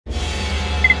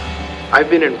I've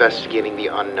been investigating the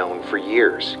unknown for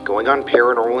years, going on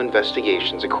paranormal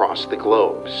investigations across the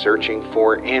globe, searching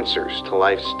for answers to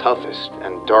life's toughest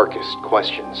and darkest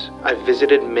questions. I've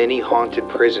visited many haunted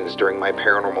prisons during my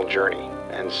paranormal journey,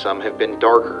 and some have been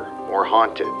darker, more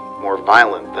haunted, more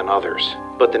violent than others.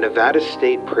 But the Nevada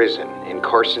State Prison in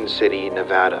Carson City,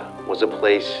 Nevada, was a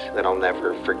place that I'll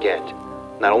never forget.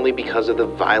 Not only because of the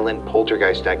violent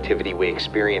poltergeist activity we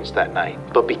experienced that night,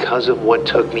 but because of what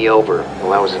took me over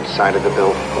while I was inside of the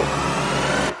building.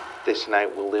 This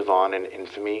night will live on in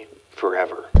infamy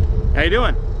forever. How you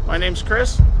doing? My name's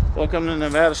Chris. Welcome to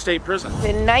Nevada State Prison.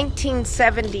 In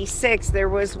 1976, there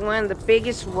was one of the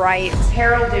biggest riots.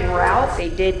 Harold and Ralph,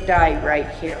 they did die right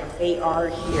here. They are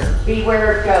here.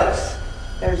 Beware of ghosts.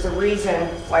 There's a reason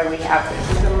why we have this.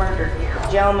 There's a murder here.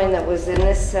 The gentleman that was in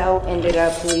this cell ended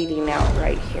up bleeding out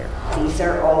right here. These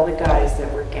are all the guys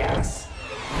that were gassed.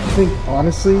 I think,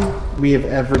 honestly, we have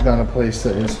ever done a place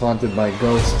that is haunted by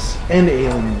ghosts and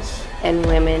aliens. And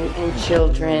women and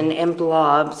children and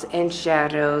blobs and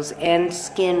shadows and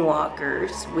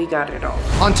skinwalkers. We got it all.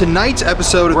 On tonight's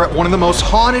episode, we're at one of the most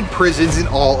haunted prisons in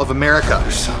all of America.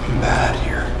 There's something bad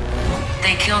here.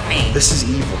 They killed me. This is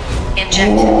evil.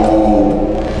 Injected.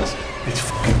 Oh, it's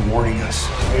fucking warning us.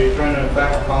 Are you trying to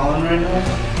attack Colin right now?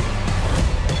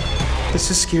 This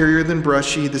is scarier than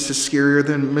Brushy. This is scarier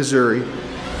than Missouri.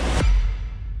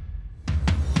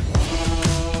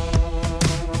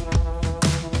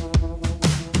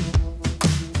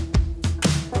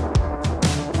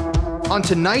 On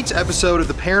tonight's episode of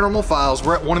the Paranormal Files,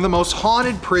 we're at one of the most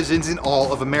haunted prisons in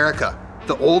all of America,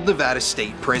 the old Nevada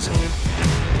State Prison.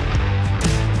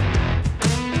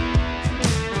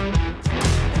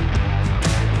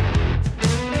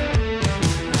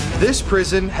 This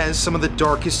prison has some of the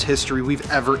darkest history we've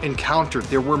ever encountered.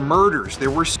 There were murders, there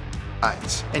were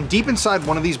suicides, and deep inside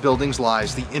one of these buildings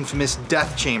lies the infamous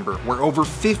death chamber, where over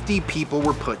 50 people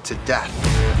were put to death.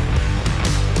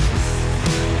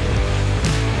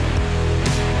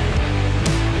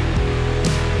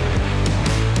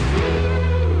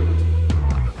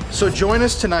 So join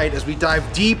us tonight as we dive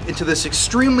deep into this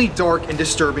extremely dark and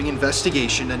disturbing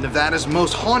investigation at Nevada's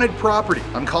most haunted property.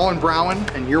 I'm Colin Browen,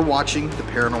 and you're watching the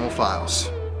Paranormal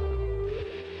Files.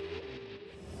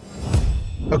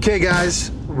 Okay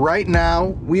guys, right now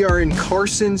we are in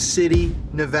Carson City,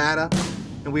 Nevada,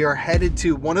 and we are headed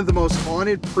to one of the most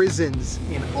haunted prisons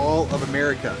in all of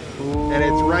America. Ooh. And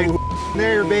it's right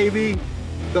there, baby.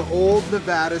 The old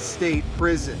Nevada State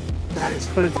Prison. That is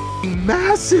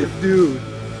massive, dude.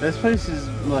 This place is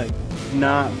like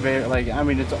not very, like, I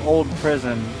mean, it's an old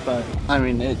prison, but I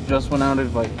mean, it just went out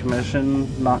of like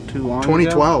commission not too long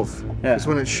 2012 ago. Yeah. is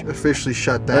when it officially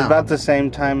shut It down. was about the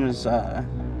same time as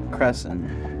Crescent.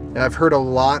 And I've heard a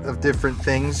lot of different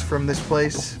things from this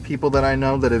place. People that I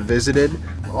know that have visited.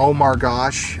 Omar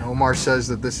says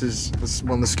that this is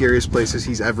one of the scariest places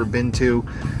he's ever been to.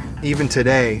 Even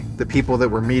today, the people that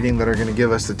we're meeting that are going to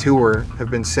give us the tour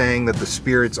have been saying that the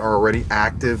spirits are already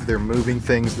active. They're moving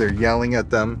things. They're yelling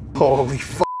at them. Holy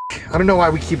fuck. I don't know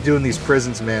why we keep doing these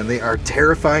prisons, man. They are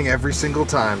terrifying every single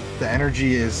time. The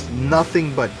energy is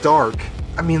nothing but dark.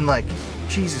 I mean, like,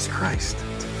 Jesus Christ.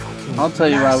 It's fucking I'll tell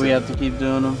you why massive. we have to keep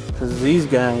doing them. Because these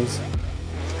guys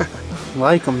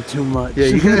like them too much. Yeah,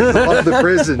 you guys love the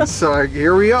prisons. So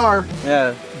here we are.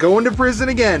 Yeah. Going to prison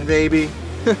again, baby.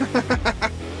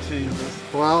 Jesus.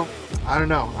 Well, I don't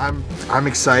know. I'm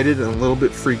excited and a little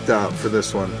bit freaked out for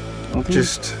this one. Okay.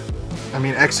 Just, I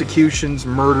mean, executions,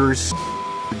 murders,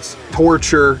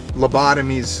 torture,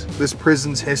 lobotomies. This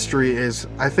prison's history is,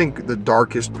 I think, the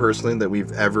darkest personally that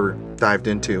we've ever dived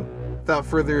into. Without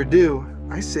further ado,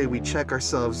 I say we check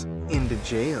ourselves into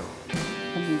jail.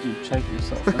 How did you check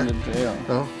yourself into jail?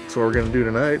 Well, that's what we're gonna do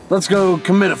tonight. Let's go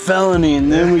commit a felony and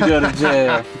then we go to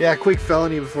jail. Yeah, quick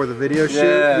felony before the video shoot.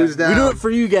 Yeah. Who's down? We do it for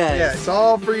you guys. Yeah, it's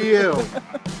all for you.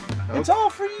 It's all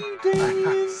for you,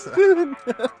 Dave.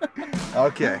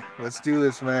 Okay, let's do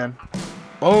this, man.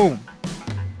 Boom.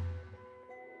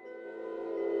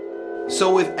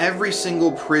 So with every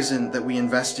single prison that we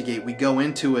investigate, we go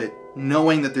into it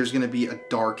knowing that there's going to be a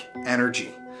dark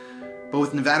energy. But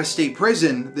with Nevada State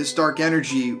Prison, this dark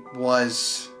energy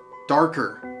was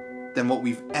darker than what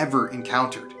we've ever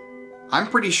encountered. I'm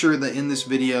pretty sure that in this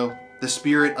video, the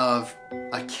spirit of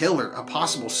a killer, a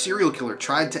possible serial killer,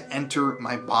 tried to enter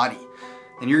my body.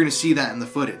 And you're going to see that in the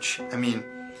footage. I mean,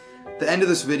 the end of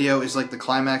this video is like the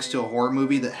climax to a horror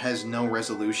movie that has no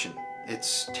resolution.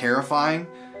 It's terrifying.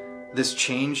 This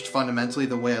changed fundamentally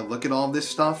the way I look at all of this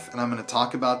stuff, and I'm going to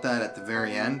talk about that at the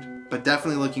very end. But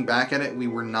definitely looking back at it, we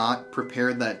were not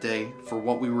prepared that day for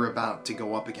what we were about to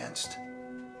go up against.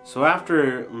 So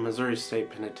after Missouri State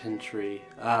Penitentiary,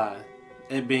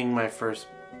 it being my first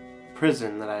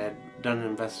prison that I had done an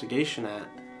investigation at,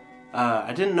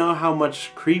 I didn't know how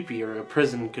much creepier a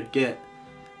prison could get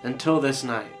until this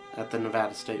night at the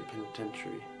Nevada State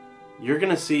Penitentiary. You're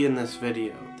gonna see in this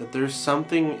video that there's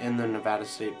something in the Nevada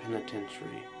State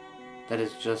Penitentiary that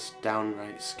is just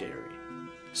downright scary.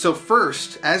 So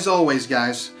first, as always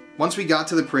guys, once we got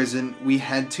to the prison, we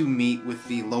had to meet with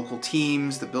the local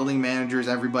teams, the building managers,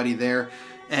 everybody there,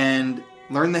 and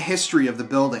learn the history of the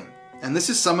building. And this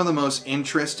is some of the most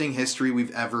interesting history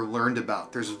we've ever learned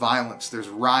about. There's violence, there's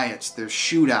riots, there's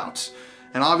shootouts,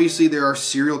 and obviously there are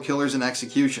serial killers and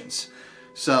executions.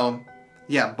 So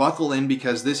yeah, buckle in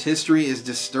because this history is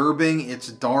disturbing,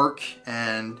 it's dark,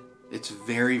 and it's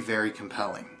very, very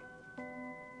compelling.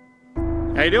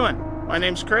 How you doing? My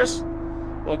name's Chris.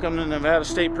 Welcome to Nevada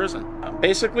State Prison.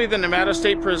 Basically, the Nevada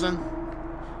State Prison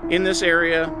in this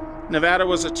area, Nevada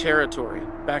was a territory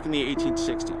back in the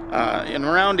 1860s. In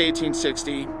around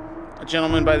 1860, a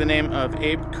gentleman by the name of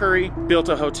Abe Curry built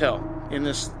a hotel in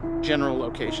this general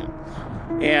location.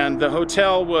 And the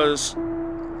hotel was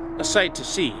a sight to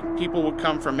see. People would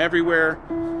come from everywhere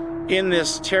in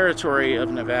this territory of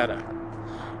Nevada.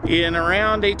 In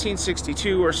around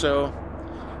 1862 or so,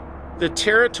 the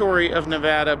territory of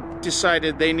Nevada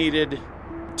decided they needed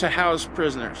to house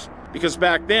prisoners. Because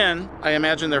back then, I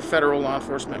imagine their federal law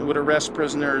enforcement would arrest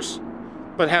prisoners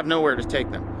but have nowhere to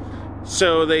take them.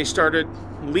 So they started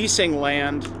leasing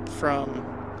land from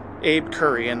Abe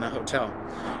Curry in the hotel.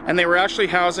 And they were actually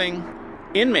housing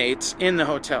inmates in the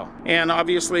hotel. And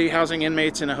obviously housing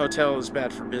inmates in a hotel is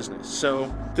bad for business.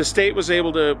 So the state was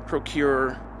able to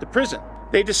procure the prison.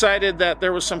 They decided that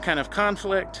there was some kind of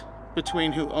conflict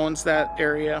between who owns that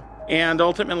area. And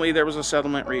ultimately there was a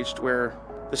settlement reached where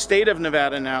the state of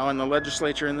Nevada now and the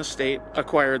legislature in the state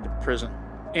acquired the prison.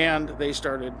 And they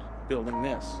started building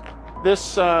this. This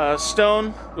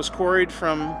stone was quarried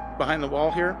from behind the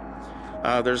wall here.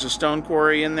 There's a stone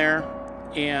quarry in there.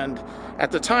 And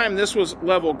at the time, this was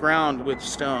level ground with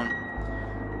stone.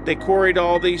 They quarried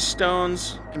all these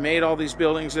stones and made all these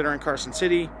buildings that are in Carson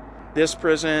City. This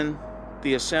prison,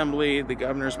 the assembly, the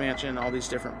governor's mansion, all these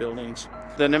different buildings.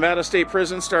 The Nevada State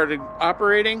Prison started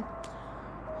operating.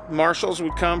 Marshals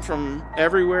would come from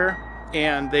everywhere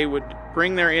and they would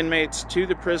bring their inmates to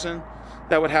the prison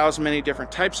that would house many different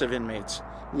types of inmates.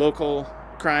 Local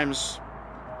crimes,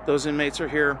 those inmates are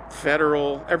here.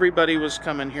 Federal, everybody was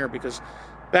coming here because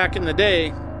back in the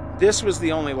day, this was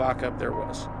the only lockup there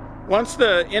was. Once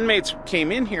the inmates came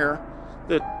in here,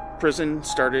 the prison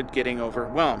started getting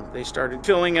overwhelmed. They started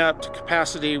filling up to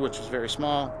capacity, which was very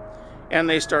small, and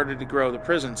they started to grow the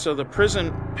prison. So the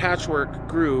prison patchwork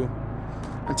grew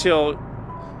until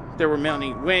there were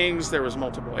many wings, there was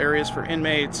multiple areas for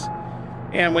inmates,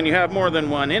 and when you have more than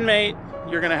one inmate,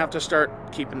 you're going to have to start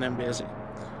keeping them busy.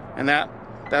 And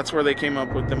that's where they came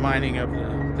up with the mining of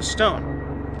the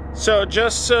stone. So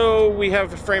just so we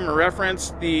have a frame of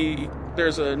reference,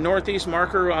 there's a northeast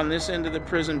marker on this end of the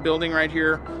prison building right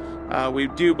here. We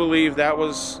do believe that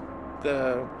was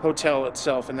the hotel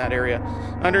itself in that area.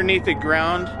 Underneath the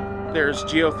ground, there's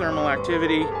geothermal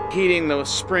activity, heating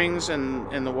those springs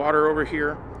and the water over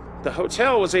here. The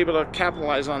hotel was able to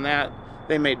capitalize on that.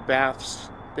 They made baths,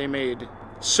 they made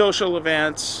social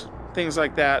events, things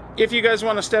like that. If you guys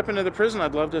want to step into the prison,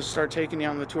 I'd love to start taking you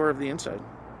on the tour of the inside.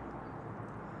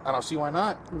 I don't see why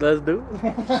not. Let's do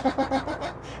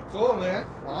it. Cool, man.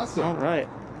 Awesome. All right.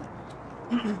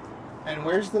 And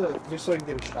where's just so I can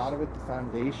get a shot of it, the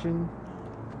foundation?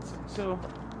 So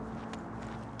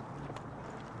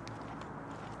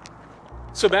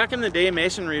back in the day,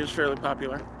 masonry was fairly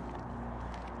popular.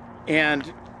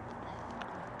 And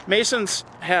masons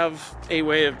have a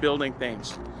way of building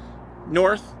things.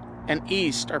 North and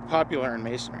east are popular in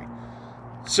masonry.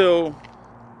 So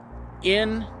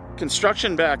in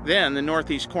construction back then, the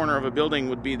northeast corner of a building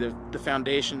would be the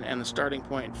foundation and the starting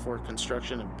point for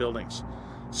construction of buildings,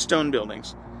 stone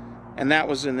buildings. And that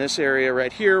was in this area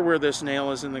right here where this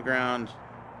nail is in the ground.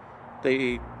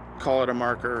 They call it a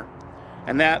marker.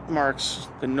 And that marks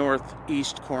the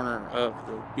northeast corner of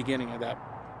the beginning of that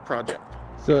project.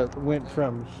 So it went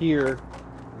from here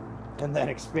and then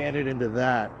expanded into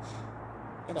that.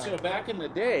 And so back in the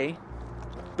day,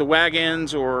 the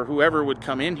wagons or whoever would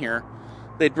come in here,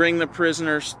 they'd bring the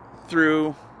prisoners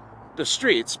through the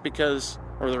streets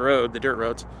or the road, the dirt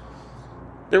roads.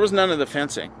 There was none of the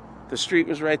fencing. The street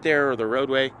was right there, or the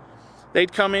roadway.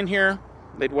 They'd come in here,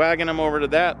 they'd wagon them over to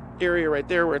that area right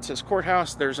there where it says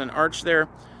courthouse. There's an arch there,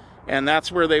 and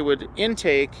that's where they would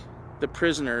intake the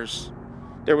prisoners.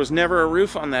 There was never a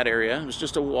roof on that area. It was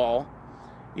just a wall.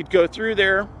 You'd go through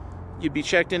there, you'd be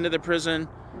checked into the prison,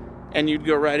 and you'd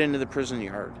go right into the prison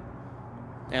yard.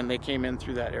 and they came in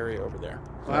through that area over there.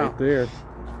 Right there.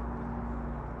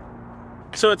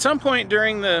 So at some point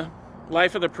during the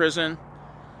life of the prison,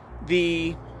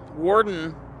 the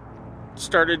warden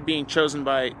started being chosen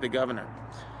by the governor.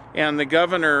 And the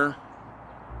governor,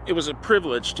 it was a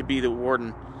privilege to be the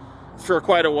warden. For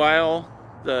quite a while,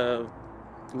 the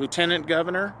lieutenant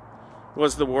governor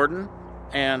was the warden.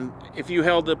 And if you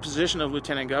held the position of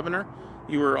lieutenant governor,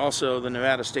 you were also the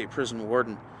Nevada State Prison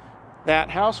warden. That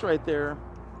house right there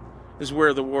is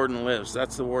where the warden lives.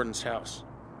 That's the warden's house.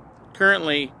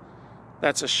 Currently,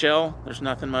 that's a shell. There's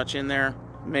nothing much in there.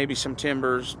 Maybe some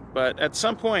timbers. But at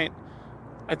some point,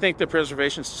 I think the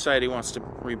Preservation Society wants to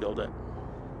rebuild it.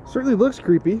 Certainly looks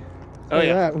creepy. Oh,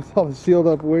 yeah. That, with all the sealed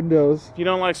up windows. If you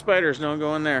don't like spiders, don't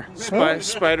go in there.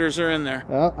 Spiders are in there.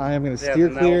 Well, I am going to steer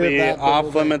clear of that. Off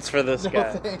building. limits for this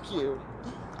guy. No, thank you.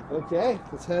 Okay,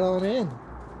 let's head on in.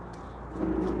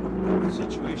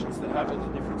 Situations that happen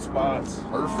in different spots.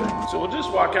 Perfect. So we'll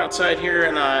just walk outside here,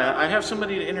 and I have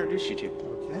somebody to introduce you to.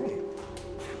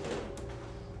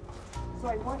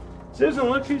 Okay. Susan,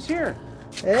 look who's here.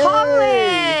 Hey.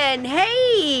 Colin,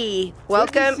 hey,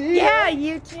 welcome. see Yeah,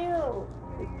 you too.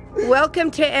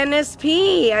 Welcome to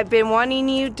NSP. I've been wanting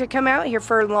you to come out here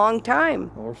for a long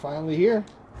time. Well, we're finally here.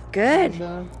 Good.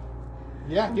 And,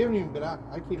 yeah, you haven't even been out.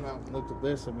 I came out and looked at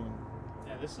this. I mean,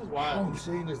 Yeah, this is how wild.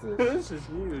 insane is this? This is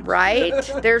huge. Right?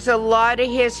 There's a lot of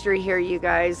history here, you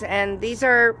guys. And these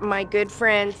are my good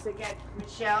friends. Again,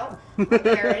 Michelle,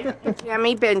 Aaron, and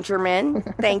Tammy Benjamin.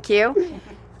 Thank you.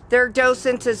 They're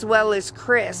docents as well as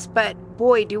Chris. But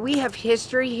boy, do we have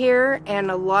history here and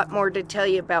a lot more to tell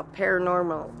you about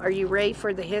paranormal. Are you ready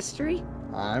for the history?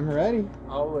 I'm ready.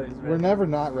 Always We're never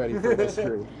not ready for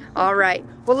history. All right.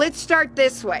 Well, let's start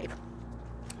this way.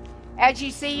 As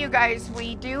you see, you guys,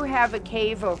 we do have a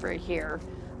cave over here.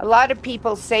 A lot of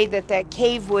people say that that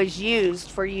cave was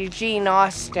used for Eugene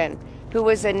Austin, who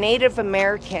was a Native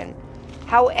American.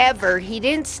 However, he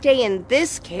didn't stay in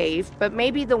this cave, but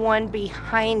maybe the one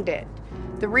behind it.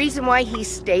 The reason why he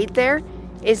stayed there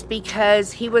is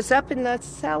because he was up in the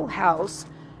cell house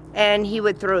and he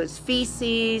would throw his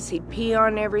feces, he'd pee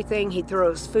on everything, he'd throw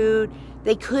his food.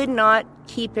 They could not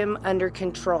keep him under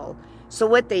control. So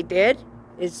what they did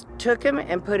is took him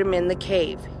and put him in the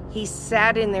cave. He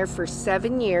sat in there for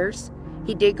 7 years.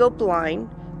 He did go blind,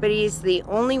 but he's the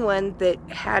only one that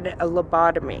had a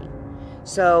lobotomy.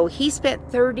 So he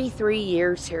spent 33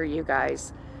 years here, you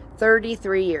guys.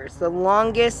 33 years, the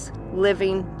longest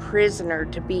living prisoner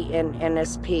to be in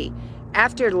NSP.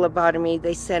 After the lobotomy,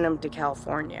 they sent him to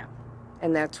California,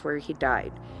 and that's where he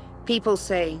died. People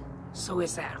say, so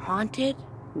is that haunted?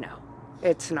 No,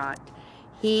 it's not.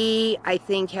 He, I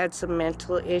think, had some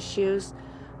mental issues.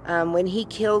 When he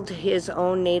killed his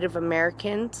own Native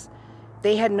Americans,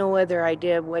 they had no other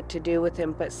idea what to do with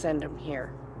him but send him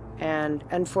here. And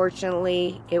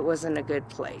unfortunately, it wasn't a good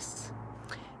place.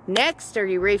 Next, are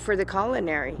you ready for the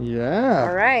culinary? Yeah.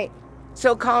 All right.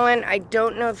 So, Colin, I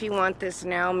don't know if you want this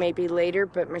now, maybe later,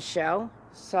 but Michelle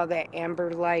saw that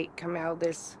amber light come out of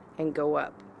this and go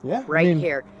up. Yeah. Right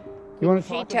here. You want to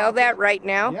Can you tell that right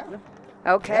now? Yeah.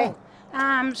 Okay.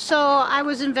 So I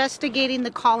was investigating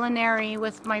the culinary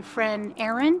with my friend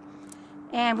Aaron,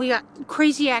 and we got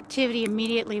crazy activity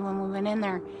immediately when we went in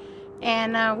there.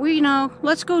 And we,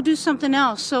 let's go do something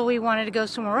else. So we wanted to go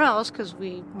somewhere else because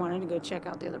we wanted to go check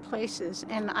out the other places.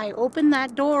 And I opened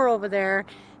that door over there,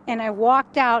 and I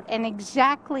walked out, and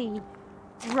exactly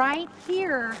right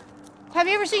here. Have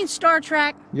you ever seen Star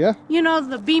Trek? Yeah. You know,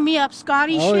 the beam me up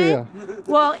Scotty Oh, shit? yeah.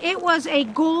 Well, it was a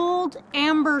gold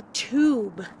amber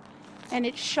tube, and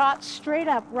it shot straight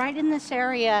up right in this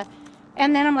area.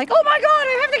 And then I'm like, oh my God,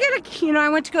 I have to get a, I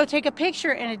went to go take a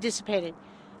picture, and it dissipated.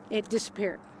 It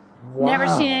disappeared. Wow. Never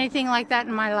seen anything like that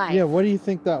in my life. Yeah, what do you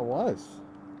think that was?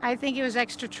 I think it was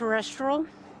extraterrestrial.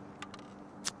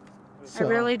 So, I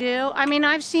really do. I mean,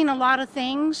 I've seen a lot of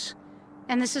things,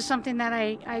 and this is something that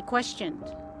I questioned.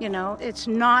 It's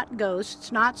not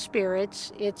ghosts, not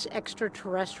spirits, it's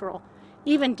extraterrestrial.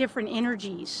 Even different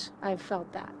energies, I've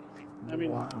felt that. I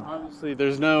mean, honestly,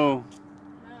 there's no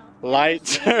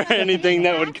lights or anything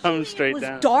that would come straight down.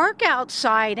 It was dark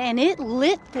outside, and it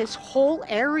lit this whole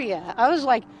area. I was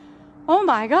like, oh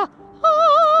my God.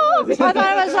 Oh, I thought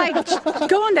I was like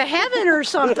going to heaven or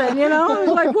something, I was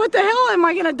like, what the hell? Am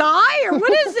I going to die or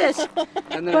what is this?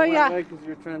 And then But yeah. because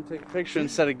you're trying to take a picture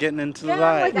instead of getting into the Yeah,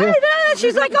 light. I'm like, "Ah,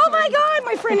 she's like, oh my God.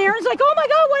 My friend Aaron's like, oh my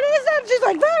God, what is that? She's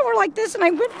like, ah, we're like this. And I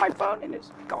went to my phone and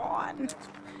it's gone.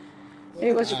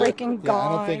 It was freaking yeah,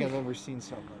 gone. I don't think I've ever seen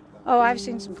something like that. Oh, I've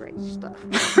seen some crazy stuff.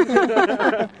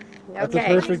 That's a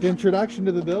perfect introduction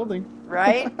to the building.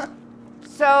 Right?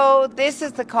 So this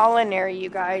is the culinary, you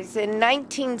guys. In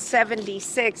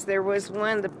 1976, there was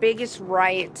one of the biggest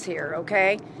riots here,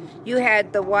 okay? You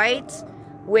had the whites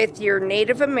with your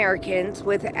Native Americans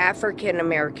with African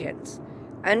Americans.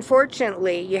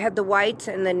 Unfortunately, you had the whites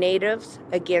and the natives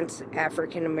against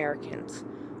African Americans.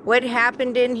 What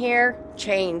happened in here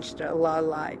changed a lot of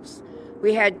lives.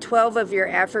 We had 12 of your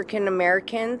African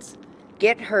Americans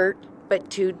get hurt,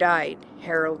 but 2 died,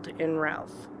 Harold and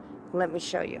Ralph. Let me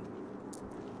show you.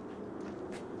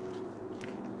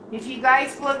 If you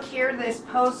guys look here, this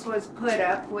post was put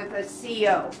up with a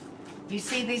CO. You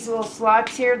see these little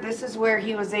slots here? This is where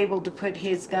he was able to put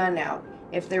his gun out.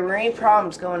 If there were any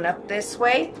problems going up this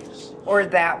way or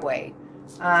that way.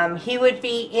 He would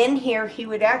be in here. He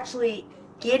would actually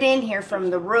get in here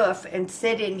from the roof and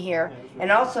sit in here. And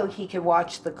also he could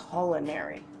watch the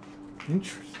culinary.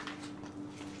 Interesting.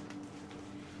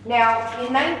 Now,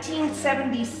 in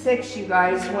 1976, you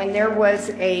guys, when there was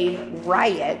a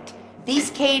riot,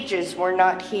 these cages were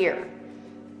not here.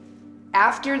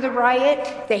 After the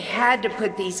riot, they had to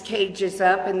put these cages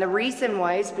up, and the reason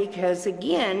why is because,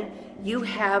 again, you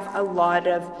have a lot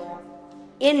of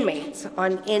inmates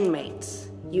on inmates.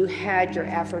 You had your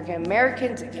African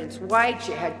Americans against whites,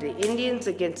 you had the Indians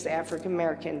against the African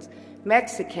Americans,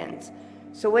 Mexicans.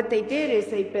 So what they did is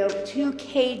they built 2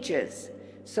 cages.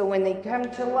 So when they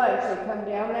come to lunch, they come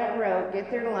down that road,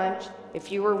 get their lunch.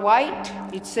 If you were white,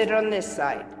 you'd sit on this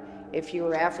side. If you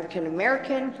were African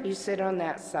American, you sit on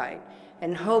that side.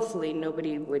 And hopefully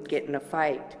nobody would get in a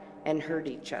fight and hurt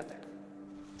each other.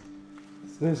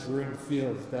 This room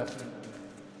feels definitely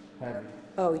heavy.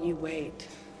 Oh, you wait.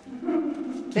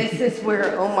 This is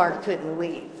where Omar couldn't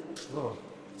leave. Oh.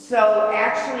 So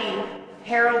actually,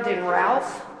 Harold and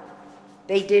Ralph,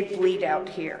 they did bleed out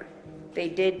here. They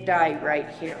did die right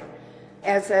here.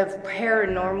 As of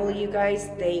paranormal, you guys,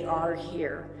 they are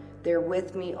here. They're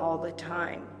with me all the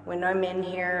time. When I'm in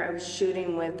here, I was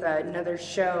shooting with another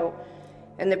show,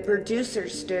 and the producer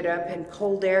stood up and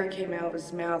cold air came out of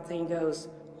his mouth and he goes,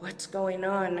 "What's going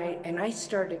on?" And I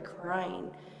started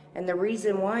crying. And the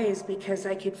reason why is because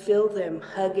I could feel them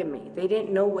hugging me. They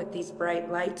didn't know what these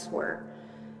bright lights were.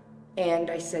 And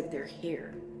I said, "They're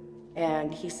here."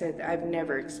 And he said, "I've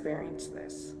never experienced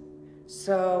this."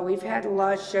 So we've had a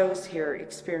lot of shows here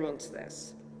experience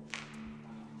this.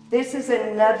 This is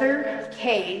another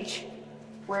cage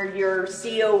where your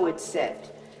CO would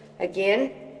sit.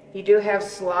 Again, you do have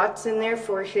slots in there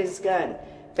for his gun,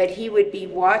 but he would be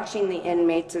watching the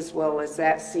inmates as well as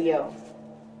that CO.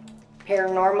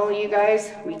 Paranormal, you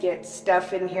guys, we get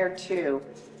stuff in here too.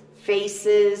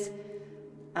 Faces.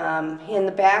 In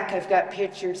the back, I've got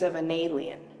pictures of an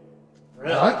alien.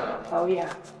 Really? Oh,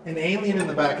 yeah. An alien in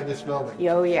the back of this building.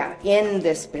 Oh, yeah, in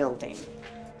this building.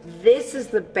 This is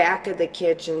the back of the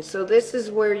kitchen. So this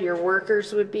is where your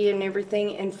workers would be and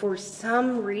everything. And for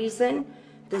some reason,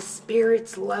 the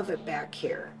spirits love it back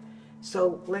here.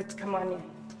 So let's come on in.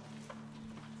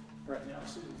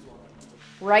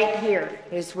 Right here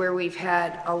is where we've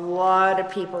had a lot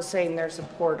of people saying there's a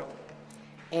portal.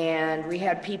 And we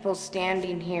had people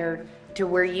standing here to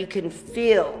where you can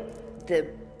feel the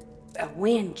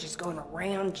wind just going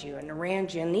around you and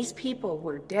around you. And these people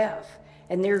were deaf.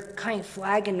 And they're kind of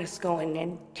flagging us going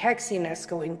and texting us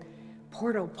going,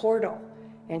 "Portal, portal."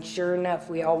 And sure enough,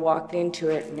 we all walked into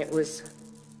it and it was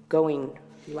going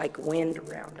like wind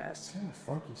around us. It's kind of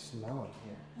funky smell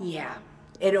in here. Yeah.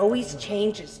 It always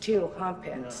changes too, huh,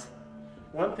 Pence?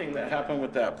 Yeah. One thing that happened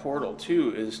with that portal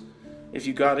too is if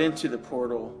you got into the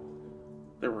portal,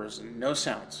 there was no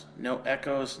sounds, no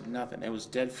echoes, nothing. It was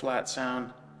dead flat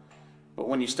sound. But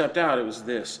when you stepped out, it was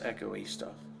this echoey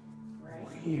stuff.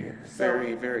 Weird.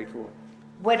 Very, very cool.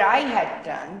 What I had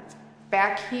done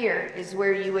back here is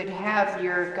where you would have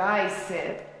your guy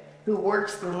sit who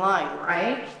works the line,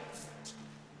 right?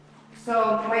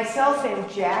 So myself and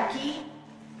Jackie,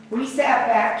 we sat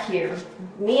back here.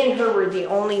 Me and her were the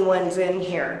only ones in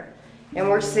here. And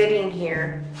we're sitting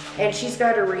here, and she's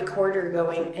got a recorder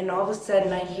going, and all of a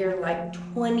sudden I hear like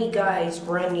 20 guys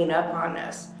running up on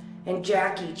us. And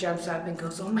Jackie jumps up and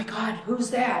goes, "Oh my God,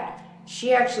 who's that?"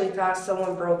 She actually thought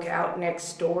someone broke out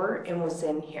next door and was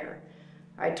in here.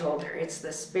 I told her, "It's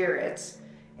the spirits."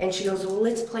 And she goes, "Well,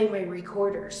 let's play my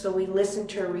recorder." So we listened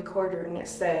to her recorder and it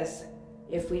says,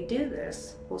 "If we do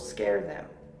this, we'll scare them."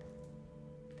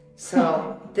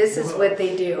 So this is what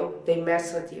they do. They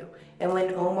mess with you. And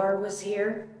when Omar was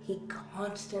here, he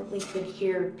constantly could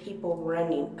hear people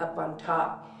running up on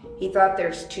top. He thought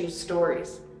there's 2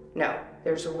 stories. No,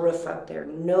 there's a roof up there.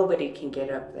 Nobody can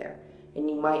get up there. And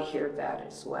you might hear that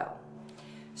as well.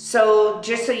 So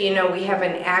just so you know, we have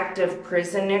an active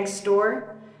prison next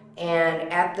door.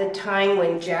 And at the time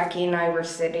when Jackie and I were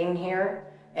sitting here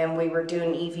and we were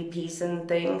doing EVPs and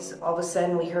things, all of a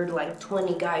sudden we heard like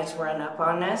 20 guys run up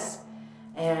on us.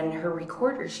 And her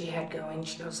recorder she had going,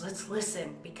 she goes, let's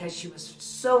listen, because she was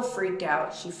so freaked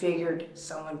out. She figured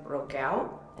someone broke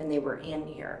out and they were in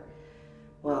here.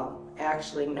 Well,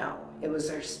 actually, no, it was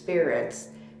our spirits.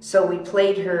 So we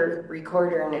played her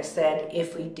recorder and it said,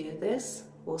 if we do this,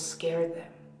 we'll scare them.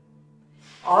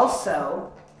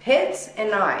 Also, Pitts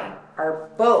and I are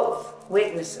both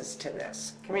witnesses to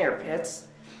this. Come here, Pitts.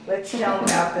 Let's tell them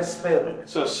about the spoon.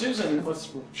 So Susan, let's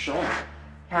show them.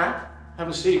 Huh? Have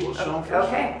a seat, we'll show them first.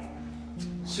 Okay.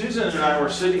 Susan and I were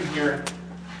sitting here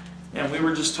and we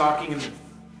were just talking in the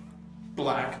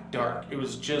black dark. It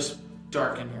was just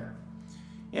dark in here.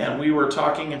 And we were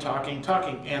talking and talking,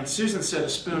 and Susan said a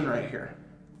spoon right here.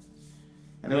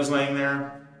 And it was laying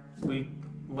there. We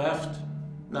left,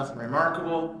 nothing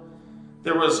remarkable.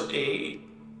 There was a,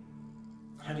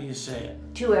 how do you say it?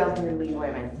 Two elderly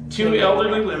women. Two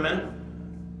elderly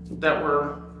women that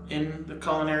were in the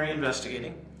culinary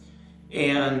investigating.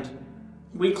 And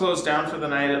we closed down for the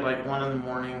night at like 1 in the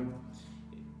morning.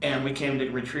 And we came to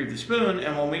retrieve the spoon.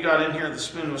 And when we got in here, the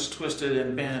spoon was twisted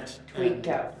and bent. Tweaked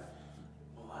up.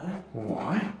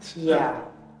 What? Yeah.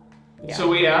 So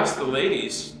we asked the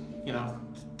ladies, you know,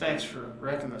 thanks for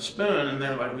wrecking the spoon. And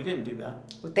they're like, we didn't do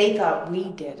that. They thought we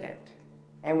did it.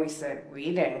 And we said,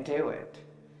 we didn't do it.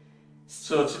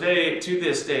 So today, to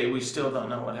this day, we still don't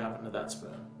know what happened to that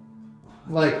spoon.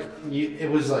 Like, it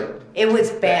was like... It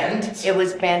was bent. It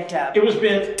was bent up. It was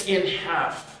bent in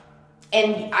half.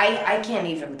 And I can't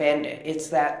even bend it. It's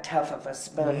that tough of a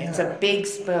spoon. Yeah. It's a big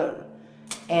spoon.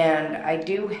 And I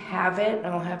do have it, and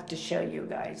I'll have to show you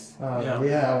guys. Yeah,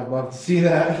 I would love to see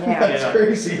that. Yeah. That's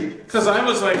crazy. Because I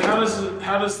was like, how does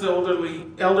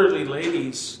the elderly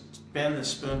ladies bend the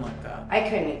spoon like that? I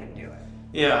couldn't even do it.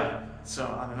 Yeah, so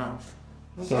I don't know.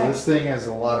 So this thing has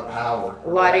a lot of power. A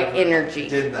lot of energy.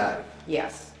 Did that.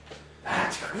 Yes.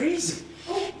 That's crazy.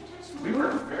 We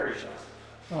were very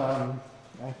shocked.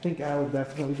 I think I would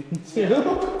definitely be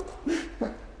too.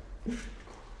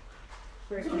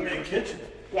 Big kitchen.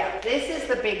 Yeah, this is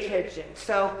the big kitchen.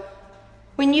 So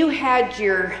when you had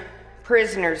your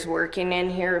prisoners working in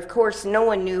here, of course, no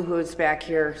one knew who was back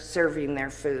here serving their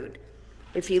food.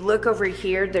 If you look over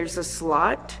here, there's a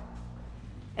slot,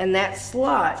 and that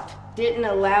slot didn't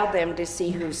allow them to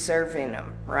see who's serving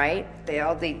them, right?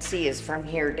 All they'd see is from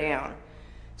here down.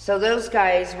 So those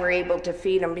guys were able to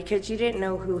feed them because you didn't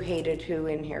know who hated who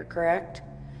in here, correct?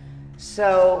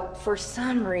 So for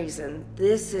some reason,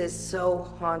 this is so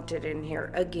haunted in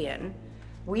here. Again,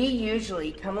 we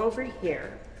usually come over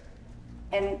here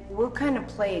and we'll kind of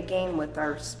play a game with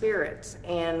our spirits.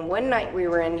 And one night we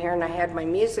were in here and I had my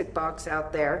music box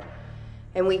out there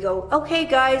and we go, okay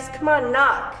guys, come on,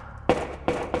 knock.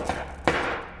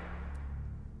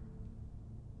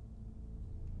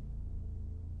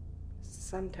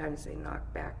 Sometimes they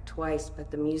knock back twice,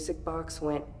 but the music box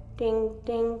went ding,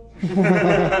 ding.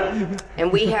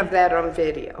 And we have that on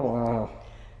video. Wow.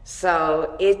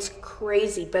 So it's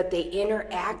crazy, but they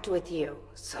interact with you.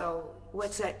 So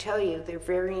what's that tell you? They're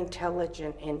very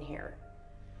intelligent in here.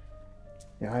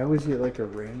 Yeah, I always get like a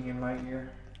ring in my ear.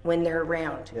 When they're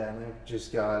around. Yeah, and I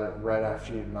just got it right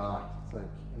after you knocked. It's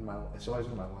like it's always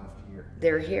in my left ear.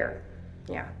 They're here.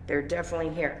 Yeah, they're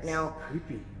definitely here. Now,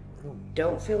 Creepy. Oh,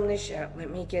 don't film this yet.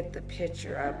 Let me get the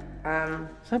picture up.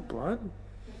 is that blood?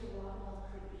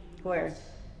 Where?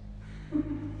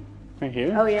 Right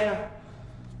here? Oh, yeah.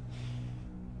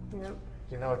 Yep.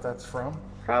 You know what that's from?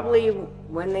 Probably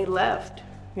when they left.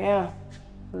 Yeah,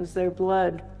 it was their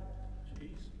blood.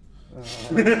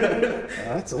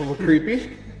 That's a little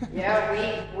creepy. Yeah,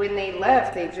 when they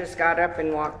left, they just got up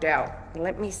and walked out.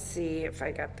 Let me see if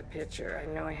I got the picture.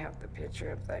 I know I have the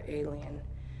picture of the alien.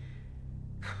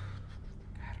 God,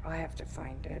 I'll have to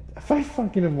find it. If I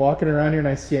fucking am walking around here and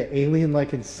I see an alien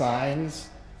like in signs,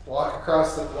 walk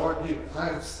across the floor, dude,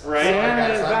 I'm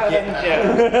getting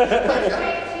out.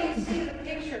 Wait till you see the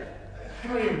picture. I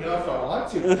don't even know if I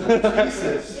want to.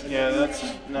 Jesus. Yeah,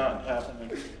 that's not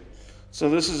happening. So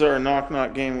this is our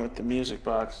knock-knock game with the music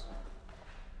box.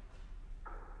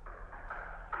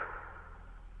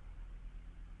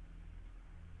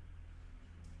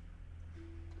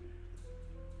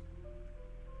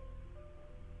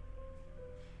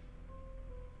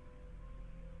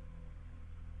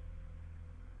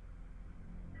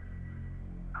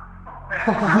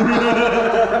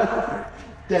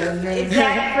 Is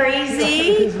that crazy?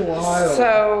 That is wild.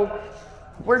 So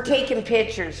we're taking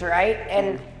pictures, right?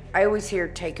 And I always hear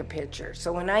take a picture.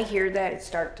 So when I hear that, I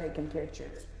start taking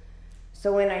pictures.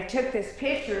 So when I took this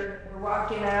picture, we're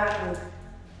walking out and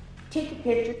Take a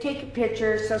picture, take a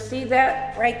picture. So see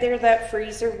that right there, that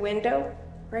freezer window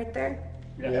right there?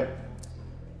 Yep.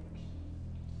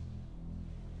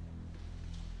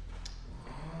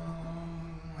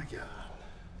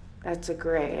 That's a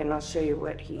gray, and I'll show you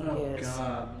what he is.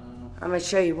 God. I'm going to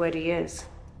show you what he is.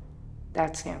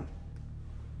 That's him.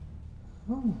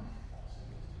 Yeah,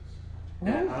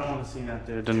 I don't want to see that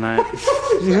dude tonight.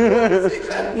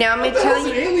 Now, I'm going to tell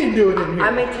you. Alien doing in here?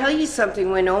 I'm going to tell you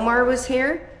something. When Omar was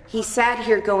here, he sat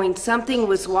here going, something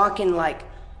was walking like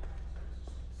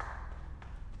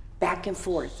back and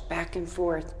forth, back and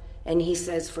forth. And he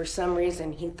says, for some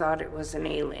reason, he thought it was an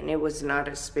alien. It was not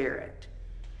a spirit.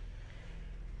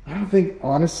 I don't think,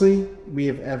 honestly, we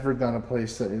have ever done a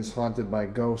place that is haunted by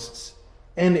ghosts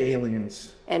and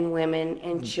aliens. And women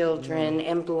and children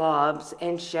and blobs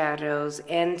and shadows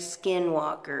and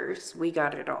skinwalkers. We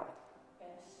got it all.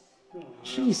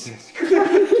 Jesus.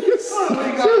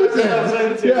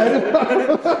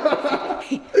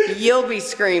 You'll be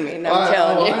screaming, I'm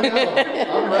telling you. I know.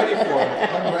 I'm ready for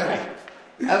it. I'm ready.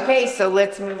 Okay, so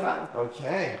let's move on.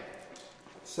 Okay.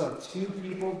 So 2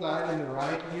 people died in the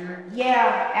riot here.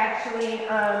 Yeah, actually,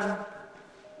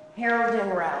 Harold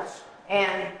and Ralph,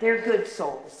 and they're good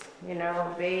souls. You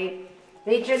know, they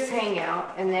just hang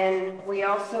out. And then we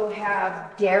also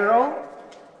have Daryl.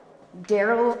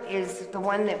 Daryl is the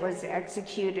one that was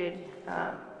executed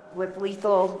with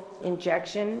lethal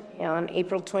injection on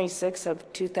April 26th of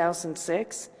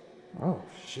 2006. Oh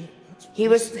shit. He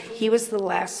was the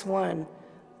last one.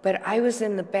 But I was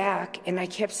in the back, and I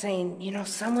kept saying, you know,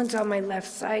 someone's on my left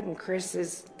side, and Chris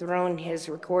is throwing his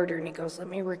recorder, and he goes, let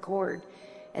me record.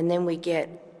 And then we get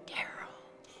Daryl.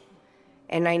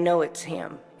 And I know it's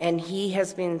him. And he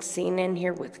has been seen in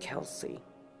here with Kelsey.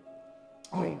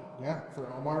 Oh, yeah, for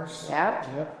Omar's. Yep.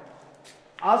 Yep.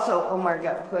 Also, Omar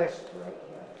got pushed right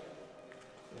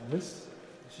Yeah,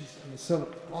 so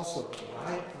also, the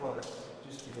riot was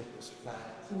just to get this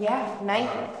fact.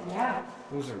 here. Yeah.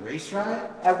 It was a race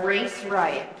riot? A race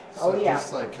riot. So Oh, yeah.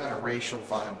 just like kind of racial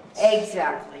violence.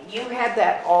 Exactly. You had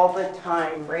that all the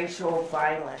time, racial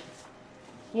violence.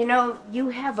 You know, you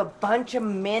have a bunch of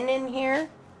men in here,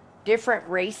 different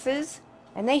races,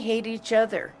 and they hate each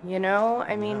other, you know?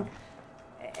 I mean,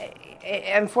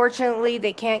 unfortunately,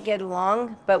 they can't get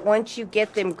along, but once you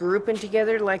get them grouping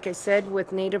together, like I said,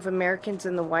 with Native Americans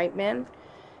and the white men,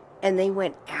 and they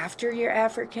went after your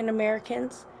African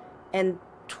Americans, and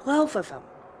 12 of them,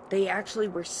 they actually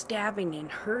were stabbing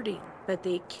and hurting, but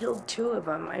they killed 2 of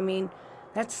them. I mean,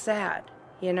 that's sad,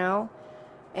 you know?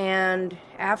 And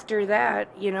after that,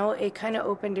 you know, it kind of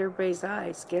opened everybody's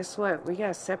eyes. Guess what? We got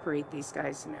to separate these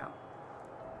guys now.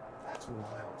 That's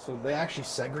wild. So they actually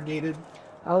segregated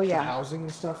Oh, the yeah. housing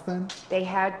and stuff then? They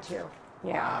had to.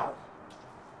 Yeah.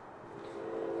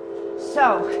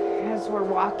 So, as we're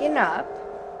walking up,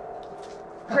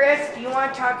 Chris, do you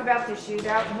want to talk about the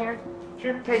shootout in here?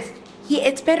 Sure. Because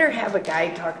it's better to have a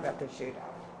guy talk about the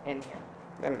shootout in here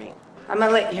than me. I'm going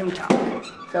to let him talk.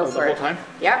 Go for it. The whole time?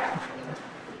 Yep.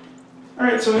 All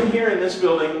right, so in here in this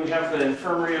building, we have the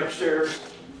infirmary upstairs.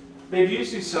 They've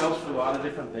used these cells for a lot of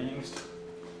different things.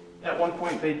 At one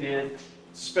point, they did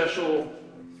special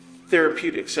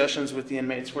therapeutic sessions with the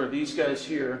inmates where these guys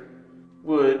here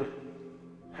would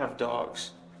have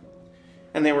dogs.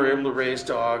 And they were able to raise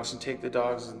dogs and take the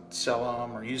dogs and sell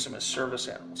them or use them as service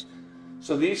animals.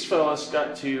 So these fellas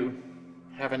got to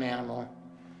have an animal,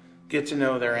 get to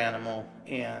know their animal,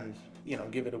 and, you know,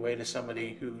 give it away to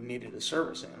somebody who needed a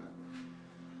service animal.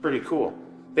 Pretty cool.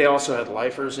 They also had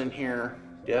lifers in here,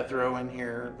 death row in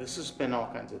here. This has been all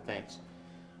kinds of things.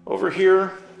 Over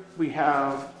here, we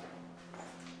have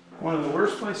one of the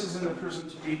worst places in the prison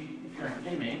to be if you're an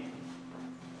inmate.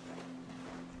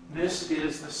 This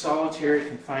is the solitary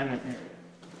confinement area.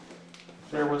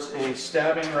 There was a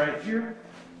stabbing right here,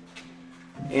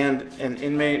 and an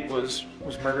inmate was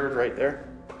murdered right there.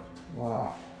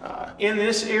 Wow. In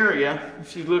this area,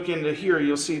 if you look into here,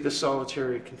 you'll see the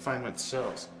solitary confinement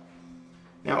cells.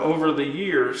 Now, over the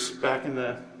years, back in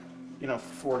the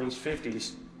 40s,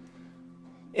 50s,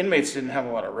 inmates didn't have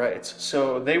a lot of rights.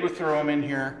 So they would throw them in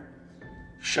here,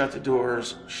 shut the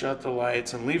doors, shut the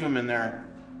lights, and leave them in there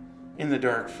in the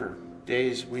dark for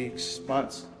days, weeks,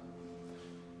 months.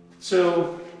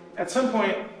 So at some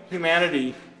point,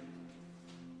 humanity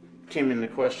came into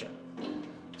question.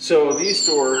 So these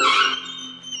doors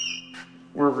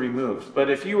were removed. But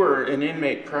if you were an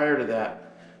inmate prior to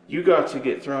that, you got to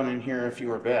get thrown in here if you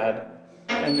were bad.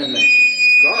 And then the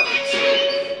guards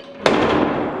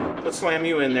would slam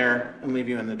you in there and leave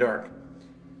you in the dark.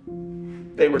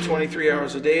 They were 23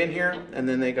 hours a day in here, and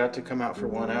then they got to come out for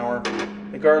 1 hour.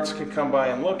 The guards could come by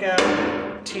and look at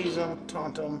them, tease them,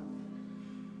 taunt them,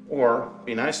 or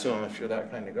be nice to them if you're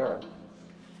that kind of guard.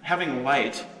 Having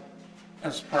light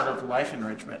as part of life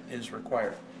enrichment is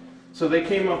required. So they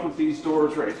came up with these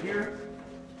doors right here,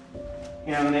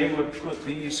 and they would put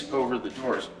these over the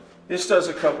doors. This does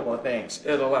a couple of things.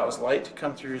 It allows light to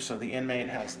come through so the inmate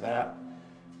has that,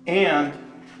 and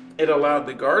it allowed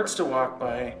the guards to walk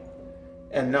by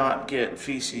and not get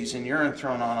feces and urine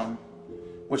thrown on them,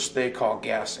 which they call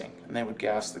gassing, and they would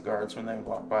gas the guards when they would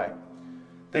walk by.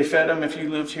 They fed them, if you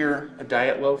lived here, a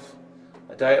diet loaf.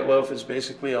 A diet loaf is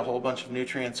basically a whole bunch of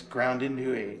nutrients ground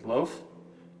into a loaf,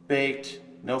 baked,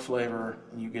 no flavor,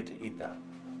 and you get to eat that.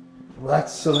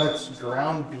 That's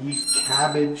ground beef,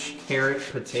 cabbage, carrot,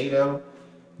 potato,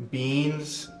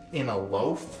 beans in a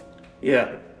loaf?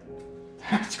 Yeah.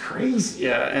 That's crazy.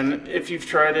 Yeah, and if you've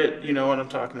tried it, you know what I'm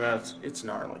talking about. It's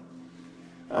gnarly.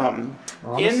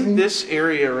 Honestly, in this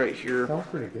area right here, sounds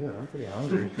pretty good. I'm pretty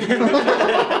hungry.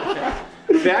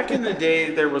 back in the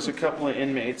day, there was a couple of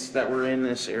inmates that were in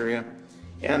this area,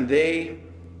 and they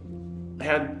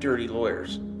had dirty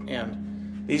lawyers,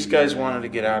 and these guys wanted to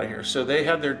get out of here, so they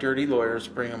had their dirty lawyers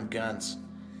bring them guns.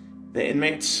 The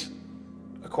inmates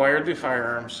acquired the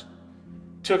firearms,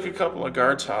 took a couple of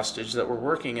guards hostage that were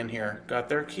working in here, got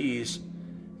their keys,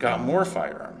 got more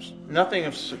firearms. Nothing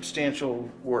of substantial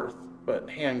worth, but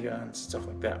handguns, stuff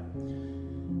like that.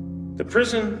 The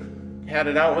prison had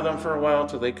it out with them for a while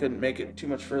till they couldn't make it too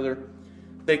much further.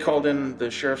 They called in the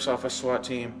sheriff's office SWAT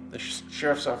team. The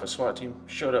sheriff's office SWAT team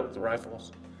showed up with the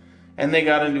rifles, and they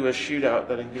got into a shootout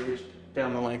that engaged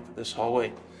down the length of this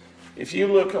hallway. If you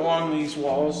look along these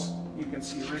walls, you can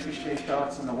see ricochet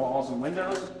shots in the walls and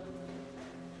windows.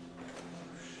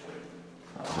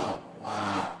 Oh,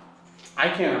 wow. I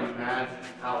can't imagine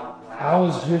how loud. I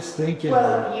was just thinking.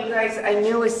 Well, you guys, I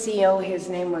knew a CO, his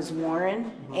name was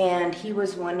Warren, and he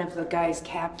was one of the guys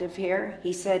captive here.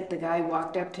 He said the guy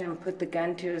walked up to him, put the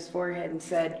gun to his forehead and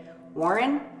said,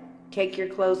 "Warren, take your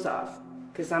clothes off,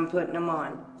 because I'm putting them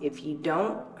on. If you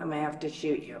don't, I'm going to have to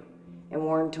shoot you." And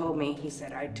Warren told me, he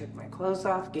said, I took my clothes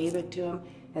off, gave it to him,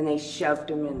 and they shoved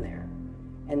him in there.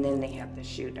 And then they had the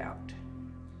shootout.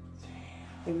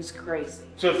 It was crazy.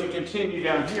 So if you continue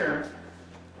down here,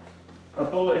 a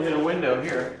bullet hit a window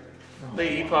here.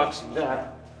 They epoxied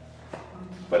that.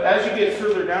 But as you get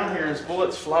further down here, as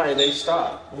bullets fly, they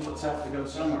stop. Bullets have to go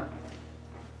somewhere.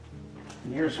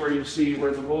 And here's where you see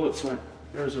where the bullets went.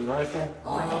 There's a rifle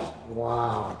round.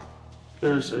 Wow.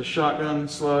 There's a shotgun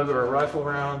slug or a rifle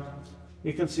round.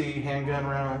 You can see handgun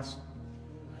rounds.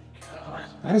 Oh my God.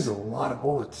 That is a lot of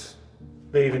bullets.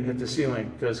 They even hit the ceiling,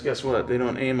 because guess what? They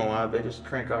don't aim a lot, they just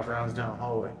crank off rounds down the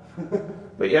hallway.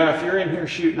 But yeah, if you're in here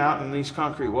shooting out in these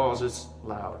concrete walls, it's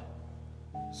loud.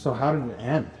 So how did it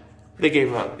end? They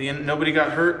gave up. Nobody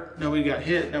got hurt, nobody got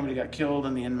hit, nobody got killed,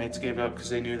 and the inmates gave up because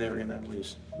they knew they were going to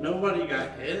lose. Nobody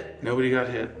got hit? Nobody got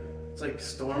hit. It's like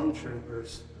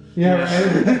stormtroopers. Yeah,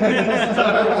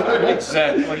 right.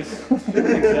 Exactly.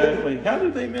 Exactly. How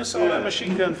did they miss all that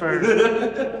machine gun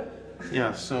fire?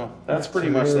 Yeah, so that's pretty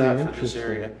much really that for this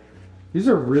area. These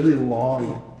are really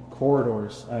long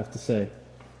corridors, I have to say.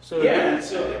 So yeah, and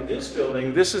so in this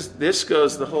building, this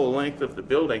goes the whole length of the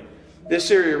building. This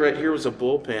area right here was a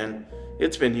bullpen.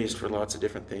 It's been used for lots of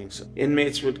different things.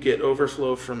 Inmates would get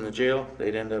overflow from the jail.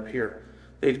 They'd end up here.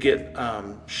 They'd get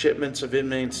shipments of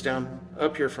inmates down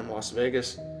up here from Las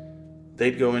Vegas.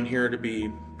 They'd go in here to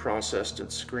be processed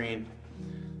and screened.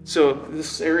 So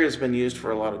this area has been used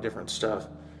for a lot of different stuff.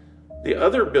 The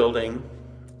other building,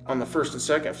 on the first and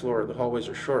second floor, the hallways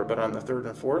are short, but on the third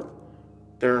and fourth,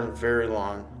 they're very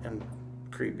long and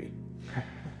creepy.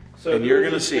 So and you're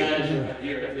going to see.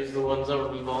 Is the ones that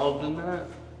were involved in that?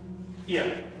 Yeah.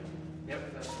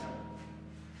 Yep, that's them.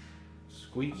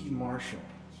 Squeaky Marshall.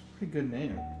 It's a pretty good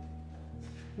name.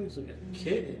 Looks like a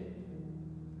kid.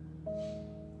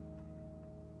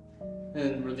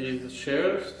 And were these the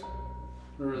sheriffs?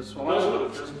 Or the SWAT? Those were the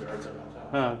prison guards up on top.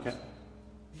 Oh, okay.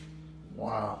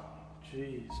 Wow.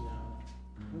 Jeez, no.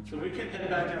 So we can head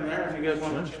back in there if you guys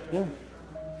want to check. Yeah.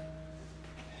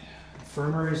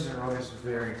 Infirmaries are always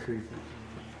very creepy.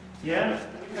 Yeah,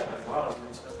 we got a lot of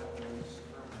weird stuff happening in this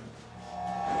infirmary.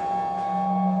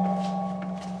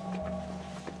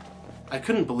 I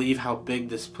couldn't believe how big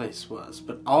this place was,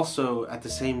 but also at the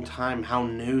same time how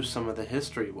new some of the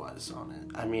history was on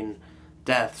it. I mean,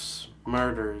 deaths,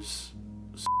 murders,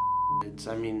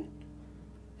 I mean,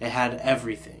 it had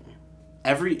everything.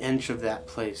 Every inch of that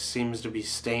place seems to be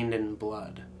stained in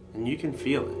blood, and you can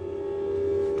feel it.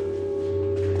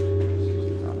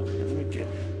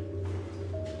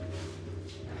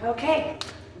 Okay.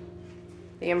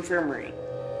 The infirmary.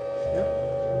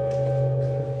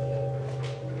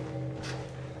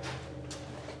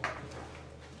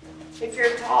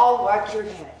 you're tall, watch your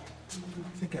head.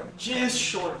 I think I'm just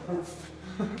short.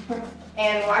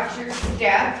 And watch your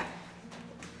step.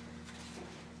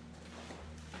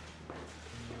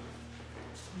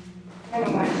 I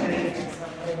don't want to show you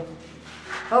something.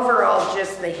 Overall,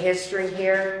 just the history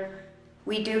here.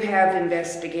 We do have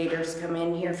investigators come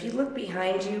in here. If you look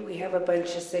behind you, we have a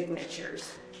bunch of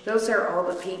signatures. Those are all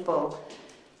the people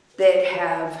that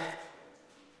have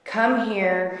come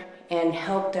here and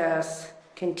helped us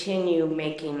continue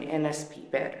making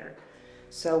NSP better.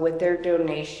 So with their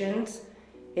donations,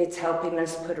 it's helping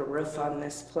us put a roof on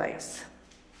this place.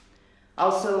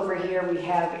 Also over here we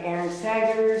have Aaron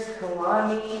Saggers,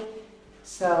 Kalani.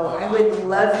 So I would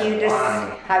love you to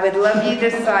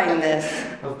sign this.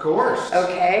 Of course.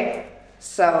 Okay?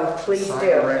 So please Sign do.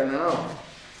 it right now.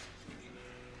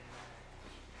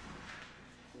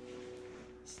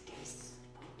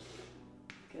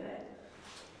 Good.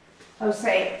 Oh,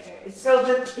 say, so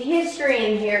the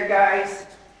history in here, guys,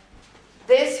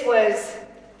 this was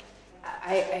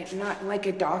not like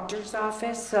a doctor's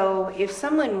office. So if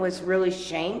someone was really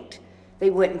shanked,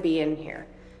 they wouldn't be in here.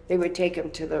 They would take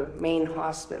them to the main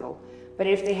hospital. But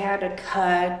if they had a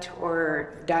cut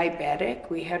or diabetic,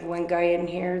 we had one guy in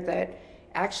here that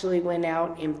actually went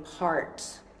out in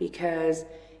parts because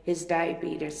his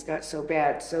diabetes got so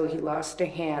bad. So he lost a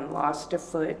hand, lost a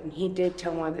foot, and he did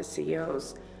tell one of the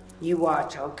CEOs, you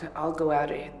watch, I'll go out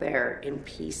of there in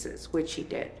pieces, which he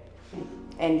did,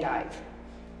 and died.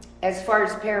 As far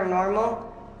as paranormal,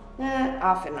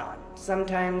 off and on.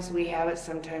 Sometimes we have it,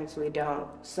 sometimes we don't.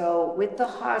 So with the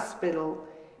hospital,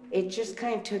 it just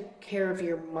kind of took care of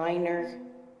your minor,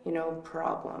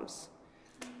 problems.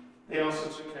 They also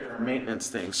took care of maintenance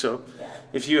things. So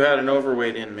if you had an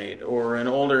overweight inmate or an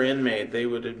older inmate, they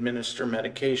would administer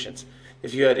medications.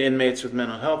 If you had inmates with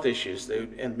mental health issues, they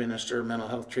would administer mental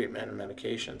health treatment and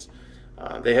medications.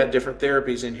 They had different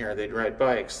therapies in here. They'd ride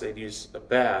bikes. They'd use a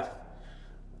bath.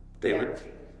 They would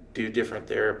do different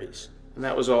therapies. And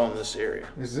that was all in this area.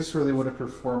 Is this where they would have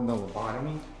performed the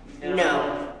lobotomy?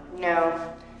 No.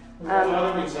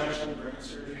 Lobotomy's actually brain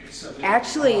surgery.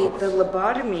 Actually, the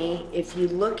lobotomy, if you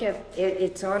look at it,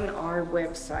 it's on our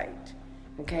website.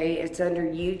 Okay, it's under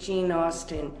Eugene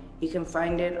Austin. You can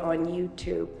find it on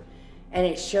YouTube. And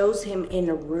it shows him in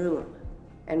a room.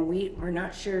 And we're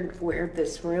not sure where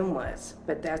this room was,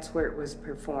 but that's where it was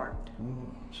performed.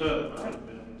 So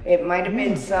It might have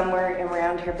been somewhere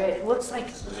around here, but it looks like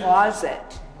a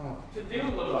closet. to do a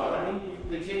lobotomy,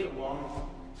 they take a long,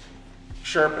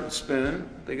 sharpened spoon,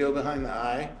 they go behind the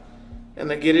eye, and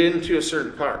they get into a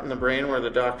certain part in the brain where the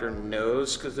doctor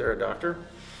knows because they're a doctor,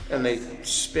 and they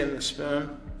spin the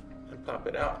spoon and pop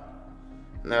it out.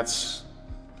 And that's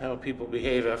how people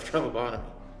behave after a lobotomy.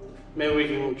 Maybe we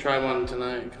can try one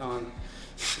tonight, Colin.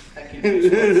 I really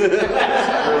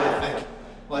think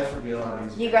life would be a lot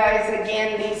easier. You guys,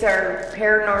 again, these are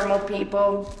paranormal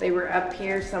people. They were up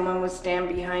here. Someone was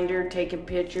standing behind her taking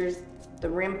pictures. The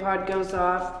REM pod goes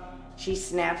off. She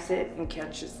snaps it and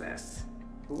catches this.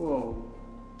 Whoa.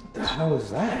 What the hell is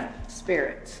that?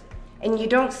 Spirits. And you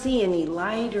don't see any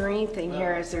light or anything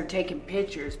here as they're taking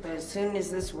pictures, but as soon as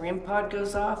this REM pod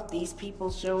goes off, these people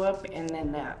show up and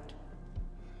then that.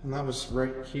 And that was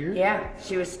right here? Yeah,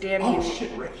 she was standing. Oh,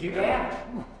 shit, right here. Yeah.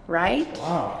 Right?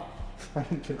 Wow.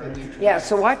 Yeah,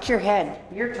 so watch your head.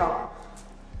 You're tall.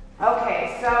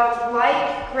 Okay, so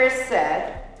like Chris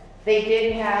said, we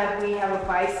have a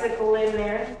bicycle in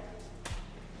there.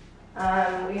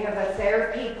 We have a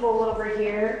therapy pool over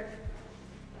here.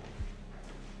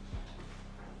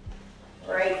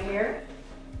 Right here.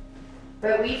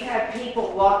 But we've had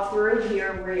people walk through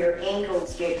here where your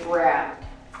ankles get grabbed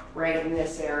right in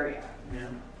this area. Yeah.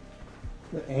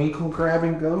 The ankle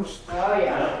grabbing ghost? Oh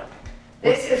yeah.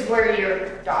 This is where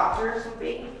your doctors will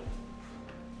be.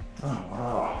 Oh,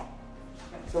 wow.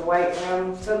 It's a white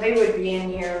room. So they would be in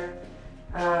here,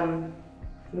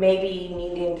 maybe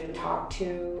needing to talk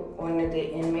to one of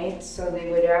the inmates. So they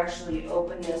would actually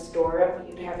open this door up.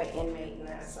 You'd have an inmate on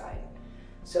that side.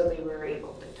 So they were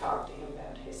able to talk to him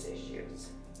about his issues.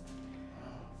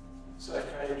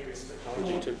 Psychiatrist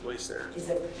technology took place there. It's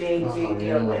a big, big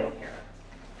deal in here.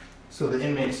 So the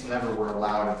inmates never were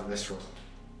allowed into this room?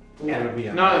 No. It would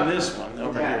be Not in this one.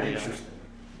 Over Okay. here. Interesting.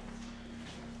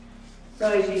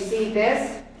 So as you see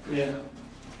this, Yeah.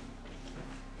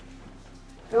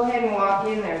 go ahead and walk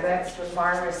in there. That's the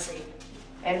pharmacy.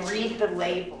 And read the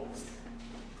labels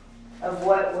of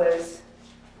what was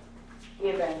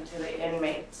given to the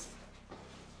inmates.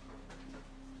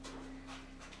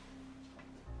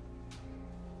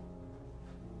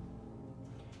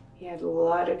 He had a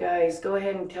lot of guys. Go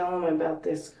ahead and tell them about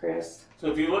this, Chris.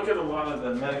 So if you look at a lot of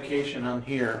the medication on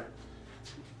here,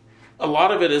 a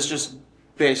lot of it is just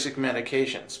basic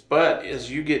medications. But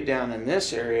as you get down in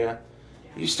this area,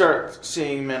 you start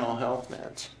seeing mental health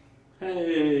meds.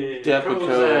 Hey,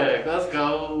 Depakote. Prozac, let's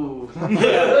go.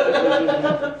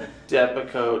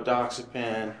 Depakote,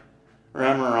 Doxepin,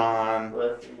 Remeron.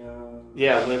 Lithium.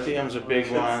 Yeah, lithium's a big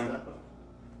one.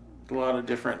 A lot of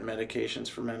different medications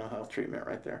for mental health treatment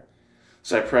right there.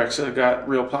 Zyprexa got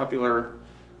real popular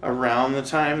around the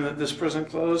time that this prison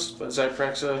closed, but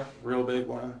Zyprexa, real big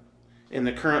one. In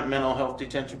the current mental health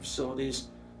detention facilities,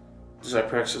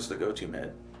 Zyprexa is the go-to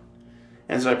med.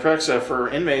 And Zyprexa, for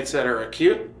inmates that are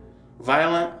acute,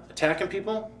 violent, attacking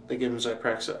people, they give them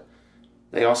Zyprexa.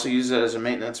 They also use it as a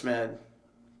maintenance med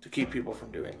to keep people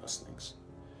from doing those things.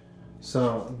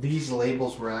 So these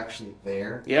labels were actually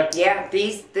there? Yep. Yeah,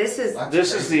 this is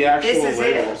the actual This is it.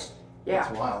 labels. yeah.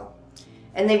 That's wild.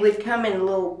 And they would come in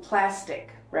little plastic,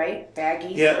 right?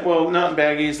 Baggies. Yeah, well, not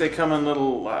baggies. They come in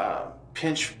little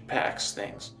pinch packs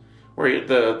things, where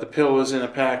the pill is in a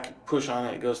pack. Push on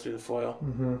it, it goes through the foil.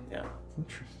 Mm-hmm. Yeah.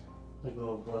 Interesting. Like a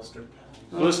little blister pack.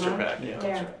 Blister pack. Yeah.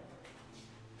 Yeah.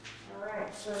 All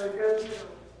right, so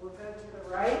we'll go to the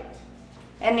right.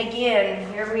 And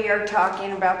again, here we are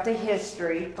talking about the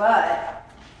history, but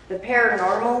the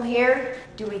paranormal here,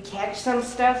 do we catch some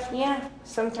stuff? Yeah,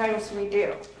 sometimes we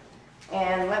do.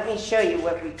 And let me show you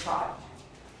what we caught.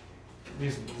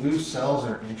 These blue cells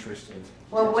are interesting.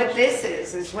 Well, what this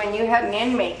is when you had an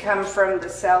inmate come from the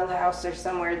cell house or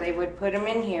somewhere, they would put them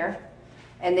in here,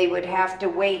 and they would have to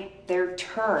wait their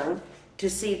turn to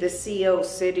see the CO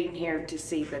sitting here to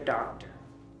see the doctor.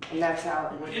 And that's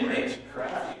how it would Inmates are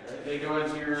crafty, right? They go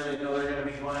in here, they know they're going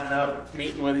to be lining up,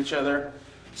 meeting with each other.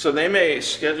 So they may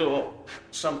schedule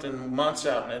something months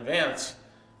out in advance.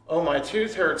 Oh, my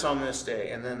tooth hurts on this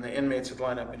day. And then the inmates would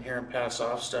line up in here and pass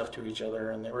off stuff to each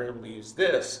other, and they were able to use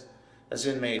this as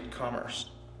inmate commerce.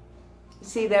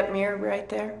 See that mirror right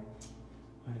there?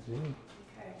 I do.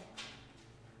 Okay.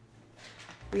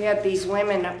 We had these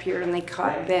women up here and they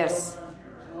caught this.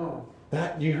 Oh,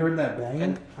 that you heard that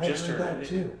banging? I Just heard heard that it.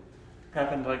 too.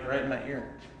 Happened like right in my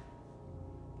ear.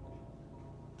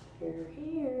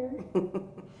 Here.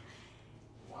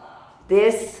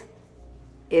 This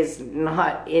is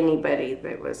not anybody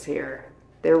that was here.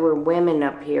 There were women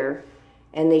up here,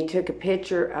 and they took a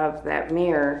picture of that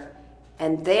mirror,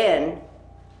 and then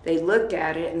they looked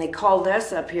at it and they called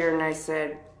us up here, and I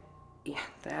said, yeah,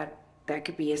 that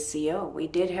could be a CO. We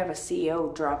did have a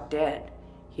CO drop dead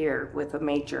here with a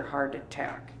major heart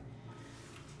attack.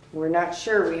 We're not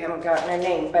sure, we haven't gotten a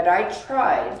name, but I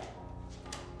tried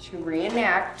to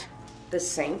reenact the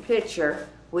same picture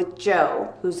with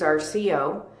Joe, who's our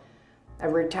CO, a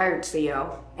retired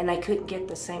CO, and I couldn't get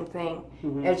the same thing.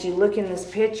 As you look in this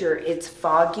picture, it's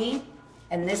foggy,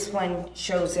 and this one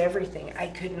shows everything. I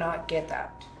could not get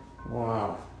that.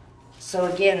 Wow. So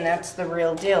again, that's the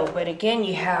real deal. But again,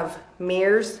 you have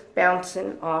mirrors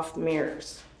bouncing off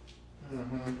mirrors.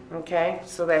 Okay,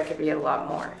 so that could be a lot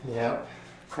more, Yep.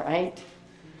 right?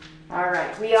 All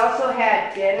right, we also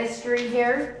had dentistry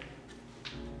here.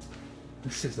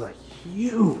 This is like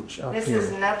huge up This here.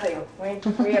 is nothing.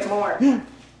 We have more.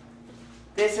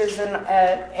 This is an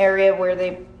area where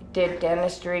they did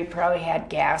dentistry, probably had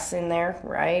gas in there,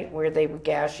 right? Where they would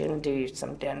gas you and do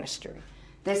some dentistry.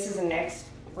 This is an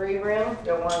X-ray room.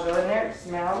 Don't want to go in there. It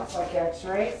smells like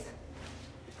X-rays.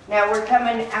 Now we're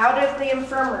coming out of the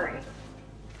infirmary.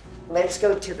 Let's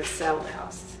go to the cell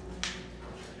house.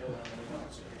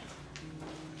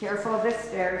 Careful of the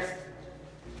stairs.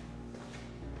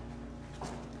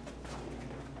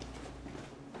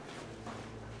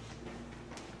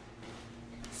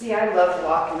 See, I love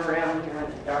walking around here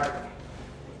in the dark.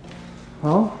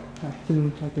 Well, I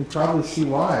can probably see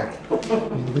why. I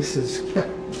mean, this is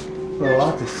a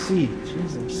lot to see.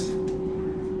 Jesus.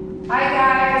 Hi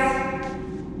guys,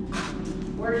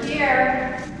 we're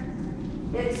here.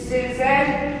 It's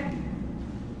Susan,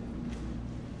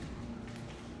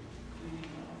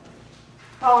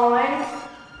 Colin,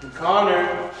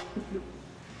 Connor.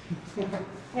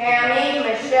 Tammy,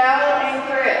 Michelle, and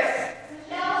Chris.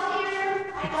 Michelle's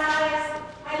here. Hi guys.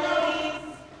 Hi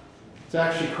ladies. It's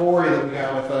actually Corey that we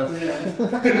got with us.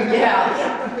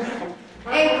 Yeah.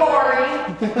 And Corey.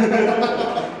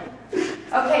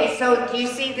 Okay, so do you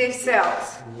see these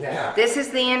cells? Yeah. This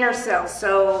is the inner cell,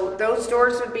 so those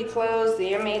doors would be closed, the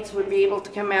inmates would be able to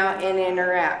come out and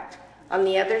interact. On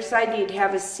the other side, you'd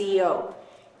have a CO.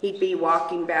 He'd be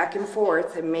walking back and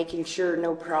forth and making sure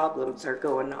no problems are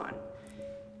going on.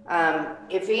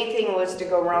 If anything was to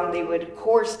go wrong, they would, of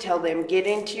course, tell them, get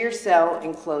into your cell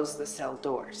and close the cell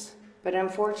doors. But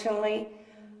unfortunately,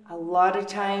 a lot of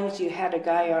times you had a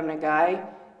guy on a guy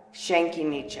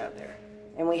shanking each other.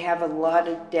 And we have a lot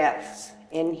of deaths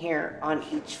in here on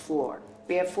each floor.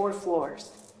 We have 4 floors.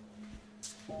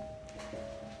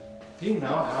 Do you know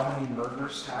how many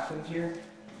murders happened here?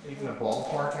 Even a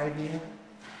ballpark idea?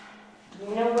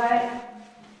 You know what?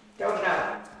 Don't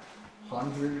know.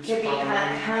 Hundreds? Could be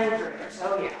probably? hundreds,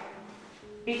 oh yeah.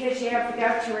 Because you have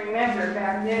got to remember,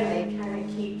 back then they kind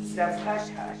of keep stuff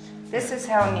hush-hush. This is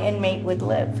how an inmate would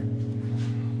live.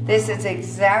 This is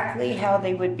exactly how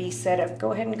they would be set up.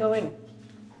 Go ahead and go in.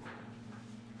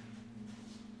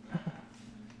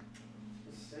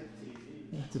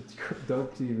 It's a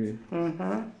dope TV.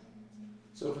 Mm-hmm.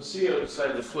 So if a CO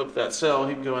decided to flip that cell,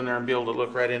 he'd go in there and be able to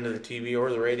look right into the TV or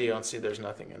the radio and see there's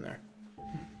nothing in there.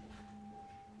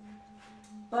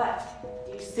 But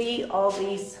you see all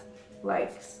these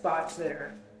like spots that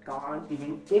are gone?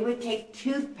 Mm-hmm. They would take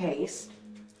toothpaste,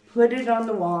 put it on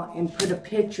the wall, and put a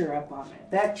picture up on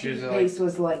it. That toothpaste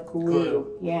was like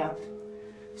glue. Yeah.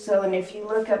 So, and if you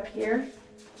look up here,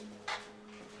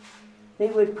 they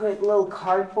would put little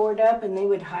cardboard up and they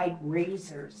would hide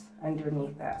razors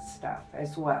underneath that stuff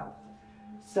as well.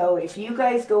 So if you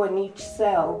guys go in each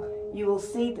cell, you will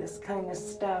see this kind of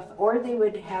stuff. Or they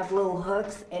would have little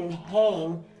hooks and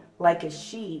hang like a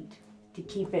sheet to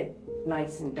keep it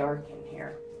nice and dark in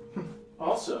here.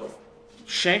 Also,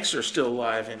 shanks are still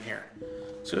alive in here.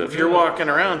 So if you're walking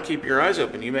around, keep your eyes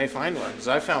open. You may find one, because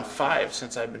I found 5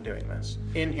 since I've been doing this.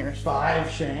 In here.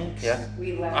 5 shanks? Yeah.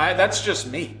 We left. That's just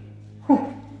me.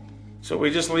 So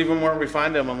we just leave them where we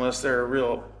find them unless they're a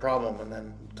real problem, and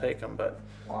then take them. But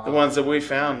the ones that we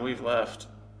found, we've left.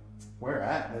 Where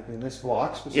at? Like in this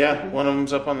block specifically? Yeah, one of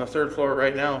them's up on the 3rd floor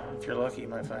right now. If you're lucky, you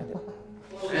might find it.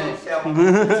 It's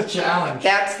a challenge.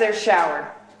 That's their shower.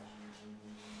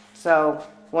 So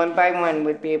one by one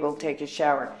would be able to take a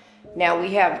shower. Now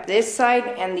we have this side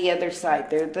and the other side.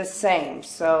 They're the same.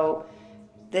 So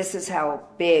this is how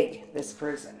big this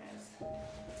prison is.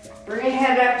 We're going to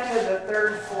head up to the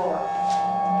 3rd floor.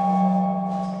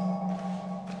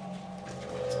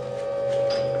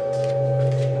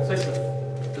 It's like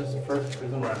this is the first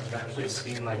prison where I've actually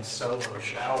seen like solo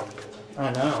shower.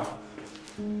 I know.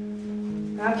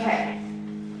 Okay.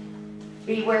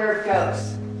 Beware of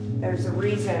ghosts. There's a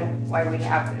reason why we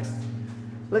have this.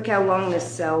 Look how long this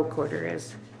cell quarter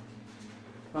is.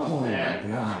 Oh my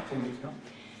god.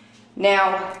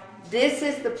 Now, this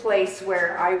is the place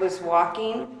where I was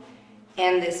walking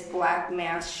and this black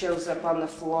mass shows up on the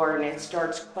floor and it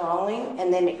starts crawling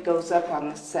and then it goes up on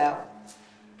the cell.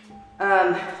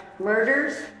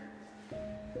 Murders,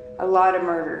 a lot of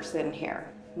murders in here.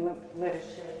 Let us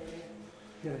show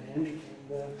you. Got a handicap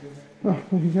back there.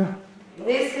 Oh my god.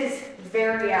 This is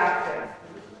very active.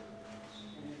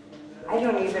 I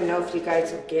don't even know if you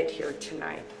guys will get here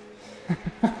tonight.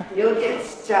 You'll get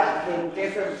stuck in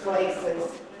different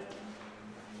places.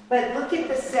 But look at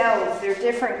the cells, they're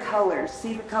different colors.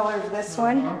 See the color of this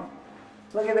one?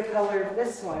 Look at the color of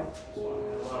this one.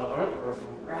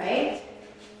 Right?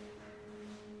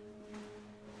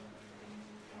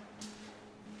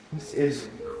 This is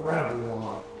incredibly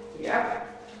long. Yep.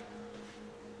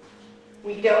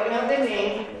 We don't know the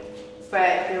name,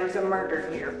 but there was a murder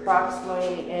here,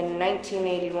 approximately in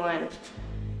 1981.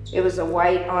 It was a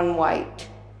white on white,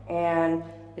 and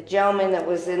the gentleman that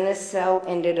was in this cell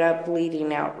ended up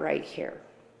bleeding out right here.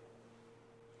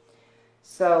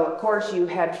 So, of course, you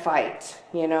had fights,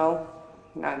 you know,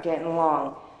 not getting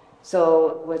along.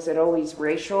 So, was it always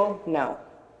racial? No.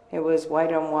 It was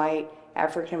white on white,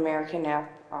 African American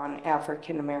on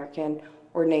African American,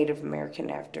 or Native American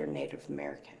after Native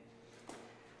American.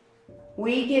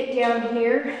 We get down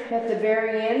here at the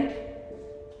very end,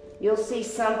 you'll see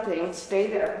something, stay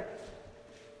there.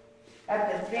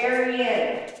 At the very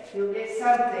end, you'll get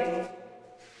something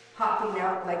popping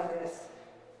out like this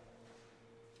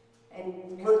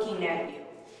and looking at you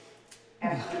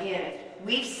at the end.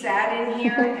 We've sat in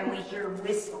here and we hear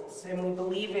whistles and we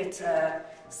believe it's a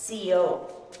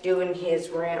CO doing his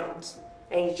rounds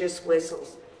and he just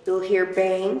whistles. You'll hear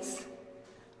bangs,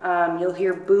 you'll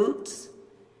hear boots.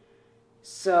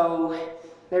 So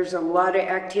there's a lot of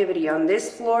activity on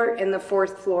this floor and the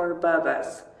 4th floor above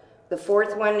us. The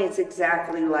 4th one is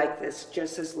exactly like this,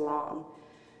 just as long.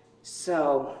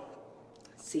 So,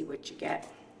 let's see what you get.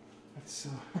 That's,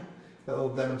 that little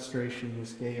demonstration you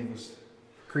just gave was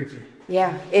creepy.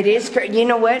 Yeah, it is. You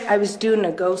know what? I was doing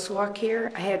a ghost walk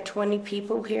here. I had 20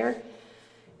 people here.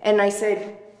 And I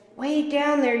said, way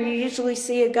down there, you usually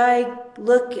see a guy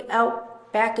look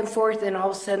out back and forth, and all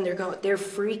of a sudden they're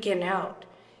freaking out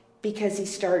because he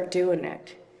started doing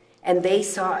it. And they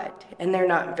saw it, and they're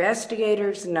not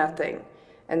investigators, nothing.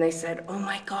 And they said, oh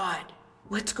my God,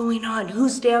 what's going on?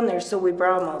 Who's down there? So we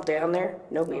brought them all down there.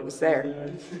 Nobody was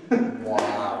there.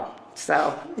 Wow.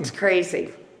 So it's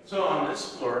crazy. So on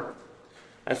this floor,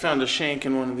 I found a shank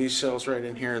in one of these cells right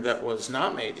in here that was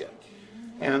not made yet.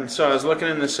 And so I was looking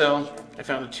in the cell, I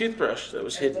found a toothbrush that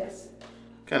was hidden.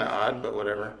 Kind of odd, but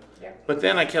whatever. But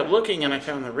then I kept looking and I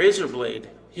found the razor blade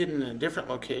hidden in a different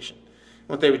location.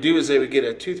 What they would do is they would get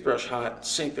a toothbrush hot,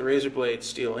 sink the razor blade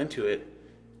steel into it,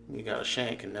 and you got a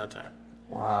shank in no time.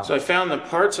 Wow. So I found the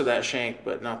parts of that shank,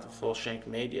 but not the full shank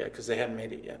made yet, because they hadn't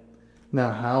made it yet. Now,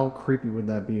 how creepy would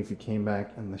that be if you came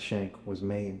back and the shank was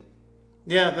made?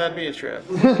 Yeah, that'd be a trip.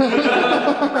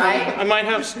 Right? I might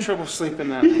have some trouble sleeping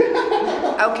that.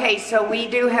 Okay, so we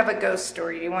do have a ghost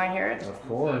story. Do you want to hear it? Of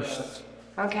course.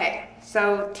 Okay,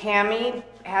 so Tammy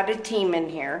had a team in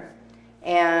here,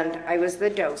 and I was the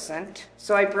docent.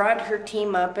 So I brought her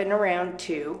team up and around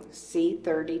to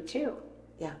C32.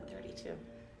 Yeah, 32.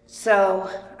 So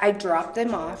I dropped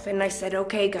them off, and I said,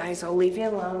 okay, guys, I'll leave you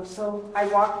alone. So I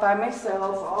walked by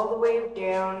myself all the way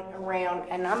down, around,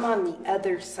 and I'm on the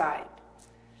other side.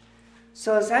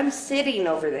 So as I'm sitting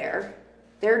over there,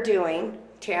 they're doing,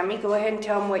 Tammy, go ahead and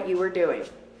tell them what you were doing.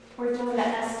 We're doing the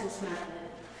Estes method.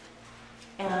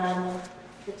 And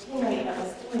the teammate that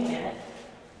was doing it,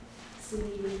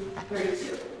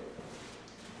 C32,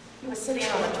 he was sitting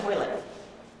on the toilet.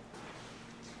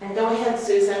 And go ahead,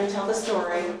 Susan, tell the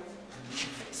story.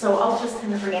 So I'll just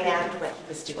kind of reenact what he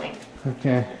was doing.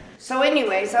 Okay. So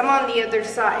anyways, I'm on the other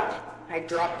side. I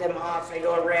drop them off, I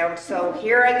go around. So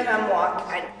here I come walk,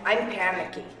 I'm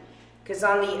panicky. Because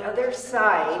on the other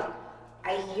side,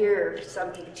 I hear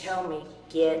something tell me,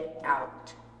 get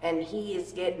out. And he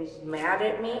is getting mad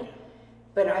at me,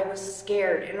 but I was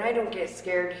scared. And I don't get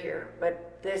scared here,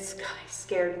 but this guy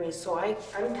scared me. So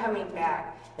I'm coming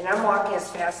back, and I'm walking as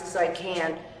fast as I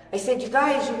can. I said, you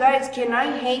guys, can I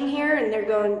hang here? And they're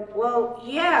going, well,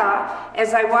 yeah.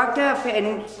 As I walked up,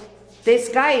 and this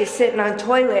guy is sitting on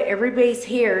toilet, everybody's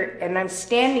here, and I'm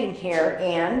standing here,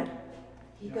 and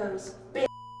he goes, bitch,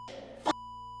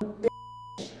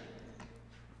 bitch.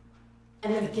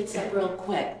 And then he gets up real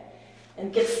quick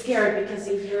and gets scared because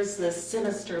he hears this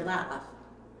sinister laugh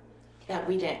that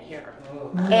we didn't hear.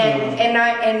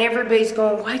 And everybody's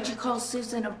going, why'd you call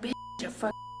Susan a bitch, a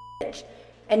fucking bitch?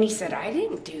 And he said, I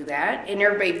didn't do that. And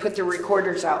everybody put the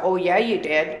recorders out. Oh, yeah, you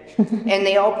did. And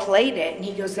they all played it. And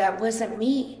he goes, that wasn't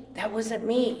me. That wasn't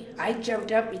me. I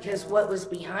jumped up because what was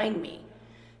behind me.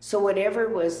 So whatever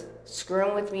was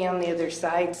screwing with me on the other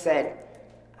side said,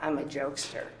 I'm a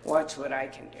jokester. Watch what I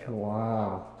can do.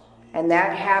 Wow. And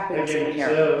that happens in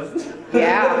here.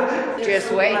 Yeah, just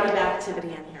wait. There's a lot of activity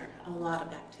in here. A lot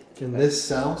of activity. In this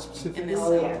cell specifically? In this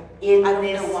Oh, cell. yeah. I don't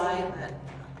know why, but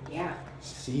Yeah.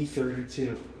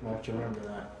 C32. I have to remember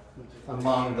that.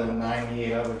 Among the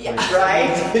 98 other places.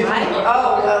 Yeah. Right?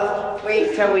 Oh, well,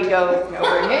 wait till we go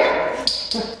over here.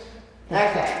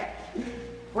 Okay.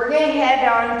 We're going to head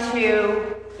on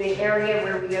to the area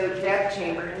where we go to death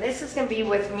chamber. And this is going to be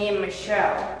with me and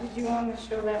Michelle. Did you want to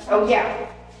show that? Oh, yeah.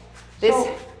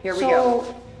 Here we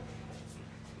go.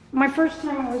 My first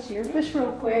time I was here, just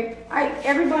real quick,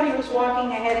 everybody was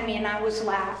walking ahead of me and I was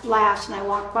last, and I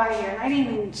walked by here and I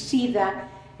didn't even see that,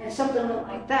 and something looked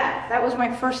like that. That was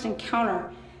my first encounter.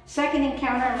 Second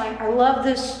encounter, I'm like, I love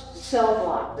this cell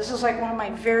block. This is like one of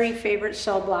my very favorite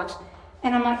cell blocks.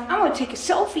 And I'm like, I'm gonna take a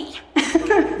selfie.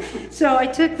 So I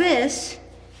took this,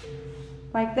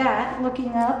 like that,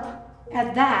 looking up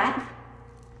at that,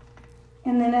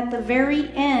 and then at the very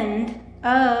end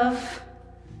of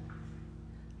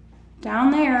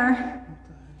down there,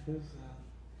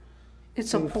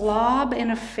 it's a blob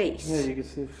and a face. Yeah, you can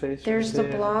see the face. There's the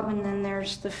blob and then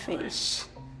there's the face.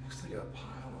 Looks like a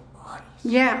pile of bodies.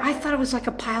 Yeah, I thought it was like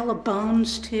a pile of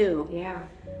bones too. Yeah.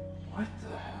 What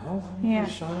the hell? Yeah.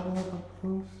 Shot it up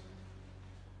close.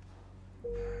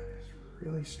 It's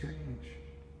really strange.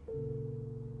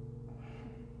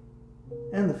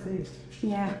 And the face.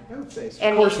 Yeah. And the face.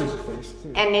 And of course there's a face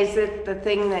too. And is it the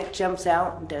thing that jumps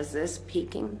out and does this,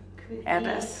 peeking at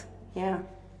us? Yeah.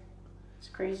 It's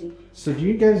crazy. So do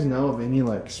you guys know of any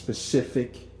like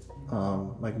specific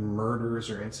like murders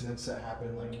or incidents that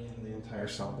happened like in the entire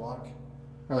cell block?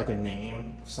 Or like a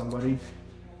name of somebody?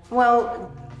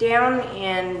 Well, down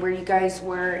in where you guys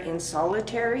were in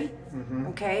Solitary,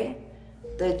 okay,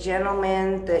 the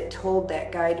gentleman that told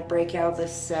that guy to break out of the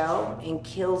cell and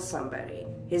kill somebody,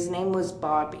 his name was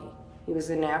Bobby. He was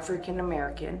an African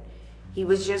American. He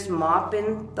was just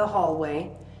mopping the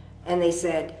hallway, and they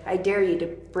said, I dare you to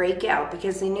break out,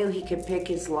 because they knew he could pick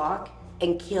his lock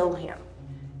and kill him.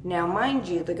 Now, mind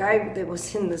you, the guy that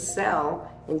was in the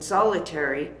cell in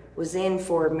Solitary was in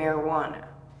for marijuana.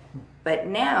 But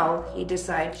now he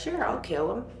decides, sure, I'll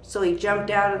kill him. So he jumped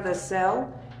out of the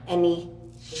cell and he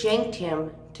shanked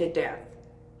him to death.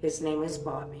 His name is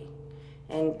Bobby.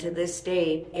 And to this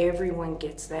day, everyone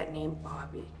gets that name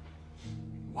Bobby.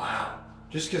 Wow.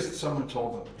 Just because someone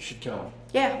told them you should kill him.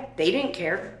 Yeah, they didn't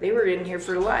care. They were in here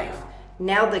for life.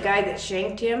 Now the guy that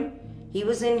shanked him, he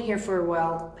was in here for a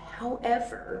while.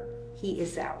 However, he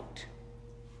is out.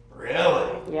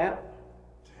 Really? Yep.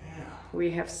 Damn.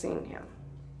 We have seen him.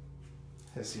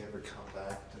 Has he ever come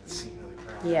back to the scene of the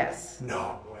crime? Yes.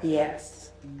 No way.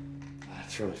 Yes.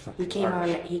 That's really fucking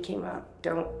He came on,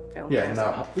 don't film Yeah, this.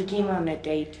 no. He came on a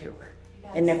day tour.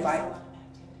 And if I,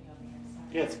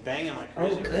 Yeah, it's banging like oh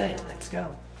crazy. good, let's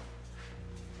go.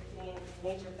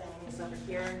 Nature things over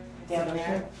here, down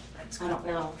there. I don't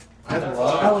know.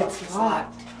 Oh, it's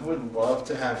locked. I would love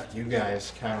to have you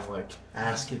guys kind of like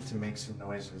ask it to make some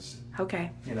noises. Okay.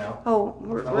 You know? Oh,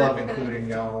 I love including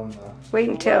y'all in the... wait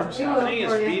until. The thing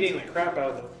is beating the crap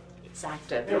out of them. It's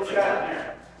active.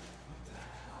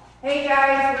 Hey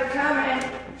guys, we're coming.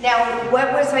 Now,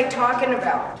 what was I talking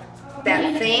about?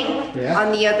 That thing Yeah.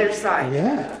 on the other side.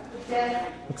 Yeah.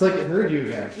 It's like it heard you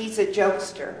again. He's a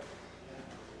jokester.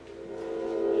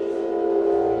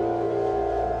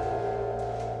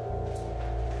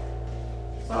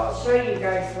 So I'll show you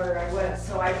guys where I was.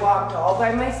 So I walked all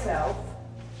by myself.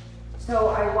 So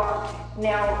I walked,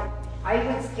 now I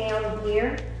was down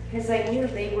here because I knew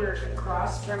they were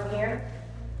across from here.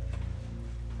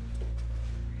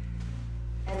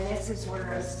 And this is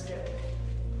where I stood.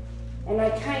 And I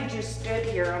kind of just stood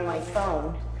here on my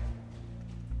phone.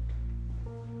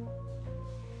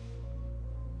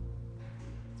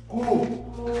 Ooh.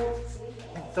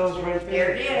 Those right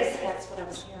There it is. That's what I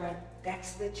was hearing.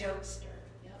 That's the jokester.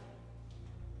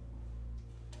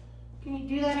 Can you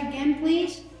do that again,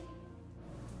 please?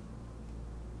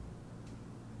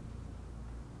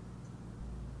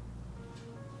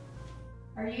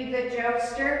 Are you the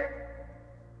jokester?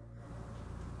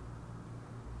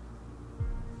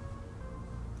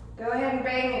 Go ahead and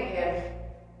bang again.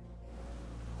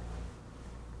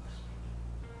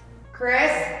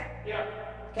 Chris? Yeah.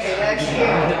 Okay, that's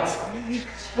you.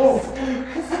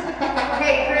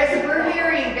 Okay, Chris, we're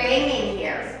hearing banging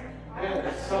here.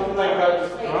 Something like that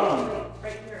just thrown.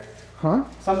 Huh?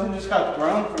 Something just got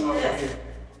thrown from over here.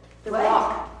 The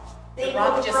rock. The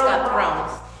rock just got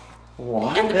thrown.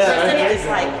 What? And the Yeah, person it is is.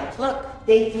 like, look,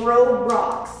 They throw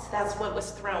rocks. that's what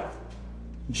was thrown.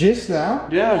 Just now?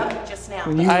 Yeah. Yep, just now.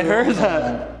 When you I were heard over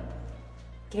that.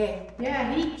 Okay.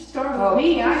 Yeah, he startled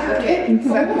me. I heard it. Okay,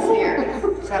 something's here.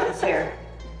 Something's here.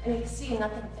 And you see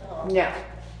nothing fell. No.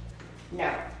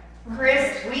 No.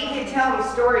 Chris, we can tell them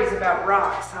stories about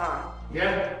rocks, huh?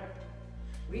 Yeah.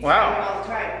 We Wow. tell them all the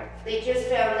time. They just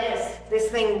found this. This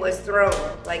thing was thrown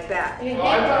like that. Well,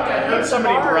 I thought I heard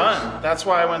somebody run. That's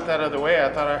why I went that other way.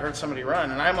 I thought I heard somebody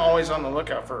run, and I'm always on the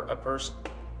lookout for a person,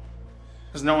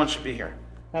 because no one should be here.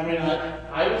 I mean,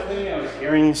 I was thinking I was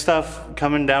hearing stuff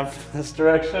coming down from this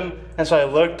direction, and so I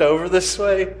looked over this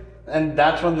way, and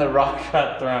that's when the rock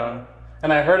got thrown.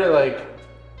 And I heard it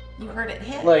You heard it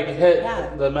hit. hit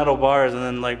Yeah. the metal bars and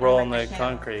then roll on the Ricochet.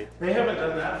 concrete. They haven't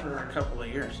done that for a couple of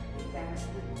years.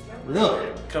 Really?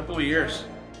 A couple of years.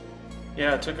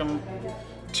 Yeah, it took them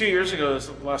 2 years ago. Is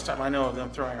the last time I know of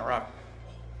them throwing a rock.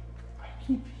 I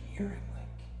keep hearing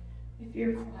like... If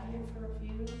you're quiet for a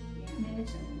few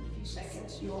minutes and a few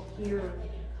seconds, you'll hear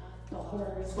the whole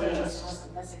place.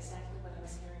 That's exactly what I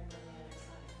was hearing from the other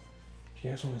side. Do you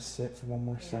guys want to sit for one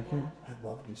more second? I'd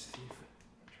love to see if it...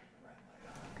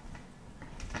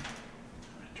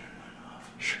 Turn mine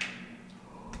off. Sure.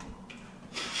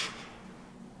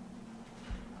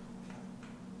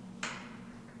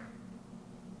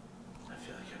 I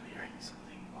feel like I'm hearing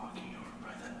something walking over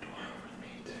by that door over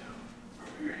me too.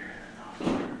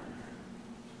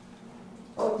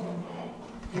 Over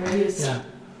here. There it is. Yeah.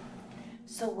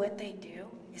 So what they do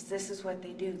is this is what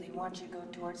they do. They want you to go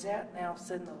towards that, and all of a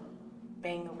sudden they'll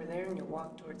bang over there and you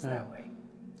walk towards that way.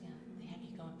 Yeah, they have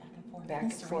you going back and forth. Back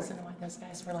That's and the forth. reason why those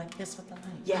guys were like this with the light.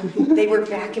 Yeah, they were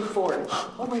back and forth.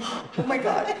 Oh my god, oh my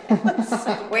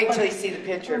god. Wait till you see the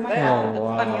picture of that. Oh,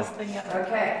 wow. Funniest thing ever.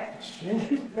 Okay.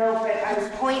 No, but I was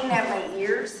pointing at my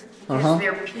ears because Uh-huh.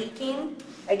 they're peaking.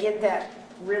 I get that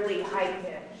really high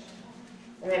pitch.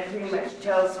 And that pretty much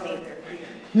tells me they're here.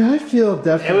 Yeah, I feel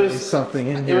definitely It was- something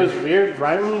in It here. was weird.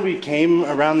 Right when we came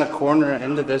around the corner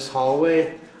into this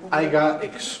hallway, I got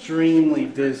extremely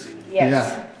dizzy.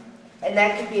 Yes. And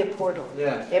that could be a portal.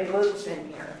 Yeah. It moves in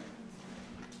here.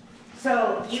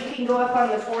 So you can go up on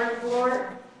the 4th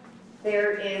floor.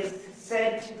 There is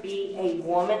said to be a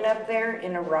woman up there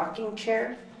in a rocking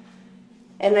chair.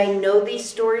 And I know these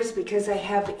stories because I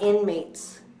have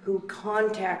inmates who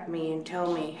contact me and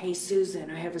tell me, hey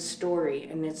Susan, I have a story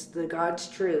and it's the God's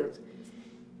truth.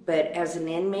 But as an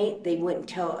inmate, they wouldn't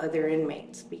tell other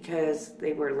inmates because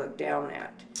they were looked down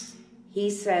at. He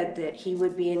said that he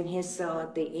would be in his cell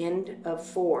at the end of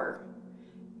 4,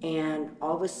 and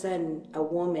all of a sudden a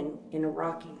woman in a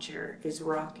rocking chair is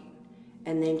rocking,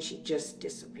 and then she just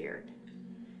disappeared.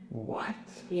 What?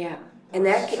 Yeah. And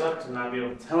that sucked to not be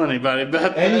able to tell anybody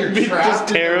about that. And you're Be trapped just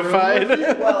terrified.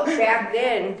 well, back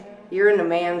then, you're in a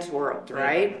man's world,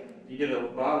 right? You get a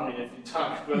lobotomy if you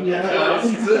talk about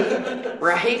that.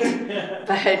 Right?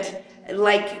 But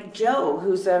like Joe,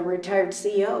 who's a retired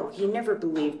CEO, he never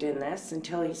believed in this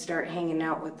until he started hanging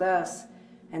out with us.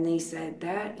 And he said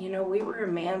that, we were a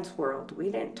man's world.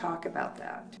 We didn't talk about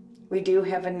that. We do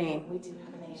have a name. We do have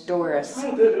a name. Doris.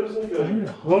 Oh, it was like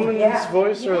a woman's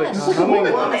voice or like humming.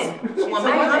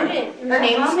 Her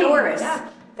name's Doris. Yeah.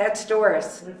 That's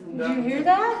Doris. Did you hear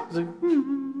that?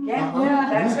 Yeah,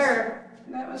 that's her.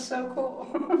 That was so cool.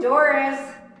 Doris.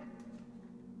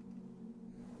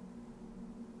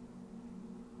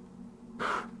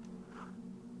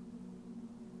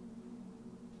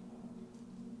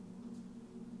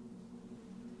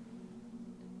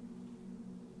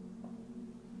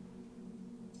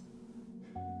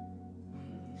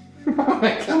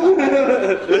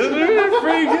 Isn't it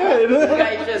pretty good? You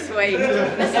guys just wait.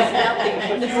 This is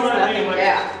nothing. This is nothing.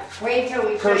 Yeah. Wait till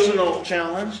we Personal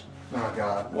challenge. Oh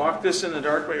God. Walk this in the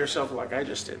dark by yourself like I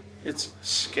just did. It's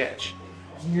sketch.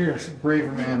 You're a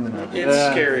braver man than I am. It's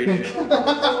scary, dude.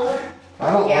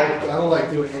 I don't like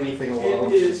doing anything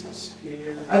alone. It is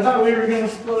scary. I thought we were going to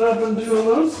split up and do a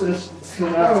love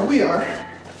system. Oh, we are.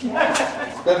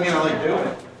 Doesn't mean I like doing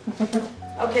it.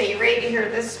 Okay, you ready to hear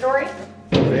this story?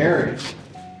 Very.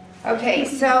 Okay,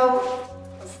 so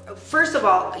first of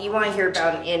all, you want to hear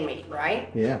about an inmate, right?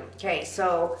 Yeah. Okay,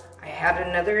 so I had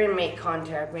another inmate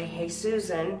contact me. Hey,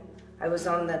 Susan, I was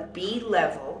on the B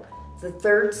level, the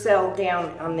 3rd cell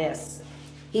down on this.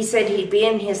 He said he'd be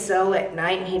in his cell at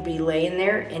night and he'd be laying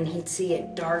there and he'd see a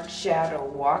dark shadow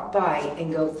walk by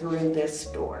and go through this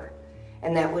door.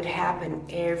 And that would happen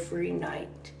every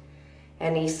night.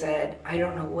 And he said, I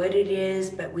don't know what it is,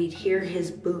 but we'd hear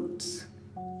his boots.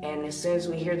 And as soon as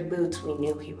we hear the boots, we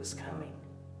knew he was coming.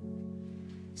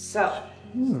 So,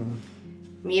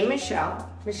 me and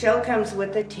Michelle comes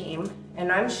with a team,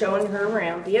 and I'm showing her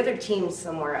around. The other team's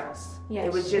somewhere else. Yes.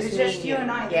 It was just you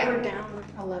and I. Yeah. We were down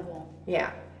a level.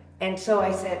 Yeah. And so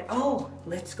I said, oh,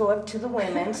 let's go up to the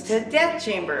women's, to the death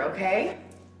chamber, okay?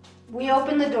 We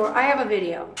opened the door. I have a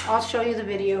video. I'll show you the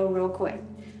video real quick.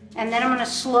 And then I'm going to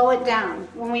slow it down.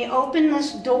 When we open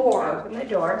this door,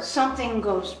 something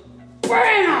goes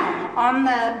BAM! On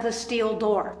the steel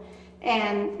door.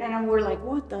 And we're like,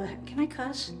 what the heck? Can I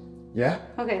cuss? Yeah.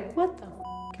 Okay, what the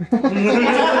What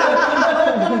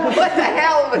the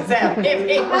hell was that? So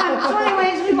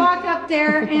anyways, we walk up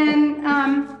there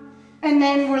and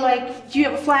then we're like, do you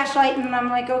have a flashlight? And I'm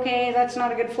like, okay, that's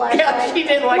not a good flashlight. Yeah, she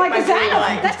didn't like my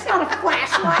flashlight. That's not a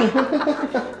flashlight.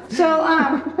 So,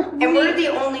 and we're the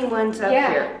only ones up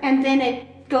here. And then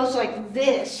it goes like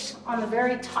this on the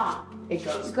very top. It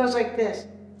goes like this.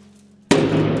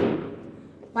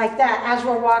 Like that as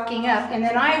we're walking up. And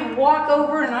then I walk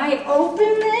over and I open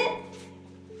it.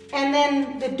 And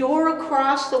then the door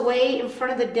across the way in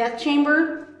front of the death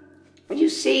chamber, you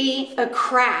see a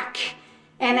crack.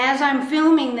 And as I'm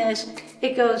filming this,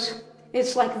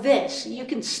 it's like this. You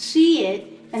can see it,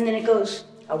 and then it goes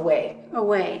away.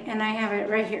 And I have it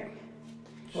right here.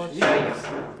 We'll show you.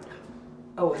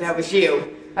 Oh, that was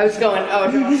you. I was going,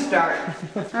 oh, don't start.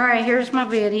 All right, here's my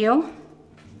video.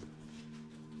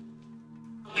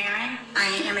 Aaron,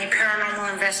 I am a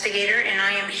paranormal investigator, and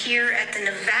I am here at the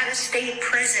Nevada State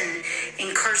Prison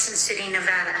in Carson City,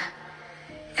 Nevada.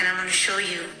 And I'm going to show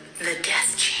you the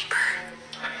death chamber.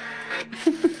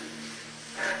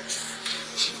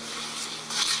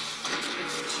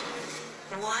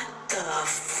 What the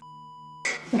f***?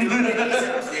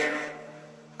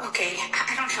 Okay,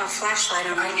 I don't have a flashlight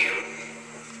on. I do.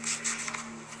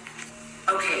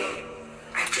 Okay,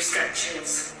 I just got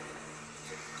chills.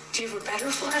 Do you have a better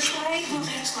flashlight? Oh,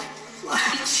 that's like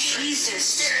blood.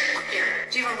 Jesus. Here.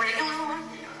 Do you have a regular one?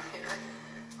 Here.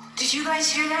 Did you guys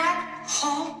hear that?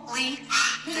 Holy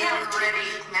shit. They're already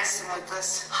messing with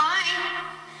us. Hi.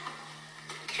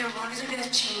 Okay, we're going to the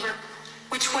death chamber.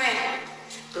 Which way?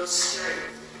 Go straight.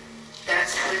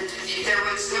 That's it. There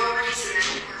was no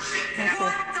reason.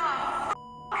 What the f***?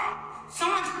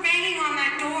 Someone's banging on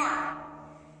that door.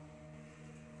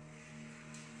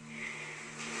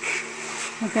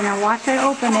 Okay, now watch I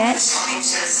open it.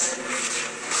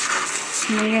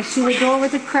 And then you see the door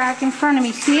with a crack in front of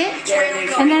me. See it?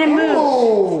 And then it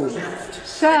moves.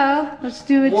 So let's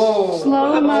do it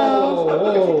slow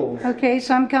mo. Okay,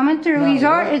 so I'm coming through.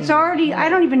 It's already. I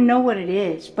don't even know what it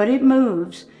is, but it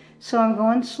moves. So I'm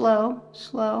going slow,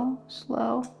 slow,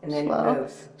 slow, And then slow, it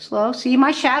moves. slow. See,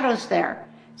 my shadow's there.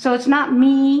 So it's not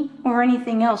me or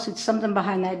anything else. It's something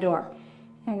behind that door.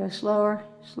 And I go slower,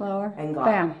 slower, And gone.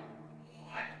 bam.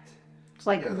 It's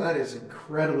like, Yeah, that is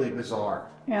incredibly bizarre.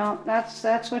 you know,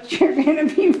 that's what you're gonna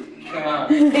be. I'm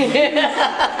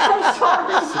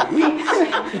sorry.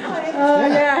 Oh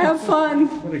yeah, have fun.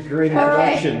 What a great All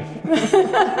right.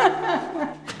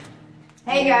 introduction.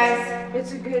 Hey guys,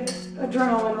 it's a good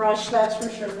adrenaline rush, that's for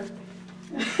sure.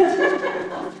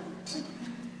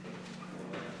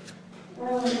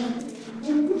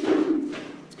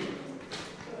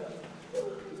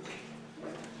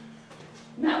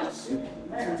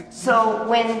 So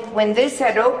when this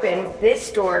had opened,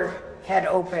 this door had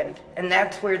opened, and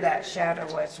that's where that shadow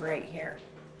was right here.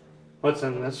 What's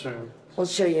in this room? We'll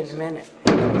show you in a minute.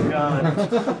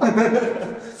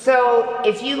 God. So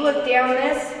if you look down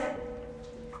this,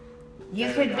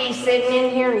 you could be sitting in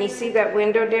here and you see that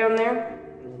window down there?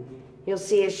 You'll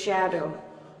see a shadow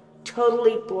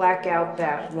totally black out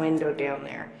that window down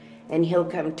there, and he'll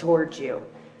come towards you.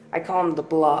 I call him the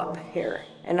blob here.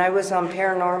 And I was on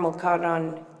Paranormal, caught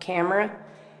on camera,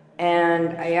 and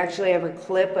I actually have a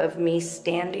clip of me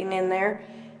standing in there,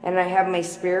 and I have my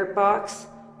spirit box,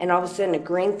 and all of a sudden a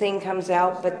green thing comes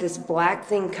out, but this black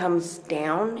thing comes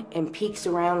down and peeks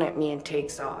around at me and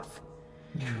takes off.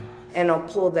 And I'll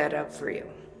pull that up for you.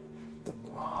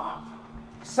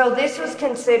 So this was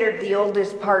considered the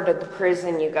oldest part of the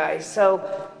prison, you guys.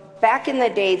 So back in the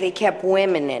day, they kept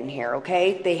women in here,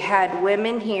 okay? They had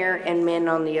women here and men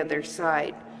on the other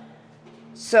side.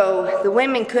 So the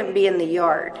women couldn't be in the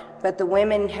yard, but the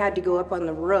women had to go up on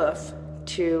the roof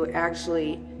to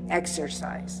actually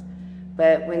exercise.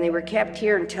 But when they were kept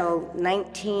here until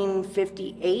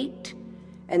 1958,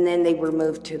 and then they were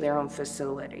moved to their own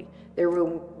facility. There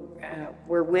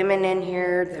were women in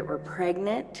here that were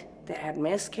pregnant, that had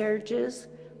miscarriages,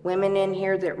 women in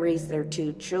here that raised their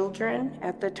 2 children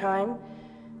at the time.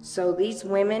 So these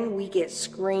women, we get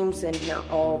screams in here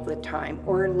all the time,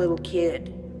 or a little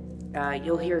kid.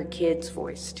 You'll hear a kid's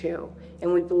voice too,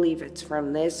 and we believe it's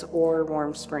from this or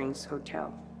Warm Springs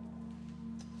Hotel.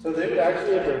 So they would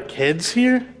actually have their kids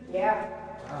here? Yeah.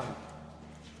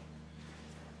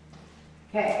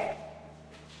 Okay.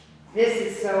 This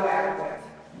is so active,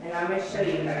 and I'm going to show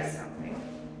you guys something.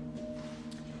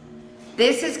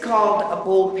 This is called a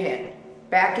bullpen.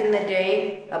 Back in the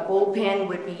day, a bullpen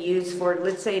would be used for,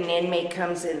 let's say an inmate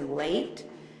comes in late,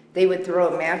 they would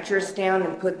throw a mattress down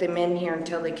and put them in here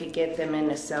until they could get them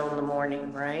in a cell in the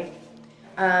morning, right?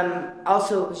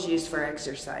 Also, it was used for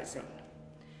exercising.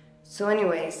 So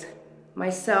anyways,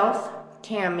 myself,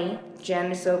 Tammy,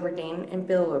 Janice Oberdeen, and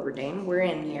Bill Oberdeen, we're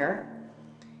in here,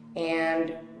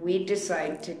 and we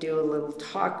decide to do a little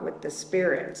talk with the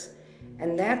spirits.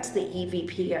 And that's the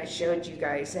EVP I showed you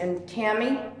guys. And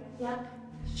Tammy,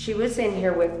 she was in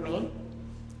here with me.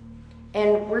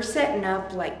 And we're setting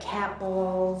up like cat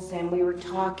balls, and we were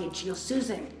talking. She goes,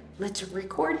 Susan, let's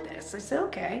record this. I said,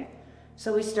 okay.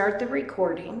 So we start the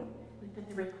recording. We put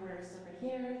the recorders over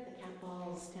here, the cat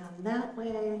balls down that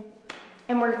way.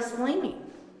 And we're explaining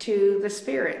to the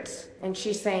spirits. And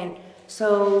she's saying,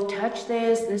 so touch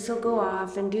this, this will go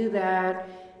off, and do that.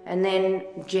 And then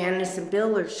Janice and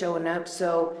Bill are showing up,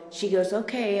 so she goes,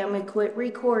 okay, I'm gonna quit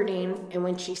recording. And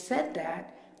when she said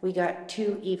that, we got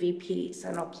 2 EVPs,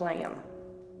 and I'll play them.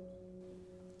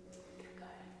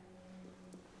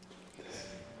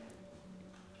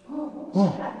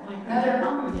 Another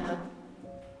home, yeah.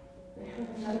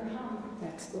 Another home.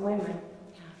 That's the women.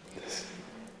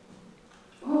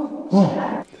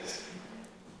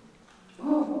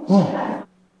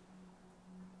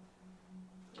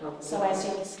 So as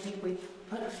you can see, we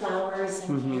put flowers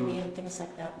and candy and things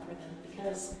like that for them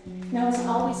because, you know, it's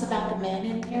always about the men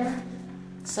in here.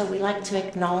 So we like to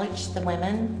acknowledge the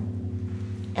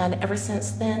women. And ever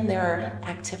since then, their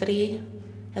activity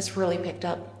has really picked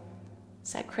up.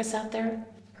 Is that Chris out there?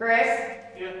 Chris?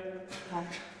 Yeah.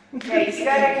 Okay, you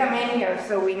gotta come in here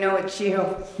so we know it's you.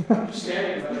 I'm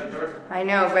standing by the door. I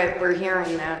know, but we're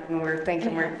hearing that and we're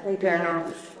thinking we're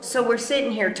paranormal. So we're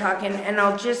sitting here talking, and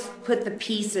I'll just put the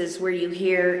pieces where you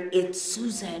hear it's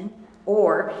Susan,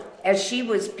 or as she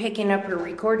was picking up her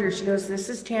recorder, she goes, this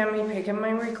is Tammy, pick up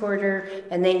my recorder,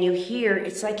 and then you hear,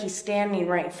 it's like he's standing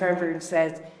right in front of her and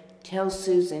says, tell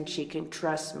Susan she can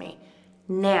trust me.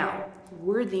 Now,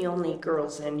 we're the only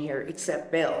girls in here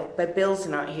except Bill, but Bill's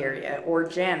not here yet, or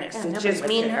Janice. Yeah, It's nobody just was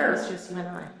me and here. her. It's just you and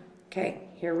I. Okay,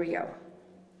 here we go.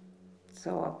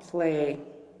 So I'll play.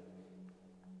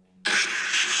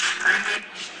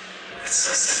 Let's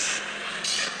listen.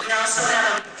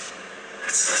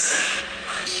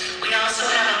 We also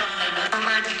have a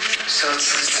moment. So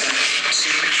it's listening.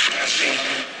 Secret flashing.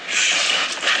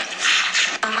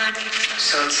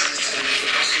 So it's listening.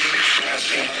 Secret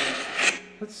flashing.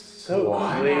 That's so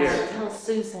clear. Tell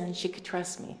Susan she could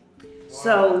trust me.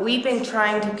 So we've been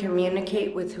trying to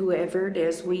communicate with whoever it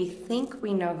is. We think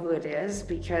we know who it is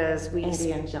because we...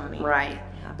 Indian Johnny. Right.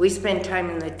 We spend time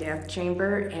in the death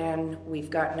chamber and we've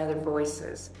gotten other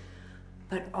voices.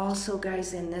 But also,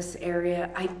 guys, in this area,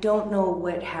 I don't know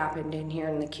what happened in here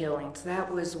in the killings.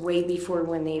 That was way before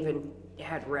when they even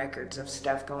had records of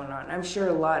stuff going on. I'm sure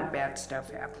a lot of bad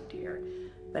stuff happened here,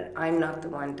 but I'm not the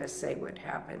one to say what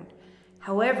happened.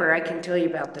 However, I can tell you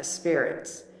about the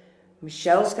spirits.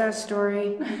 Michelle's got a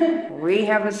story. We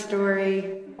have a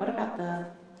story. What about the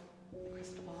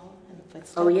crystal ball and the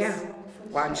footsteps? Oh, yeah.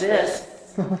 Watch this.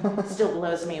 Still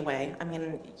blows me away. I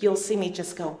mean, you'll see me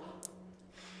just go,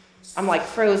 I'm like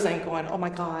frozen going, oh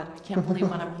my God, I can't believe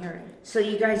what I'm hearing. So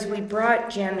you guys, we brought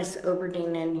Janice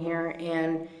Oberdeen in here,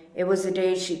 and it was the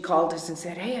day she called us and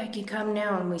said, hey, I can come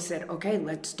now. And we said, okay,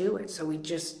 let's do it. So we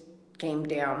just came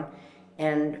down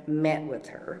and met with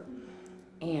her.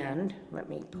 And let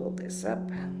me pull this up.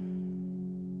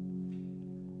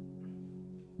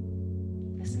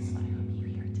 This is what I hope you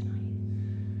hear tonight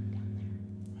down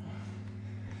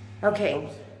there. Okay,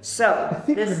 so I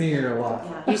think we're gonna hear a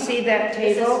lot. you see that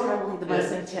This is table? probably the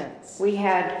most intense. We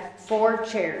had 4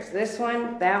 chairs. This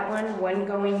one, that one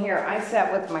going here. I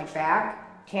sat with my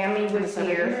back. Tammy was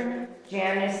here,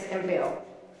 Janice and Bill.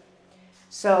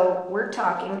 So we're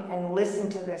talking and listen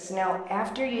to this. Now,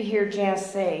 after you hear Janice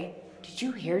say, did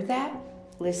you hear that?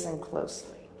 Listen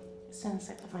closely. As soon as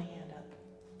I put my hand up.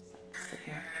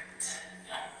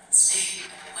 See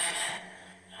women,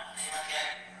 they look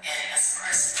at it as a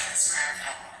person that's around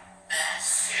them.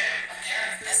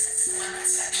 But this is the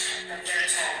women's section. They're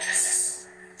told this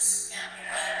is,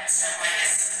 yeah, so I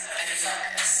guess I do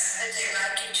focus. I do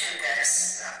like you two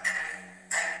guys.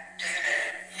 I do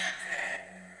good. Yeah.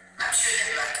 I'm sure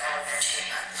they like all of their team.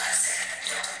 I'm not saying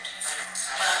they don't.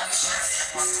 Well, we should have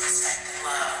one respect and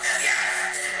love.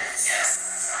 Yeah, yes. Yes.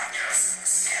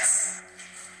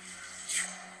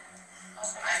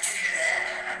 I can hear that.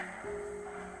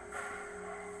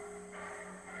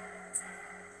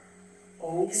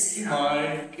 Oh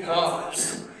my God.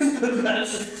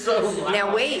 That's so loud. Now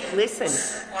wait, listen.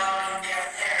 Walking down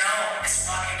there. No, it's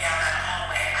walking down that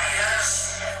hallway. I know.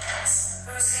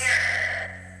 Who's here?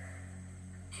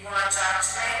 Do you want to talk to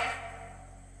me?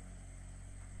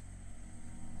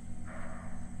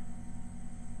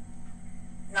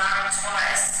 Not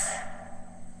twice.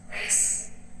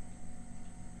 Please.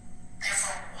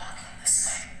 Therefore, walking this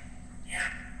way. Yeah.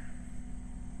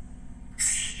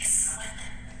 See, it's the women.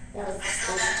 That was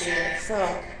so scary. So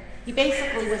he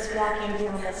basically was walking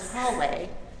down this hallway,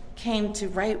 came to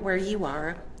right where you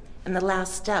are, and the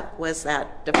last step was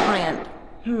that defiant,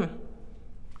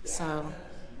 So,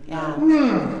 yeah.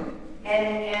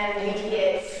 And we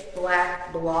get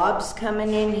black blobs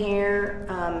coming in here.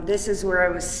 This is where I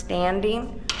was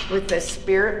standing with the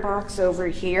spirit box over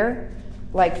here,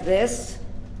 like this.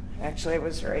 Actually, it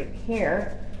was right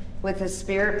here with the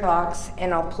spirit box,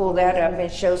 and I'll pull that up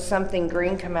and show something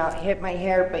green come out, hit my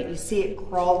hair, but you see it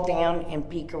crawl down and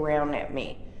peek around at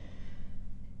me.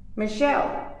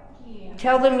 Michelle,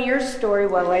 tell them your story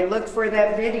while I look for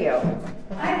that video.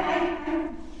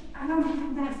 I don't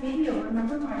have that video.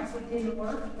 Remember my foot didn't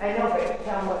work? I know, but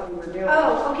tell them what you were doing.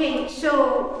 Oh, okay.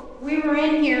 So we were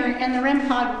in here, and the REM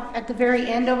pod at the very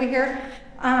end over here.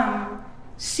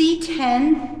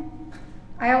 C10.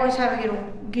 I always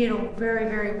get a very,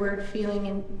 very weird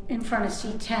feeling in front of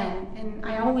C10, and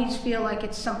I always feel like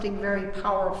it's something very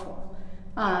powerful.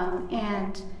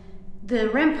 And the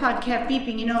REM pod kept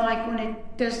beeping. You know, like when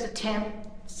it does the temp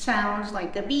sounds,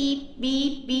 like the beep,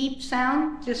 beep, beep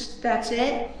sound. Just that's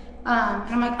it.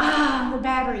 And I'm like, the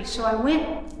battery. So I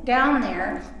went down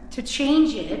there to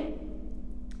change it,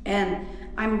 and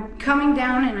I'm coming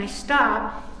down and I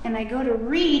stop and I go to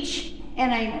reach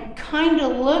and I kind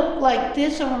of look like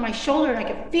this over my shoulder and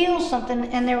I could feel something,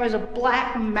 and there was a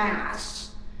black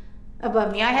mass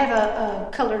above me. I have a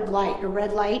colored light, a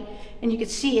red light, and you could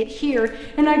see it here,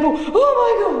 and I go, oh my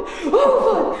God, oh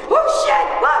God, oh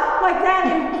shit, what? Like that,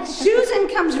 and Susan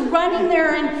comes running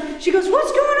there and she goes,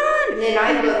 what's going on? And then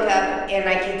I look up and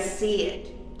I can see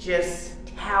it just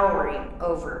towering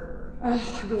over her. Oh,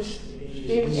 it was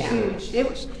huge. It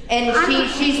was,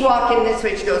 and she's walking this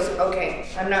way. She goes, okay,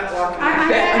 I'm not walking. I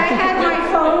had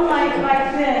my phone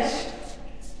like this.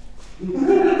 I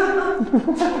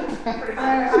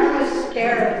was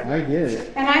scared. I get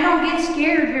it. And I don't get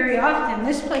scared very often.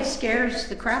 This place scares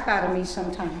the crap out of me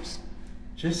sometimes.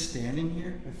 Just standing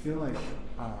here, I feel like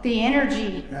The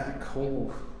energy. that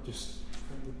cold just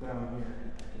down here.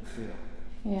 I can feel.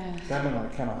 Yeah. It's been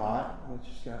like kind of hot. It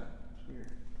just got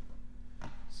weird.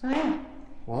 So yeah.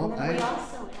 Well, And then we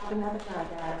also have another guy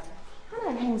that kind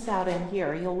of hangs out in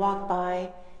here. You'll walk by,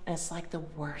 and it's like the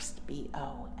worst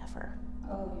BO ever.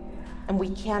 Oh yeah. And we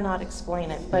cannot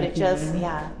explain it, but it just,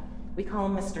 yeah, we call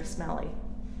him Mr. Smelly.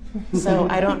 So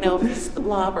I don't know if it's the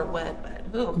blob or what, but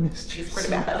he's pretty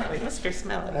bad. Mr.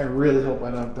 Smelly. I really hope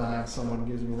I don't die if someone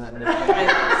gives me that nickname.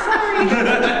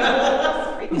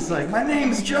 He's like, my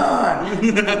name's John. Where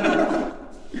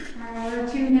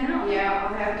to now? Yeah,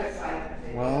 I'll have to fight with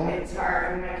it. Well- It's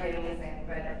hard, I'm not getting anything,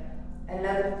 but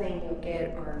another thing you'll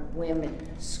get are women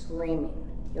screaming.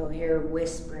 You'll hear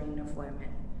whispering of women,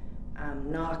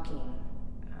 knocking.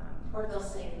 Or they'll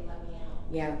say, let me out.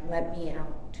 Yeah, let me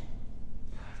out.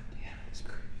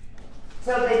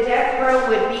 So the death row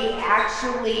would be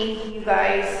actually, you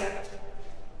guys,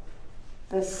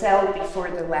 the cell before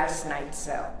the last night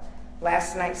cell.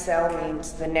 Last night cell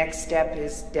means the next step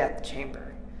is death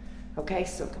chamber. Okay,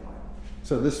 so come on.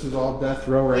 So this was all death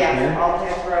row right Yeah, here? all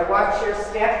death row. Watch your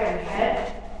step and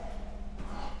head.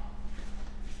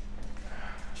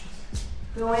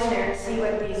 Go in there and see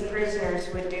what these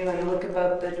prisoners would do and look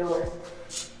above the door.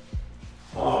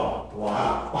 Oh,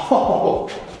 wow. Oh,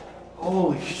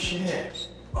 holy shit.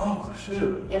 Oh,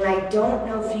 shoot. And I don't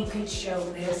know if you could show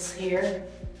this here.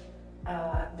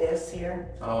 This here.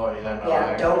 Oh, yeah, no.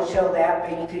 Yeah, don't show that,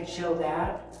 but you could show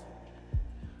that.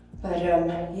 But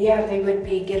yeah, they would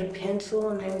get a pencil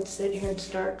and they would sit here and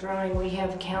start drawing. We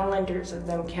have calendars of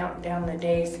them counting down the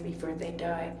days before they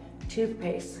die.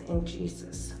 Toothpaste and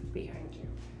Jesus behind you.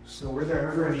 So were there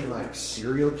ever any, like,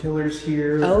 serial killers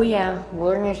here? Oh yeah,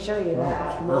 we're gonna show you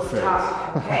that. We'll perfect.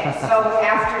 talk. Okay, so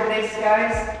after this,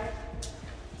 guys,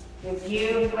 if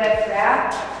you left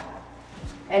that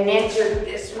and entered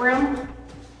this room,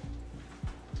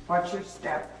 watch your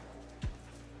step.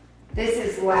 This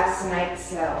is last night's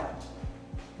cell,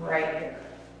 right here.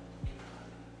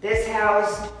 This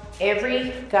housed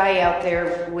every guy out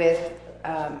there with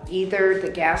either the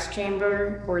gas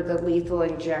chamber or the lethal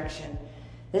injection.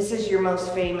 This is your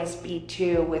most famous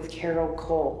B2 with Carol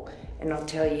Cole, and I'll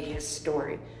tell you his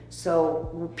story.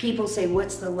 So people say,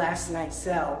 what's the last night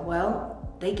cell?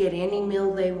 Well, they get any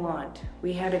meal they want.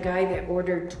 We had a guy that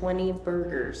ordered 20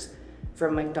 burgers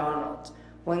from McDonald's.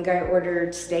 One guy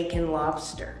ordered steak and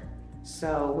lobster.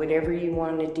 So whatever you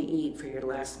wanted to eat for your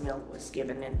last meal was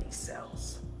given in these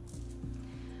cells.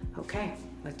 Okay,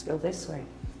 let's go this way.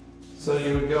 So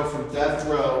you would go from death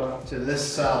row to this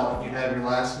cell, you'd have your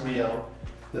last meal,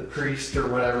 the priest or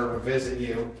whatever would visit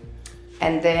you.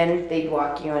 And then they'd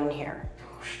walk you in here.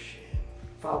 Oh shit.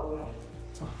 Follow me.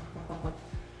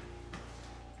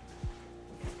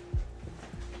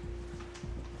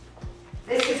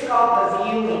 This is called the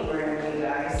viewing room, you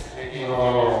guys.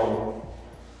 Oh.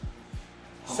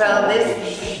 So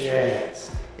this Shit.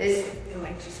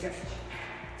 like just go.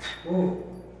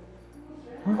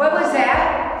 What was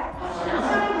that?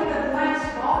 Sounded like a glass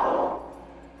bottle.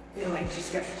 Like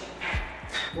just go.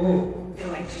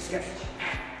 Like just go.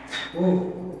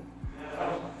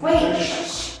 Wait.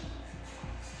 Shh.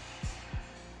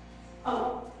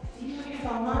 Oh, do you have your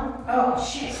phone on? Oh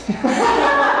shit.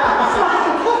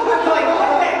 Like,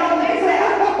 what the hell is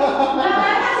that?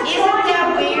 Isn't that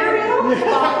weird?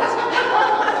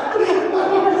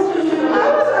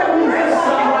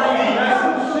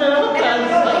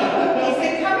 Is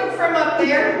it coming from up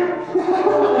there?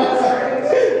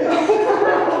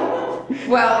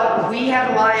 Well, we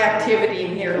had a lot of activity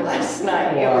in here last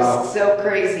night. It was so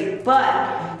crazy.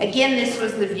 But again, this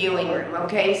was the viewing room,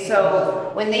 okay?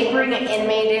 So when they bring an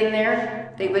inmate in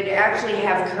there, they would actually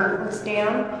have curtains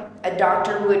down. A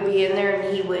doctor would be in there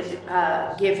and he would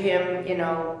give him, you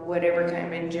know, whatever kind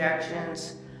of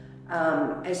injections.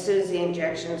 As soon as the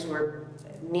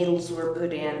needles were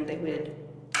put in, they would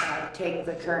take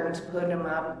the curtains, put them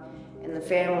up, and the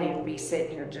family would be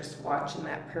sitting here just watching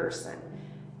that person.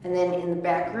 And then in the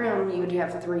back room, you would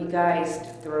have 3 guys to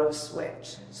throw a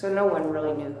switch. So no one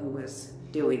really knew who was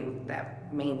doing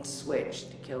that main switch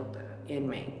to kill the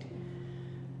inmate.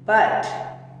 But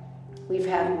we've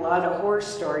had a lot of horror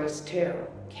stories too.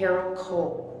 Carol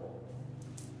Cole.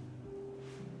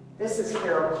 This is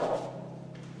Carol Cole.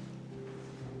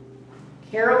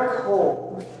 Carol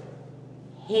Cole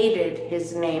hated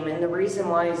his name, and the reason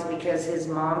why is because his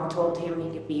mom told him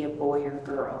he could be a boy or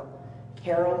girl.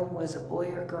 Carol was a boy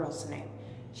or girl's name.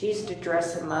 She used to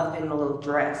dress him up in a little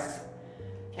dress.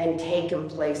 and take him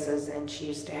places, and she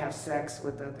used to have sex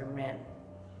with other men.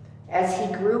 As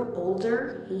he grew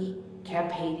older, he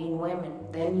kept hating women.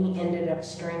 Then he ended up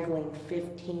strangling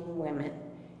 15 women,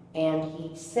 and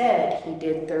he said he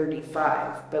did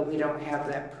 35, but we don't have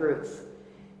that proof.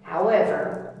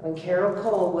 However, when Carol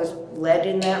Cole was led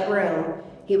in that room,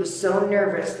 he was so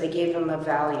nervous they gave him a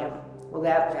Valium. Well,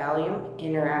 that Valium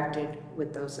interacted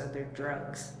with those other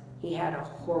drugs. He had a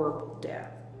horrible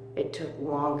death. It took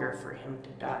longer for him to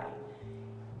die.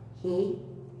 He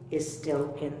is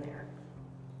still in there.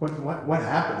 What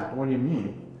happened? What do you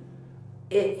mean?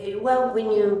 Well,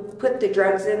 when you put the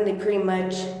drugs in, they pretty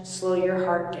much slow your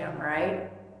heart down, right?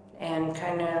 And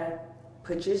kind of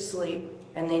put you to sleep,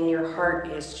 and then your heart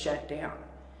is shut down.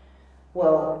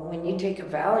 Well, when you take a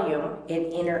Valium,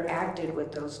 it interacted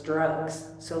with those drugs,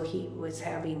 so he was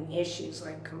having issues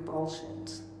like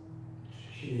convulsions.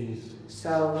 Jeez.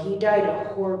 So he died a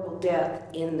horrible death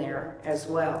in there as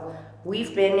well.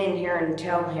 We've been in here and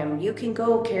tell him, you can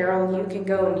go, Carol, you can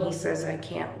go, and he says, I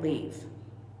can't leave.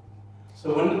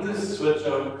 So when did this switch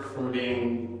over from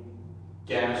being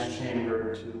gas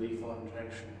chamber to lethal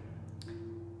injection?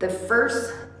 The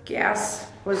first gas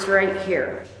was right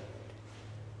here.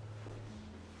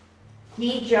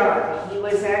 He jumped. He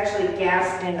was actually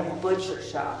gassed in a butcher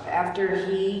shop after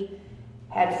he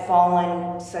had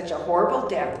fallen such a horrible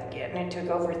death again. It took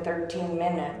over 13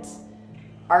 minutes.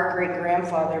 Our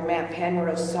great-grandfather, Matt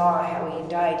Penrose, saw how he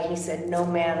died. He said, no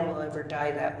man will ever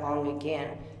die that long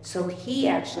again. So he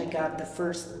actually got the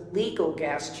first legal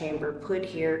gas chamber put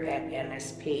here at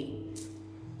NSP.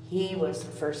 He was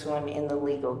the first one in the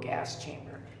legal gas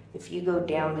chamber. If you go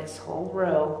down this whole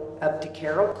row up to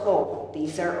Carol Cole,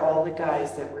 these are all the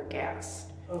guys that were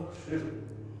gassed. Oh, shoot.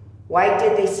 Why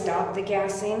did they stop the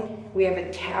gassing? We have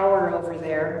a tower over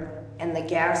there, and the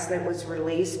gas that was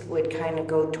released would kind of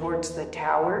go towards the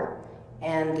tower,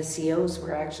 and the COs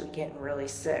were actually getting really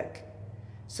sick.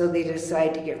 So they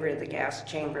decided to get rid of the gas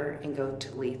chamber and go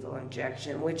to lethal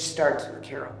injection, which starts with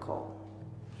Carol Cole.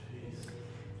 Jeez.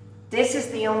 This is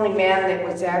the only man that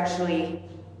was actually,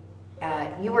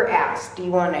 you were asked, do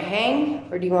you want to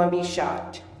hang or do you want to be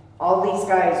shot? All these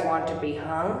guys want to be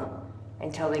hung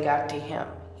until they got to him.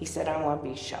 He said, I want to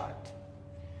be shot.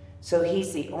 So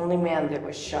he's the only man that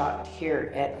was shot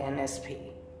here at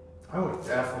NSP. I would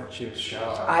definitely choose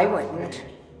shot. I wouldn't.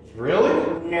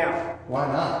 Really? No. Why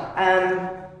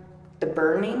not? The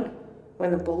burning, when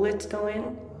the bullets go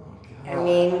in, I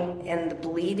mean, and the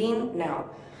bleeding, no.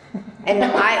 And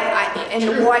why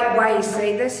I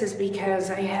say this is because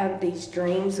I have these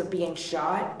dreams of being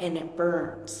shot and it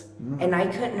burns. And I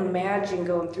couldn't imagine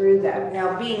going through that.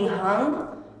 Now being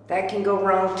hung, that can go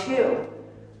wrong too.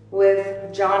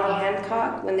 With John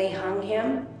Hancock, when they hung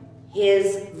him,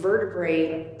 his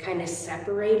vertebrae kind of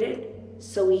separated.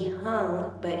 So he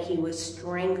hung, but he was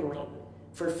strangling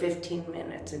for 15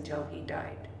 minutes until he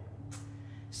died.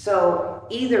 So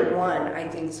either one, I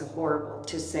think, is horrible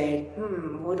to say,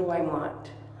 what do I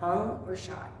want? Hung or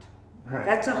shot? Right.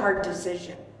 That's a hard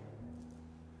decision,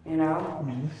 you know? I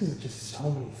mean, this is just so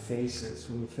many faces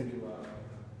when you think about it.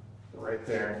 Right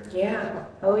there. Yeah,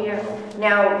 oh yeah.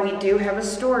 Now, we do have a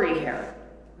story here,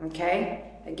 okay?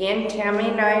 Again, Tammy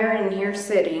and I are in here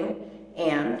sitting,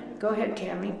 and go ahead,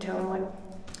 Tammy, tell them what.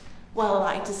 Well,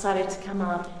 I decided to come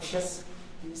up and just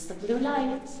use the blue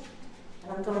lights.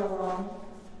 And I'm going along,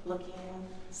 looking,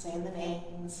 saying the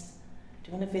names,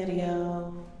 doing a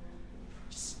video,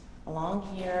 just along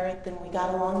here. Then we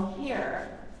got along here.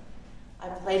 I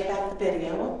played back the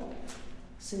video.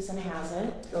 Susan has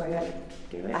it. Go ahead,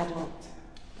 do it. I don't.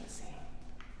 Let's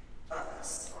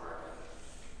see.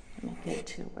 Let me get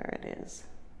to where it is.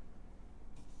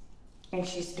 And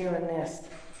she's doing this.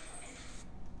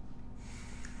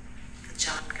 The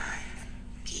John guy.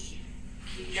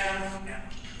 John.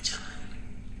 John.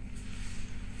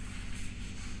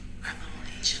 Our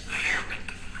little agent.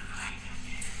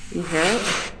 You hear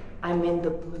it? I'm in the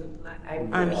blue light.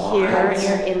 I'm here.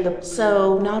 You're in the blue.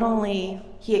 So not only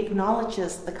he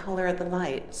acknowledges the color of the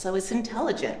light, so it's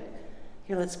intelligent.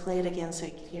 Here, let's play it again so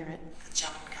you can hear it. The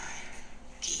John guy.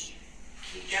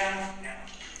 John.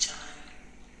 John.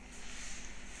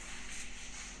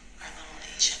 Our little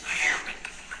agent.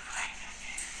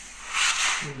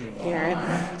 Hear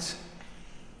it?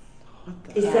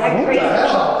 Is that crazy?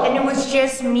 And it was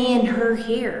just me and her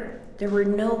here. There were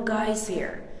no guys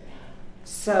here.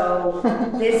 So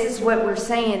this is what we're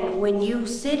saying. When you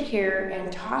sit here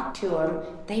and talk to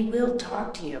them, they will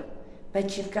talk to you.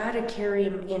 But you've got to carry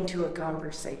them into a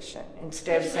conversation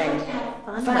instead of saying, Have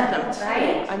fun with them,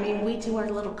 right? I mean, we do our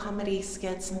little comedy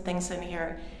skits and things in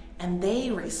here, and they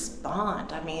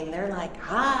respond. I mean, they're like,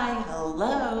 hi,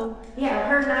 hello. Yeah,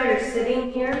 her and I are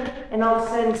sitting here, and all of a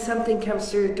sudden something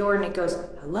comes through the door, and it goes,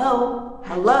 hello,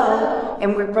 hello,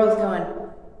 and we're both going,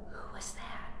 who was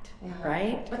that? Yeah.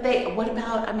 Right? But what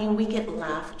about, I mean, we get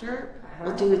laughter.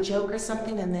 We'll do a joke or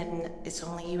something, and then it's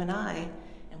only you and I,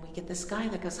 and we get this guy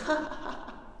that goes, ha, ha,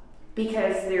 ha.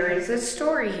 Because there is a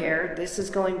story here. This is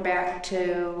going back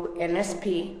to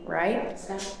NSP, right?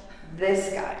 This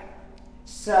guy.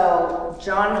 So,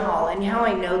 John Holland, how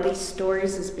I know these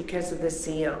stories is because of the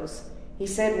COs. He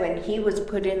said when he was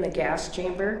put in the gas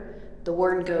chamber, the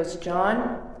warden goes,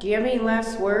 John, do you have any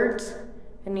last words?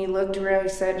 And he looked around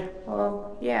and said,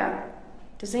 well, yeah.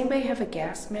 Does anybody have a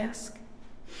gas mask?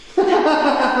 So,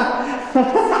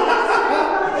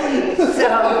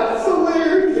 That's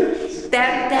hilarious.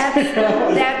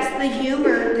 That's the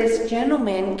humor this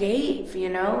gentleman gave, you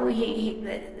know.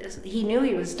 He knew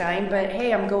he was dying, but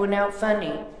hey, I'm going out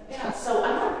funny. Yeah, so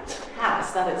I'm going to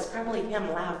pass that it's probably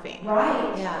him laughing.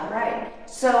 Right, Yeah. right.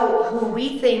 So who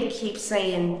we think keeps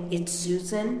saying it's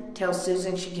Susan, tell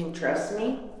Susan she can trust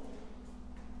me,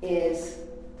 is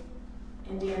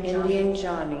Indian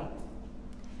Johnny.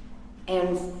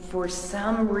 And for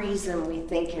some reason we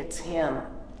think it's him.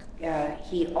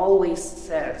 He always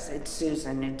says it's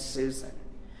Susan, it's Susan.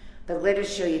 But let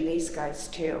us show you these guys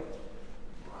too.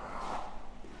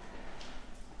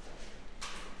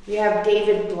 You have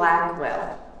David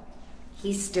Blackwell.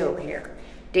 He's still here.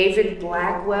 David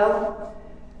Blackwell,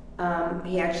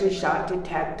 he actually shot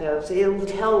detectives. It'll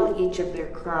tell each of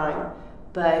their crime,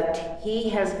 but he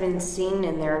has been seen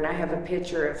in there, and I have a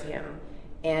picture of him.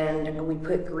 And we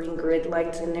put green grid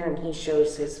lights in there, and he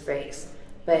shows his face.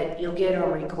 But you'll get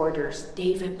on recorders,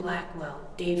 David Blackwell,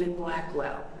 David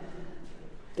Blackwell.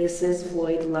 This is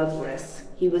Floyd Lovelace.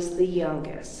 He was the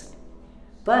youngest.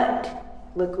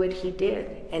 But look what he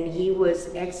did. And he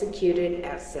was executed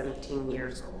at 17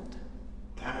 years old.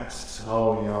 That's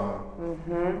so young.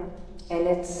 Mm-hmm. And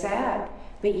it's sad.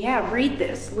 But yeah, read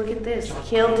this. Look at this.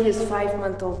 Killed his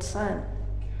 5-month-old son.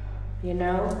 You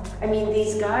know? I mean,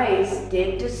 these guys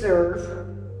did deserve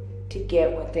to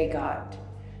get what they got.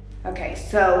 Okay,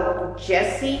 so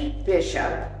Jesse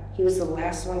Bishop, he was the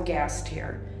last one gassed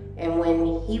here. And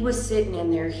when he was sitting in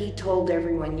there, he told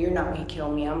everyone, you're not gonna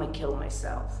kill me, I'm gonna kill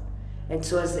myself. And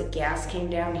so as the gas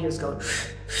came down, he was going,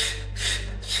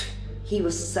 he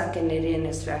was sucking it in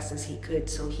as fast as he could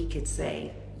so he could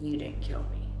say, you didn't kill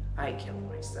me, I killed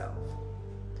myself.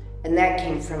 And that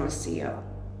came from a CO.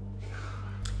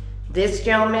 This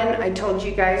gentleman, I told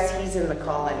you guys, he's in the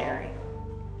culinary.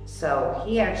 So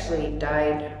he actually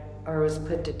died or was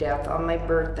put to death on my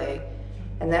birthday,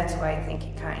 and that's why I think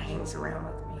he kind of hangs around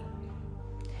with me.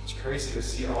 It's crazy to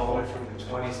see all the way from the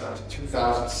 20s up to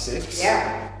 2006.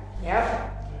 Yeah,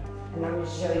 yep. And I'm going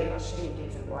to show you, I'll show you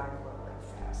David Blackwell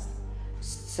real fast.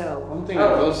 So, One thing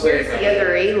I will say here's the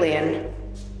other alien.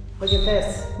 Look at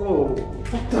this. Whoa.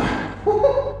 What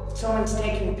the? Someone's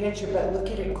taking a picture, but look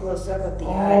at it close up at the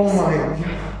Oh eyes. my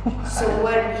god. So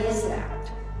what is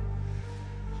that?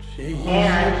 Jeez.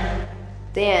 And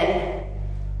then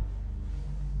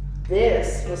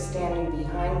this was standing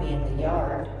behind me in the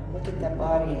yard. Look at that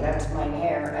body, that's my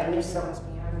hair. I knew someone was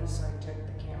behind me, so I took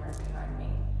the camera behind me.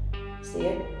 See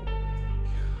it?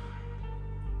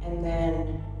 And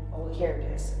then, oh, here it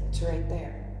is. It's right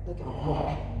there. Look at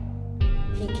it.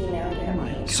 Peeking out at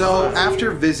me. So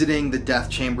after visiting the death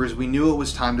chambers, we knew it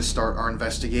was time to start our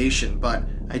investigation, but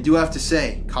I do have to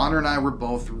say, Connor and I were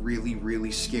both really,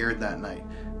 really scared that night.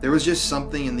 There was just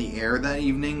something in the air that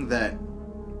evening that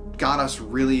got us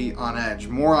really on edge,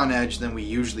 more on edge than we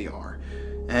usually are.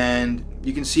 And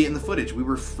you can see it in the footage, we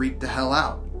were freaked the hell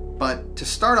out. But to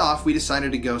start off, we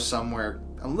decided to go somewhere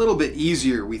a little bit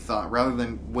easier, we thought, rather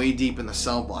than way deep in the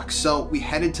cell block. So we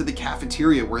headed to the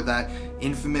cafeteria where that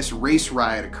infamous race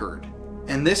riot occurred.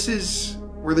 And this is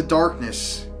where the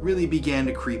darkness really began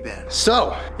to creep in.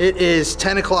 So it is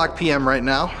 10 o'clock p.m. right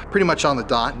now, pretty much on the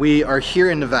dot. We are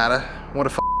here in Nevada. What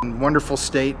a wonderful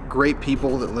state, great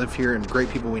people that live here and great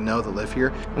people we know that live here.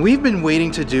 And we've been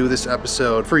waiting to do this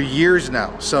episode for years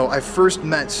now. So I first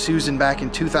met Susan back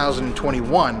in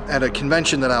 2021 at a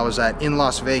convention that I was at in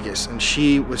Las Vegas, and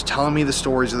she was telling me the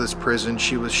stories of this prison.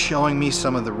 She was showing me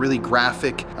some of the really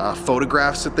graphic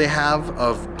photographs that they have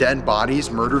of dead bodies,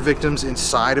 murder victims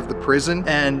inside of the prison.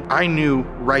 And I knew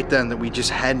right then that we just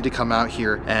had to come out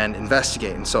here and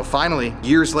investigate. And so finally,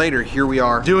 years later, here we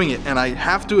are doing it. And I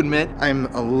have to admit, I'm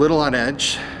a little on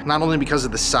edge. not only because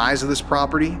of the size of this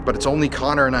property, but it's only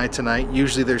Connor and I tonight.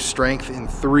 Usually there's strength in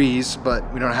 3s,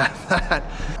 but we don't have that.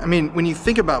 I mean, when you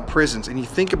think about prisons and you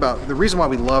think about the reason why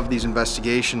we love these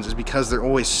investigations is because they're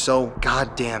always so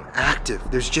goddamn active.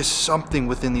 There's just something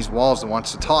within these walls that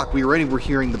wants to talk. We already were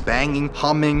hearing the banging,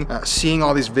 humming, seeing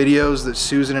all these videos that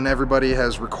Susan and everybody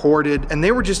has recorded, and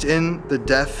they were just in the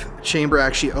death chamber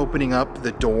actually opening up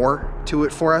the door to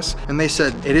it for us, and they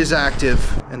said it is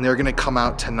active and they're gonna come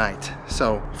out tonight.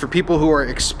 So for people who are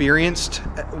experienced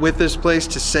with this place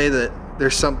to say that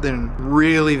there's something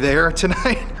really there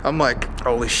tonight, I'm like,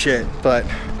 holy shit. But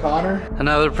Connor?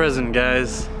 Another prison,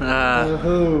 guys.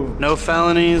 No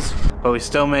felonies, but we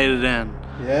still made it in.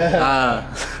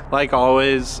 Yeah. Like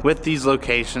always, with these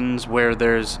locations where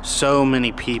there's so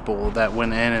many people that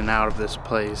went in and out of this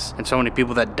place, and so many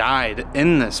people that died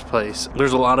in this place,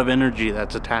 there's a lot of energy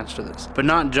that's attached to this. But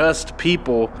not just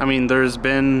people. I mean, there's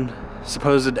been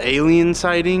supposed alien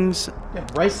sightings. Yeah,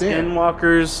 right there.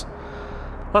 Skinwalkers.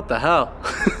 What the hell?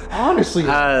 Honestly.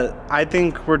 I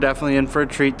think we're definitely in for a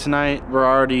treat tonight. We're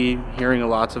already hearing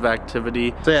lots of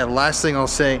activity. So yeah, last thing I'll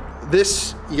say,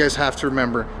 this, you guys have to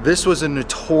remember, this was a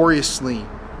notoriously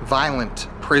violent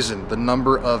prison. The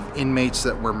number of inmates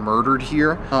that were murdered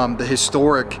here, the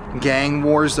historic gang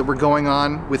wars that were going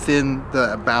on within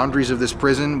the boundaries of this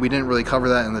prison. We didn't really cover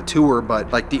that in the tour,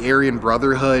 but like the Aryan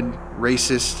Brotherhood,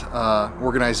 racist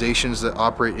organizations that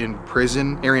operate in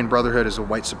prison. Aryan Brotherhood is a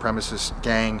white supremacist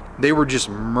gang. They were just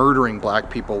murdering black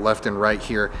people left and right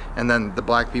here, and then the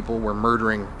black people were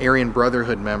murdering Aryan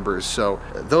Brotherhood members. So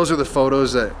those are the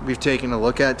photos that we've taken a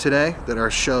look at today that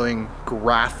are showing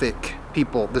graphic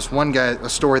people. This one guy, a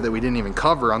story that we didn't even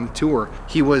cover on the tour,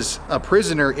 he was a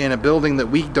prisoner in a building that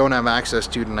we don't have access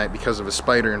to tonight because of a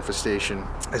spider infestation,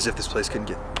 as if this place couldn't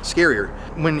get scarier.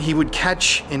 When he would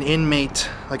catch an inmate,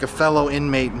 like a fellow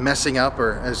inmate messing up,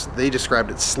 or as they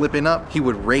described it, slipping up, he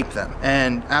would rape them.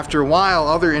 And after a while,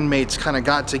 other inmates kind of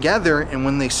got together, and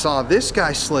when they saw this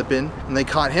guy slipping and they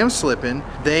caught him slipping,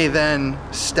 they then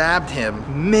stabbed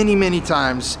him many, many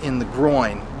times in the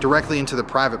groin, directly into the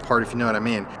private part, if you know what I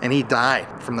mean. And he died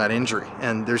from that injury.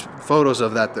 And there's photos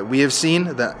of that we have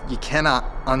seen that you cannot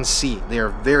unsee. They are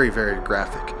very, very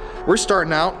graphic. We're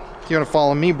starting out. You want to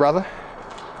follow me, brother?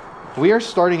 We are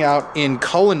starting out in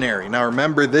culinary. Now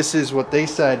remember, this is what they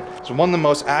said. It's one of the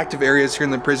most active areas here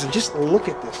in the prison. Just look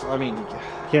at this. I mean,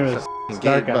 It's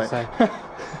dark outside.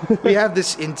 We have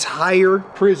this entire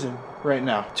prison right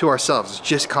now to ourselves. It's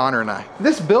just Connor and I.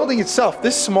 This building itself,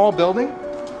 this small building,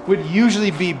 would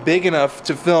usually be big enough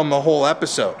to film a whole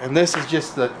episode. And this is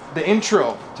just the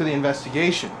intro to the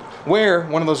investigation, where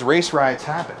one of those race riots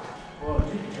happened. Whoa,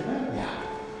 did you hear that? Yeah.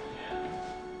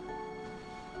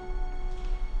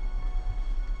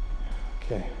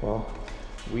 Okay, well,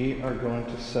 we are going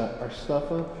to set our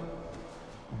stuff up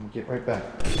and get right back.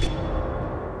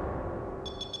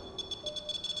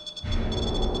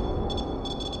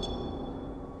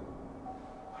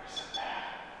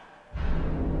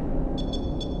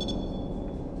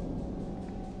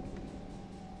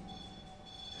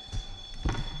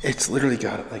 It's literally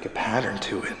got like a pattern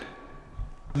to it.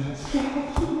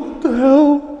 What the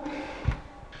hell?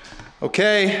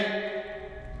 Okay.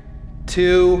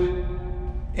 To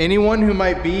anyone who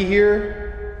might be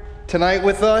here tonight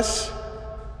with us,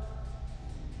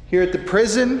 here at the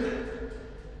prison,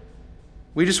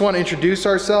 we just want to introduce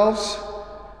ourselves.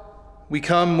 We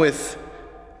come with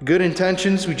good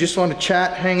intentions. We just want to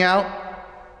chat, hang out.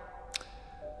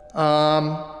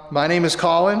 My name is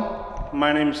Colin.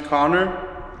 My name's Connor.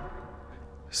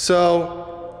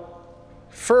 So,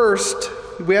 first,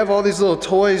 we have all these little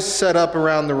toys set up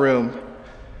around the room.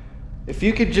 If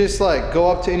you could just like go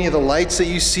up to any of the lights that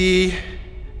you see,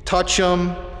 touch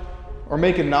them, or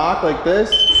make a knock like this.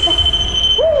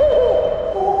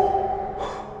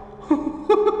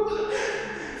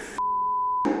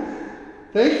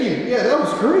 Thank you. Yeah, that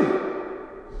was great.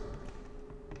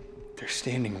 They're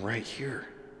standing right here.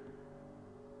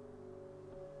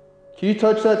 Can you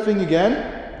touch that thing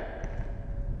again?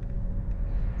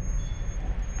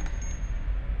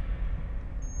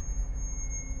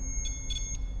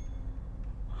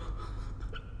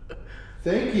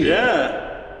 Thank you.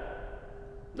 Yeah.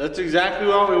 That's exactly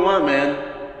what we want, man.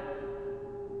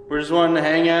 We're just wanting to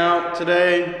hang out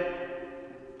today,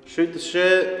 shoot the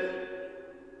shit.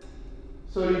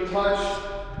 So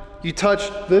you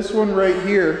touched this one right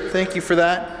here. Thank you for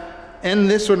that. And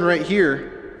this one right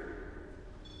here.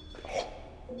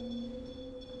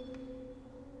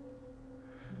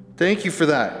 Thank you for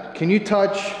that. Can you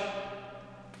touch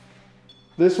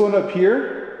this one up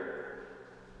here?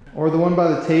 Or the one by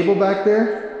the table back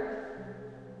there?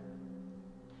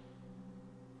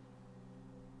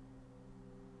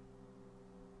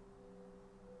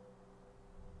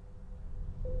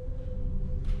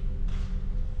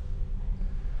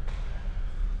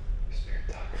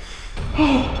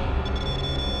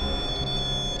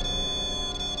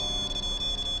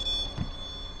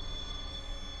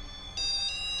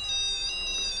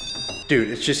 Dude,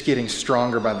 it's just getting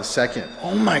stronger by the second.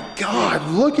 Oh my God,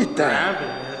 look at that.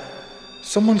 Grabbing it.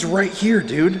 Someone's right here,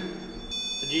 dude.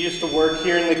 Did you used to work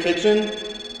here in the kitchen?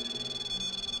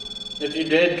 If you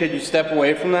did, could you step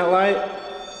away from that light?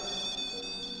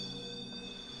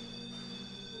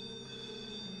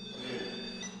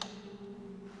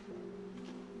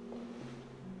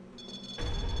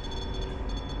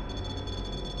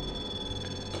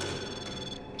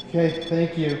 Okay,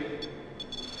 thank you.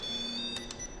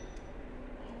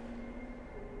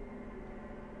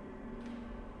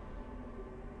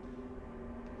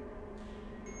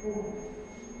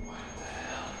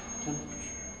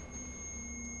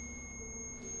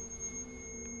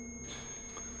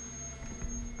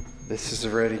 This is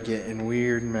already getting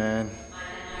weird, man. I'm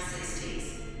in my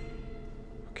 60s.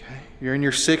 Okay, you're in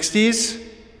your 60s?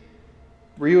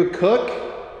 Were you a cook?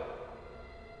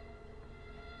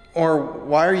 Or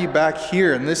why are you back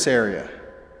here in this area?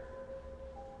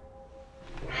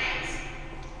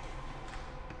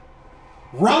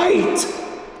 Right!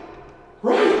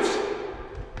 Right!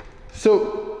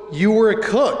 So, you were a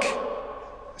cook.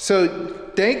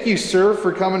 So, thank you, sir,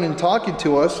 for coming and talking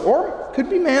to us. Or, could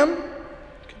be ma'am.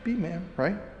 Could be ma'am,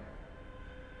 right?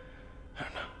 I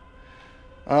don't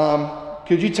know.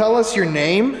 Could you tell us your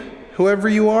name, whoever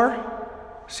you are?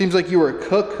 Seems like you were a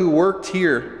cook who worked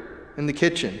here in the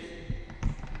kitchen.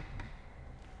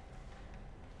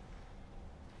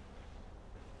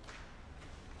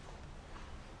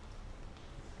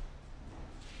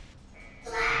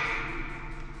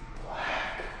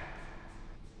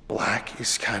 Black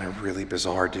is kind of really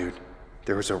bizarre, dude.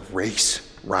 There was a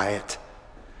race riot.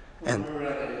 And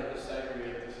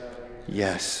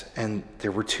yes, and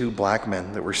there were 2 black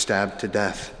men that were stabbed to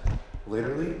death.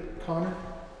 Literally, Connor?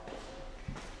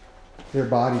 Their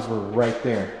bodies were right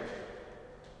there.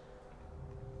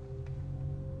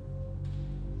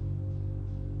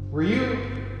 Were you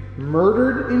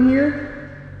murdered in here?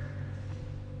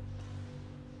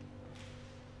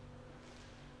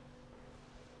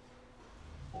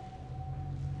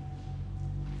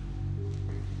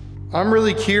 I'm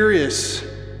really curious.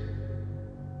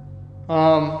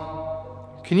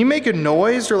 Can you make a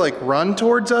noise or like run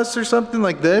towards us or something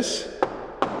like this?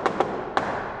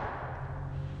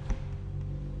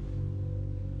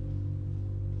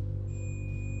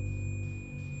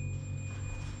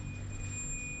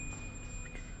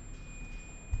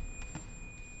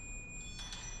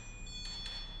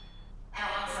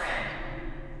 Hello, friend.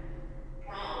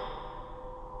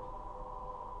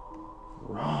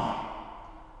 Wrong.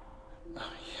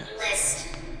 List.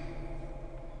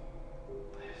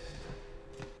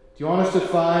 Do you want us to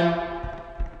find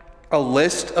a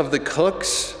list of the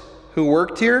cooks who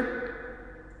worked here?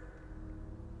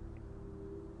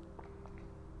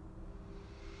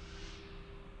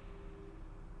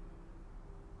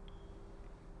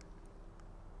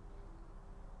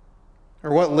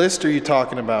 Or what list are you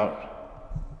talking about?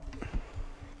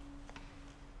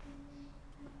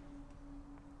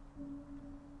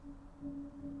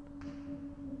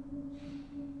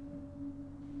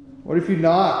 What if you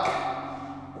knock?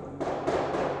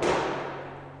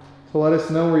 To let us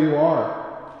know where you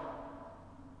are.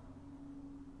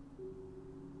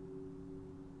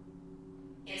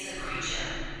 It's a creature.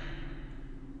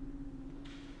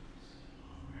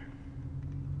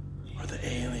 Or the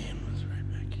alien was right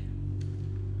back here.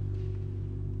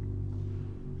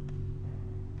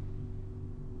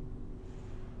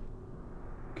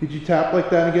 Could you tap like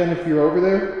that again if you're over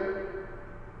there?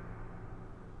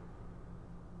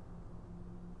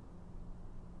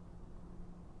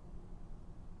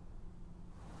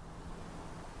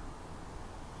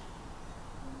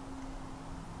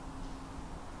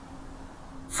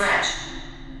 Fresh.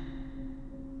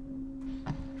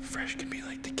 Fresh can be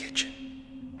like the kitchen.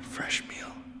 Fresh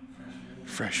meal.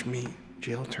 Fresh meat.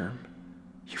 Jail term.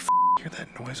 You hear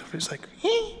that noise over? It's like,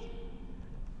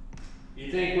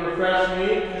 You think we're fresh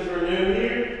meat because we're new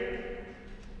here?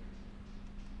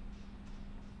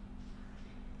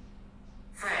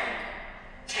 Friend.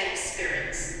 10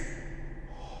 spirits.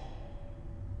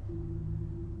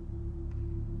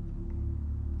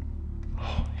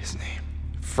 oh, his name.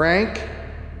 Frank?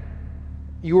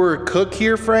 You were a cook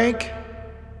here, Frank?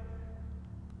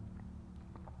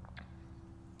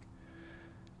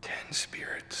 10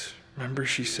 spirits. Remember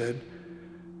she said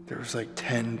there was like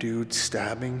 10 dudes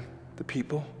stabbing the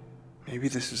people? Maybe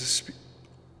this is a you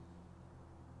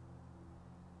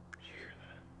hear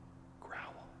that?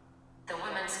 Growl. The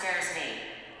woman scares me.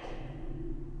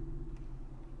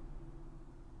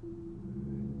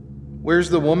 Where's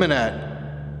the woman at?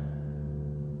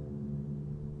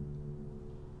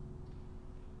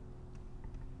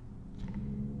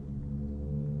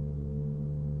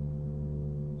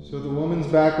 So the woman's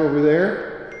back over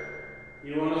there?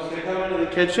 You want us to come into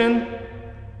the kitchen?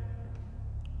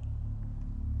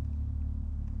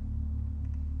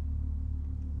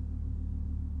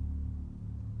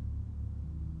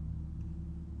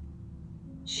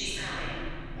 She's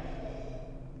coming.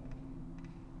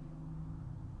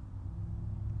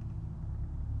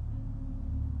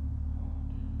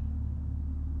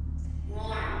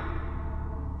 Warm.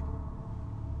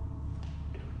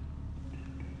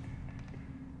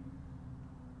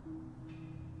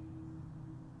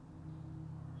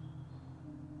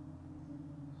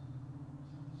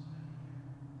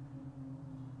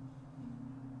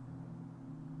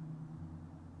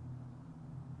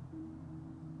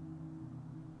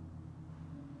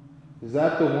 Is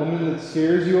that the woman that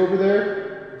scares you over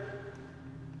there?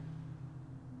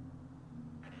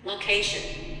 Location.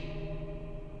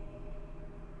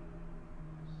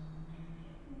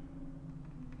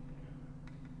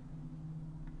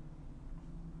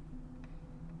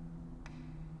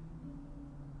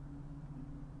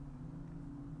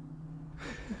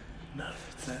 No,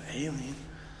 it's that alien.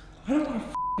 I don't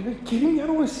want to. Are you kidding me? I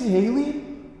don't want to see an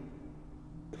alien.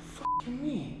 The fuck you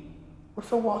mean? What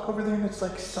if I walk over there and it's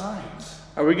like signs?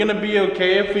 Are we gonna be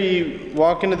okay if we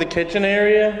walk into the kitchen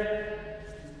area?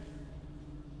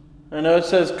 I know it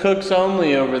says cooks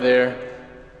only over there.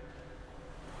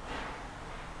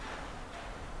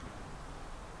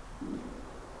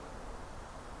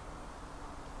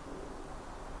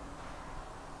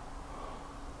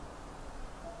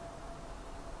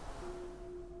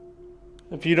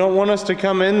 If you don't want us to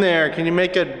come in there, can you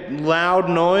make a loud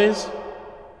noise?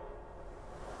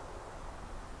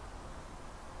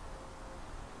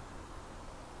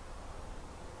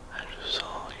 I just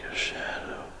saw your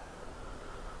shadow.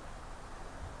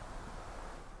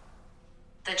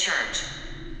 The church.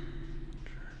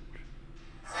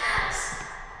 Clowns.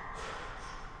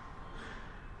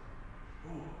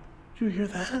 Did you hear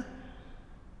that?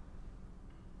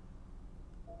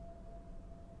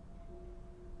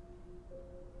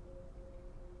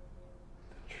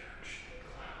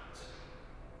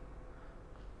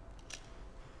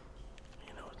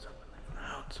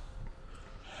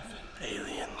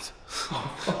 Aliens.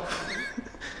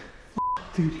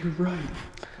 Dude, you're right.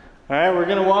 Alright, we're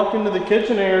gonna walk into the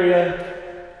kitchen area.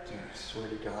 Dude, I swear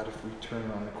to God, if we turn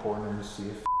around the corner and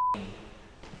see a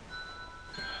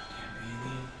damn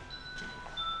alien.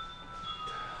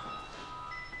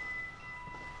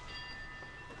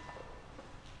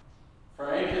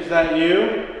 Frank, is that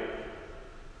you?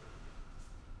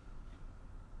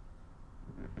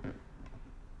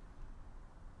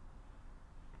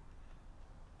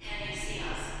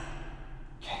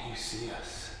 Can you see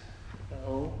us?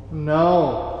 No.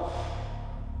 No.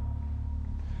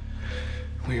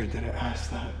 Weird that I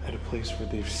asked that at a place where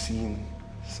they've seen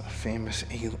a famous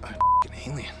alien.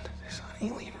 There's an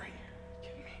alien right here.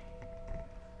 Kidding me?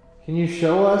 Can you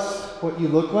show us what you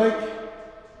look like?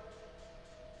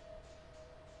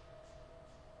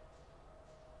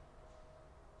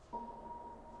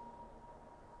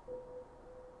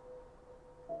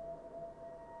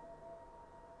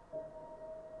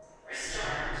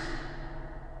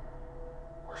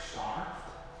 We're starved.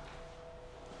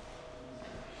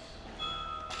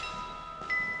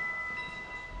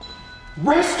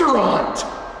 Restaurant!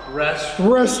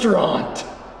 Restaurant!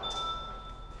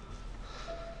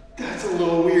 That's a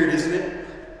little weird, isn't it?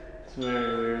 It's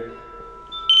very weird.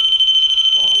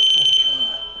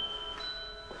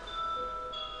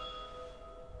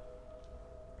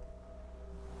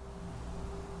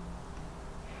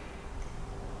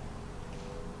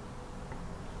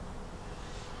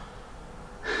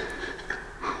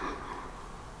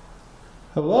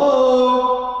 Hello?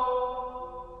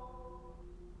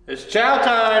 It's chow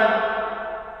time!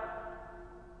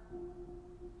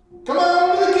 Come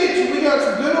on to the kitchen, we got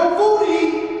some good old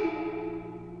foodie.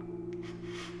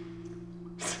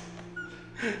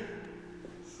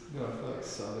 You know, I feel like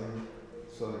Southern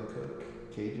cook,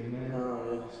 Cajun man.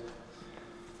 Oh,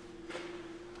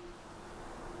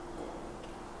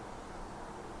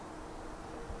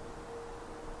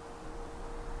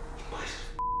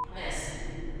 yes.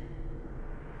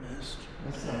 Missed.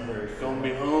 That's not very fun. Gonna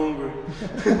be hungry.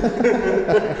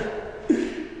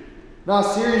 No,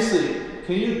 seriously,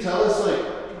 can you tell us like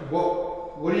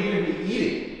what are you gonna be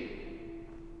eating?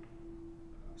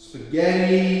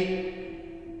 Spaghetti.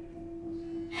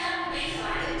 Help me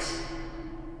find it.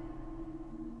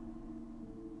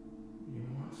 You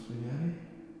want spaghetti?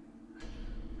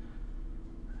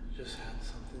 Just had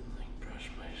something like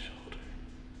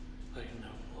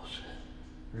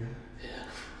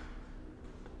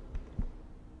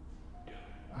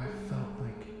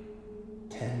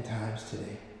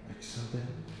today. Like something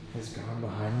has gone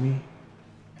behind me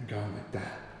and gone like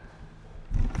that.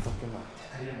 Fucking like,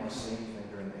 I didn't want to say anything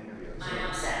during the interview. I'm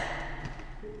upset.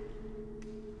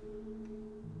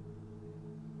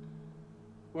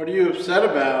 What are you upset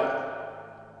about?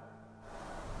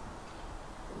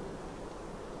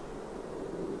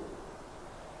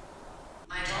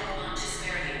 I don't want to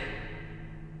scare you.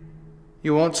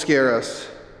 You won't scare us.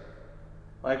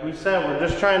 Like we said, we're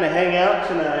just trying to hang out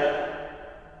tonight.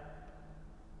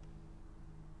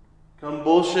 Come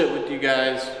bullshit with you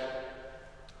guys.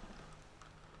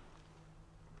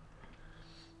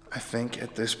 I think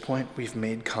at this point we've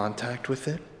made contact with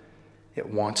it. It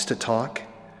wants to talk.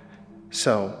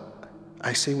 So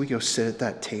I say we go sit at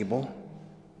that table,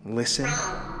 listen.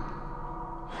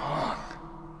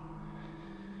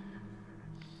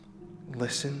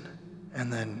 Listen,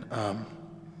 and then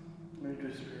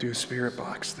do a spirit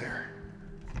box there.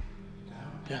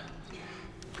 Yeah.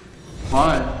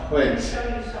 Why? Wait. Let me show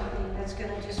you something that's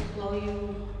gonna just blow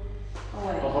you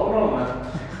away. Well, hold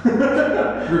on,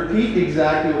 man. Repeat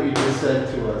exactly what you just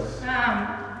said to us.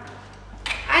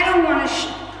 I don't want to.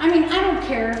 I mean, I don't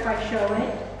care if I show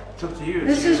it. It's up to you.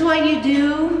 This is what you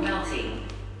do. Melty.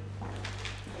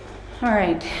 All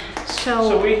right.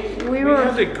 So we were.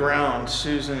 had to ground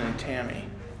Susan and Tammy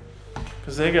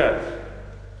because they got.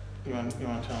 You want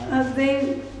to tell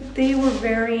them? They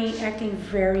were acting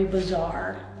very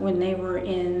bizarre when they were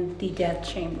in the death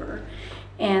chamber,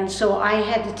 and so I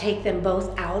had to take them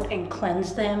both out and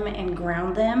cleanse them and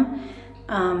ground them.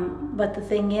 But the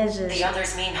thing is The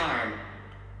others mean harm.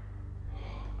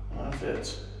 That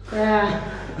fits. yeah.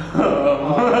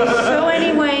 So,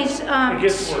 anyways, It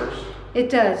gets worse. it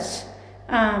does.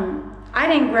 I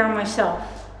didn't ground myself,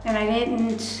 and I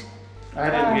didn't. I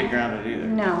didn't get grounded either.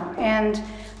 No, and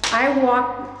I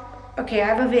walk. Okay, I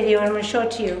have a video, and I'm going to show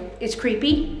it to you. It's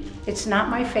creepy. It's not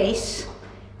my face.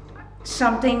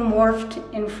 Something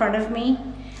morphed in front of me,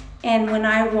 and when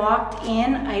I walked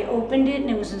in, I opened it, and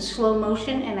it was in slow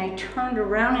motion, and I turned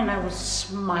around, and I was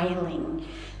smiling,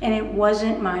 and it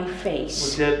wasn't my With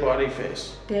face. dead body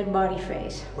face. Dead body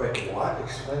face. Wait, what?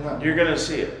 Explain that. You're gonna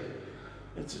see it.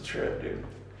 It's a trip, dude.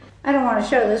 I don't want to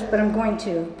show this, but I'm going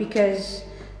to, because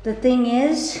the thing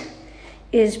is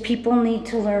people need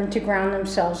to learn to ground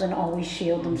themselves and always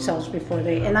shield themselves before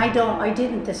they, and I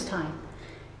didn't this time.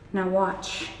 Now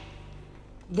watch.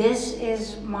 This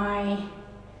is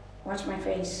watch my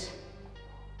face.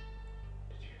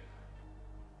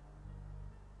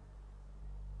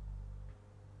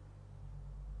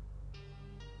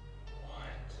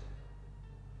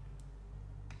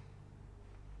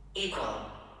 Equal.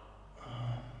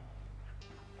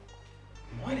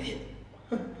 What? It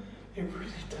really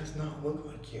does not look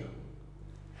like you.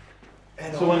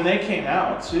 So when they came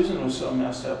out, Susan was so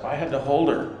messed up, I had to hold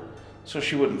her so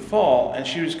she wouldn't fall, and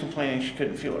she was complaining she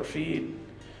couldn't feel her feet.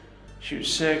 She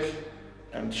was sick,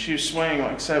 and she was swaying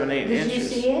like 7-8 inches. Did you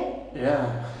see it?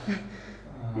 Yeah.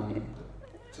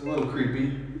 It's a little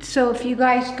creepy. So if you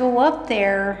guys go up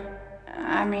there,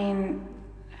 I mean,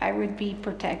 I would be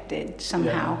protected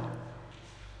somehow. Yeah.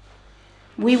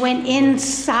 We went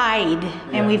inside,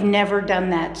 and Yeah. we've never done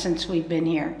that since we've been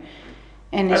here.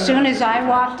 And as I've soon never as I been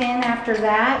walked in after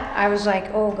that, I was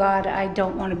like, oh God, I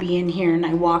don't want to be in here. And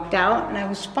I walked out, and I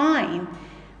was fine.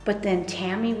 But then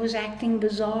Tammy was acting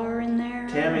bizarre in there.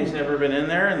 Tammy's never been in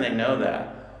there, and they know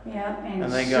that. Yep,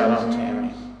 And they got on Susan.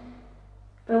 Tammy.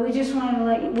 But we just wanted to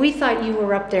let you, we thought you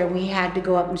were up there. We had to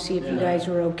go up and see if you guys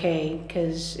were okay,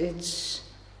 because it's...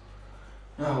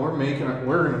 No, we're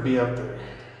going to be up there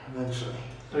eventually.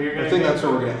 So you're gonna I think be- that's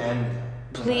where we're going to end.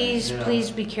 Please, please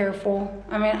be careful.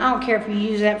 I mean, I don't care if you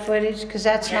use that footage, because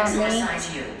that's not me.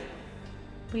 Exercise you.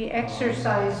 We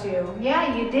exercise you.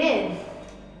 Yeah, you did.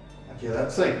 Okay,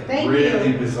 that's like Thank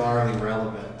really you. bizarrely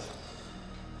relevant.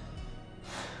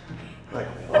 Like,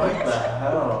 What the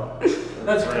hell?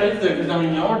 That's crazy though, because I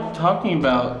mean, y'all were talking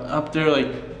about up there, like,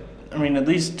 I mean, at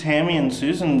least Tammy and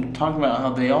Susan talking about how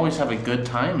they always have a good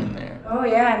time in there. Oh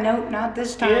yeah, no, not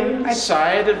this time.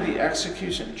 Inside of the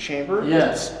execution chamber,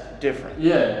 Yes. it's different.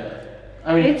 Yeah.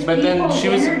 I mean, It's but then people's she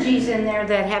was. energies in there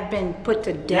that have been put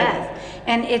to death,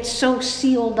 and it's so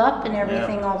sealed up and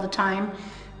everything all the time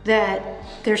that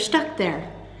they're stuck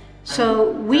there.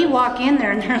 So we walk in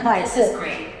there and they're like, This is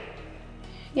great.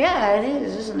 yeah, it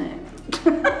is, isn't it?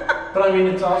 But I mean,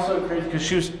 it's also crazy because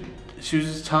she was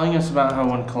just telling us about how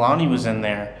when Kalani was in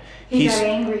there, He got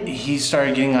angry. He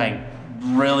started getting like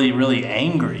really, really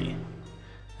angry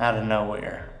out of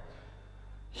nowhere.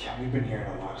 yeah, we've been hearing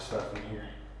a lot of stuff in here.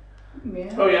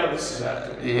 Yeah. Oh yeah, this is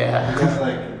active. We Yeah. got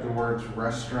like the words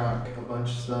restaurant, a bunch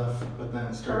of stuff, but then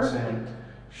it starts saying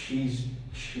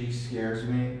she scares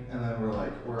me, and then we're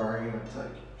like, where are you? And it's like,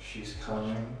 she's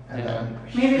coming, and then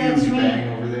Maybe that's me.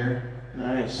 bang over there.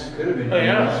 Nice. That could have been. Oh,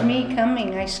 yeah. It's me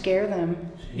coming. I scare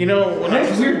them. You know, when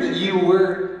It's weird that you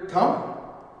were coming.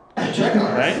 Check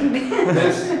on right?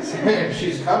 us.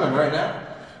 She's coming right now.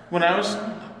 When I was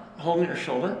holding your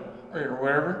shoulder or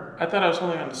whatever, I thought I was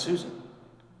holding on to Susan.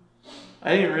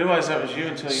 I didn't realize that was you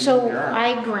until you So moved your arm.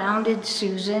 I grounded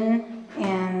Susan,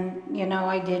 and you know,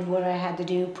 I did what I had to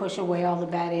do, push away all the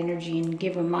bad energy and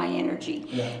give her my energy,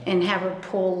 and have her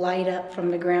pull light up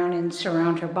from the ground and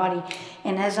surround her body.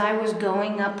 And as I was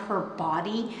going up her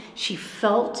body, she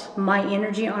felt my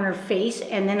energy on her face,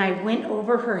 and then I went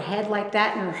over her head like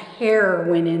that, and her hair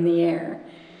went in the air.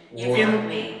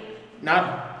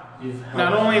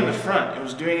 Not only in the front, it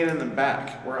was doing it in the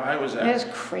back where I was at. That's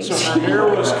crazy. So her hair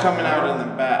was coming out in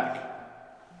the back.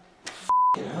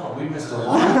 Hell, we missed a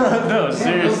lot. No,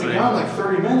 seriously. We've gone like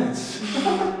 30 minutes.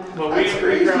 But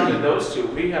we grounded those two.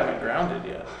 We haven't grounded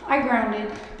yet. I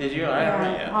grounded. Did you? I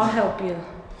haven't yet. I'll help you.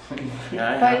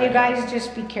 Yeah, I But haven't you guys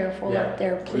just be careful Yeah, up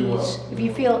there, we will. please. If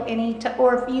you feel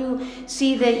or if you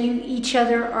see that you each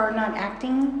other are not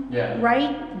acting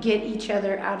right,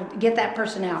 get that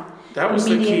person out. That was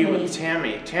the key immediately. with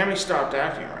Tammy. Tammy stopped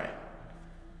acting right.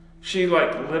 She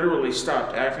like literally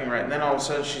stopped acting right, and then all of a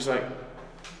sudden she's like,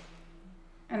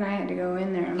 And I had to go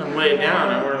in there. and lay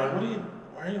down, and we're like,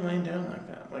 why are you laying down like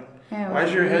that? Like, Yeah, it why is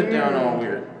was your head down all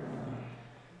weird. weird?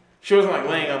 She wasn't like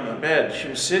laying on the bed. She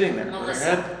was sitting there. Her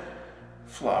head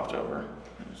flopped over.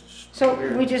 It was just So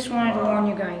weird. we just wanted to warn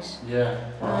you guys. Yeah.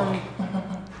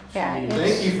 Yeah.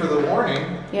 Thank you for the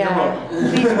warning. Yeah.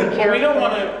 Please be Well,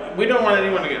 careful. we don't want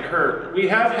anyone to get hurt. We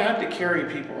have had to carry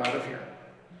people out of here.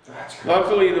 That's crazy.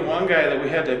 Luckily, the one guy that we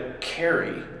had to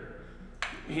carry,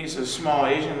 he's a small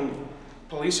Asian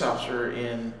police officer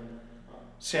in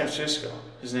San Francisco.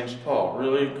 His name's Paul.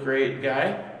 Really great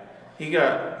guy. He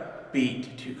got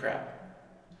beat to crap.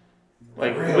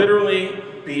 Like literally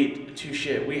beat to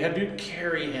shit. We had to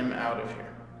carry him out of here.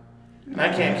 And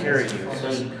I can't carry you.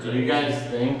 So do you guys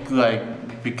think,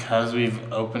 like, because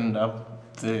we've opened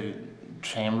up the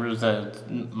chambers that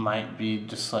it might be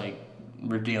just like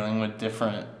we're dealing with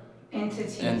different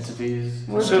entities?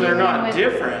 So they're not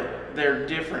different. They're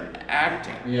different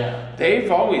acting. Yeah.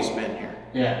 They've always been here.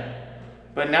 Yeah.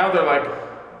 But now they're like,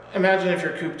 imagine if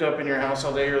you're cooped up in your house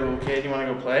all day, you're a little kid, you want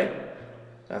to go play?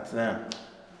 That's them.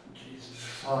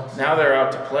 Now they're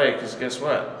out to play, because guess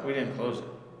what? We didn't close it.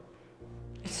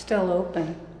 It's still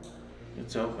open.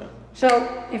 It's open.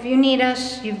 So if you need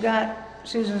us, you've got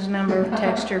Susan's number.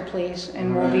 Text her, please,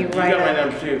 and we'll be You right got my up.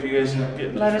 number too, if you guys get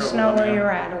into Let us trouble, know let me where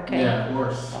you're at, okay? Yeah, of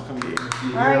course. I'll come get you. If you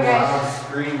All right, hear guys. loud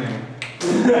screaming,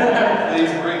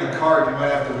 please bring the cart. You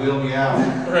might have to wheel me out.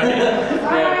 Yeah,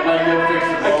 I go fix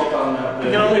the bolt on that.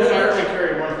 You can only firemen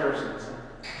carry one person.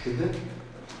 Did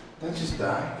that just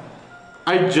die?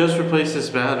 I just replaced this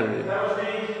battery. That was me.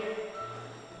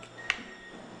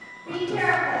 Be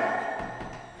careful.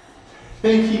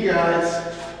 Thank you guys.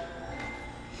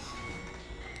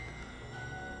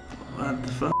 What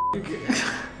the fuck?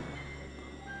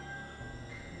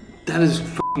 That is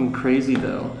fucking crazy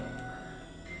though.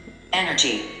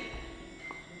 Energy.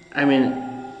 I mean,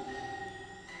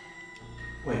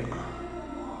 Wait. What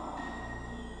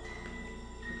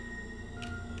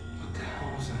the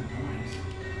hell was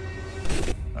that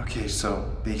noise? Okay,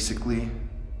 so basically,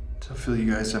 to fill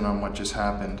you guys in on what just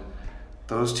happened,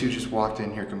 those two just walked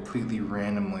in here completely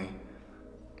randomly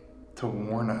to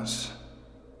warn us.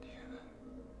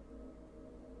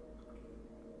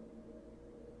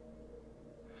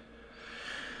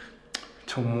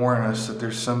 To warn us that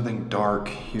there's something dark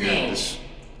here.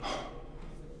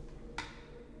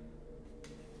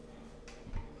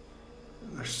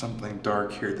 There's something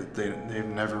dark here that they've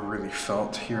never really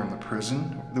felt here in the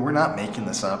prison. We're not making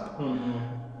this up.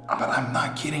 But I'm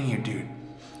not kidding you, dude.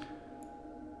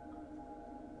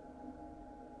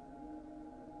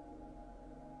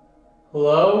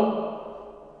 hello?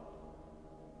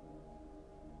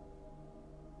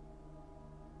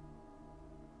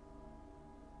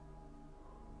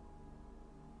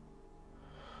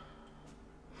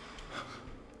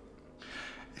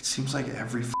 It seems like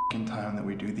every fucking time that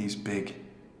we do these big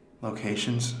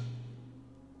locations,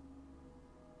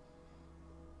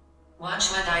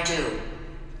 Watch what I do.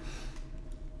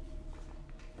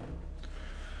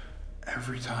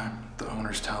 every time the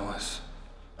owners tell us,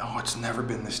 oh, it's never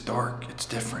been this dark, it's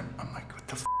different. I'm like, what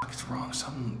the fuck is wrong?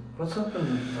 Something, What's up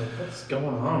in, like, what's going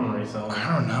on recently?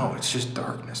 I don't know, it's just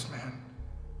darkness, man.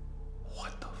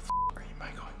 What the fuck are you, am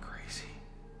I going crazy?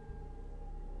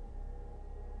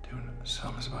 Dude,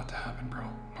 something's about to happen, bro.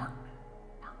 Mark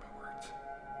my words.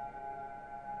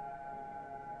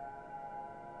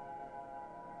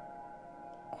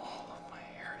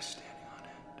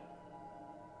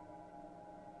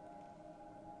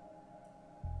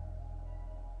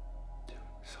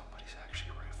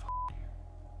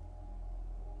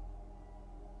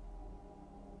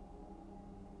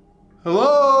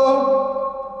 Hello?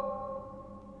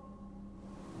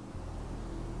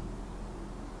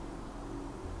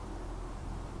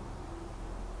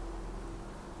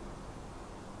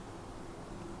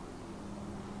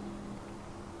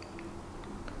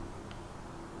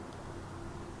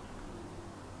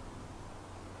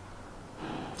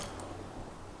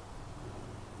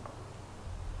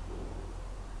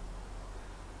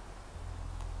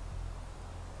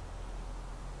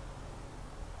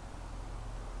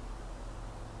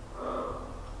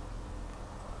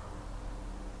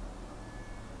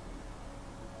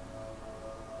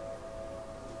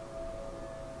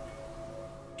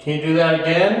 Can you do that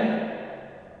again?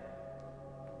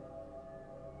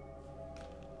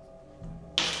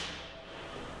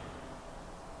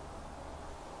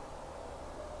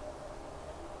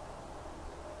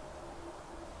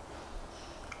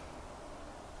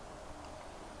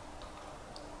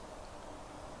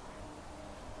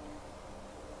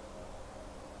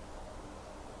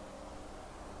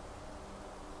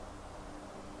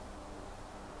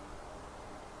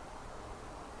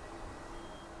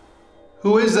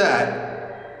 Who is that?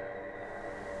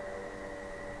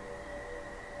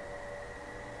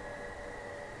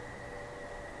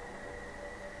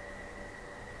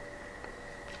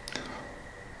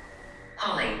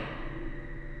 Holly.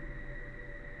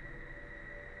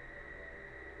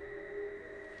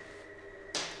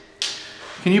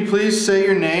 Can you please say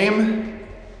your name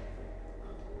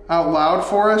out loud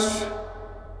for us?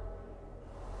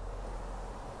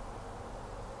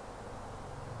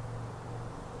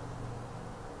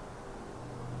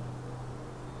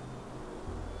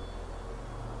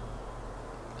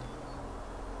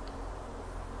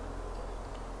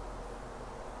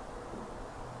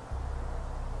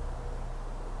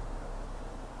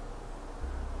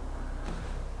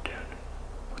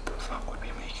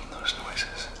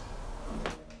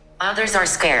 Others are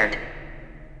scared.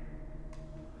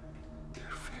 They're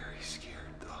very scared,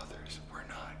 the others. We're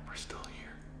not. We're still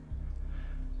here.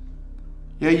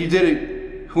 Yeah, you did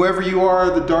it. Whoever you are,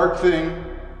 the dark thing.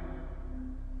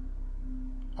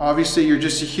 Obviously, you're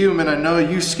just a human. I know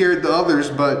you scared the others,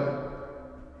 but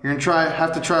you're gonna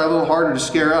have to try a little harder to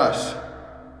scare us.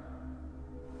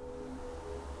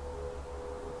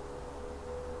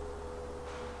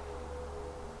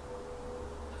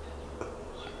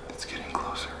 It's getting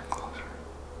closer and closer.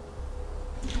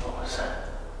 What was that?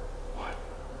 What?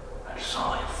 I just saw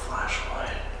like a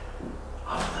flashlight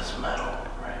off of this metal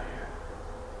right here.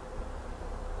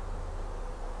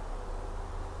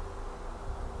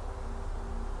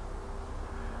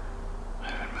 I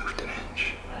haven't moved an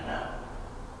inch. I know.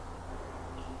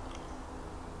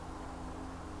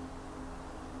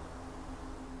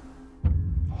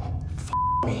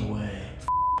 Me. No way.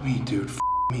 Me, dude.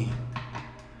 Me.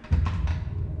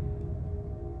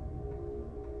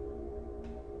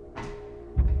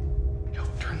 Yo,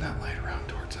 turn that light around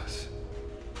towards us.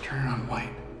 Turn it on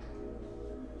white.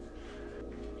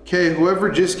 Okay, whoever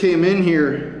just came in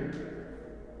here,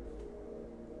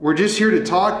 we're just here to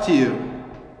talk to you.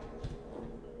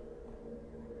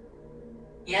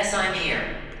 Yes, I'm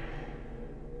here.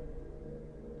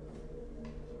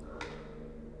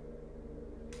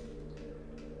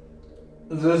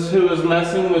 Is this who was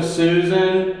messing with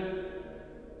Susan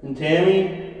and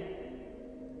Tammy?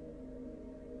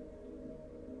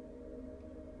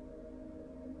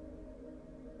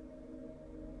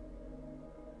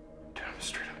 Dude, I'm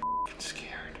straight up f***ing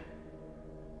scared.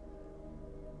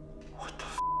 What the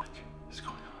f*** is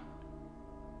going on?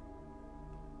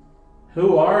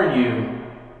 Who are you?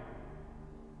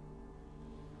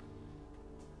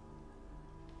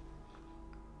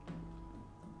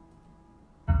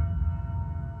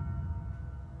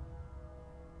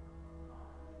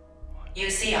 You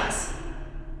see us.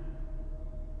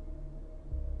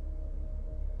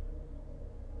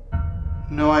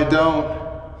 No, I don't. I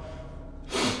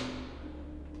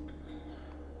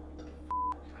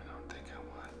don't think I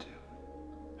want to.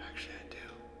 Actually, I do.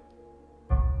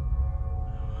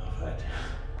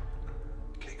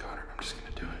 Okay, Connor, I'm just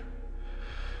gonna do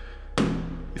it.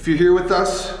 If you're here with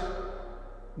us,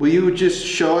 will you just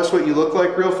show us what you look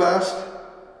like real fast?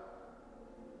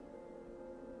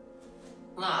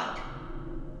 Locked.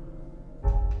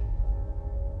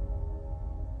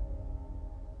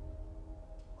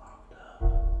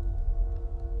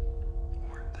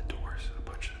 Or the doors, a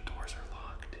bunch of the doors are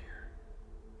locked here.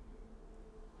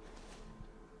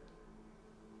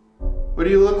 What do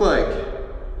you look like?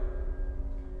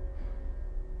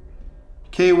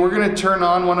 Okay, we're gonna turn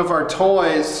on one of our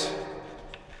toys.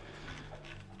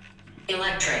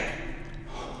 Electric.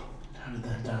 How did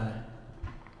that die?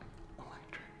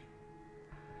 Electric.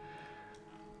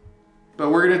 But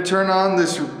we're gonna turn on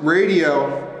this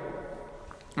radio,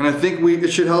 and I think it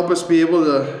should help us be able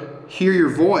to hear your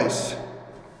voice.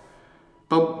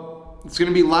 But it's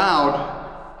gonna be loud.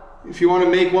 If you want to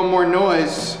make one more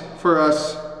noise for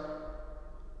us,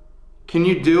 can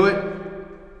you do it?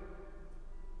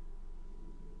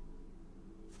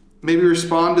 Maybe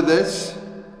respond to this.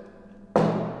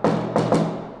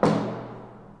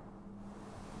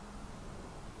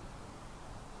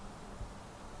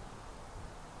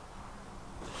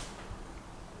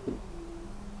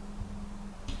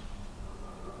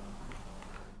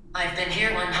 I've been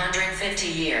here 150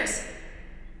 years.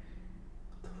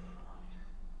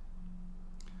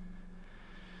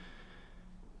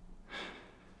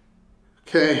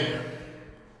 Okay,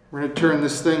 we're gonna turn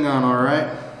this thing on, all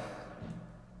right?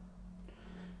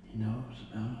 You know, it was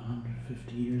about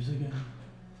 150 years ago.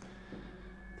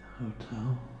 The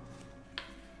hotel.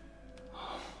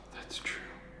 Oh, that's true.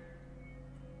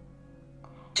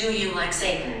 Do you like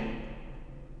Satan?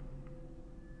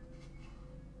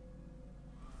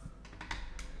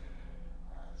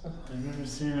 I've never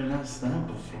seen an ask that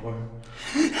before.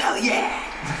 Hell yeah!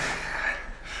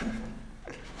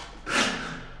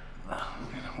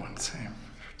 I wouldn't say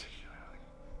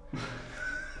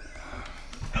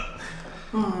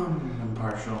particularly.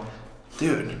 Impartial.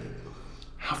 Dude,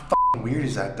 how f***ing weird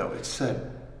is that though? It said,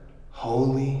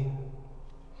 holy,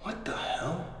 what the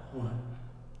hell? What?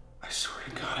 I swear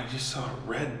to God, I just saw a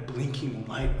red blinking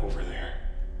light over there.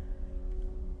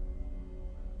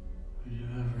 Did you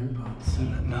have REM pods?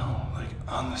 No, like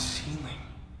on the ceiling.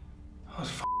 That was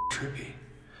f***ing trippy.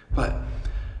 But,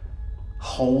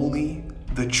 holy,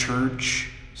 the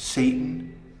church,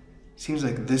 Satan, seems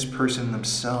like this person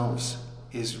themselves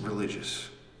is religious.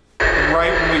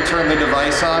 Right when we turn the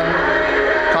device on,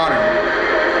 Connor,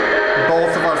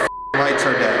 both of our f***ing lights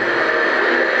are dead.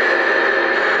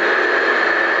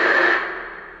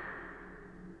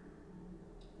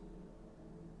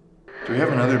 Do we have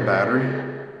another battery?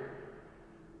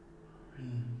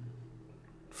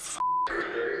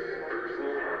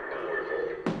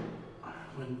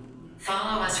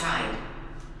 Follow us right.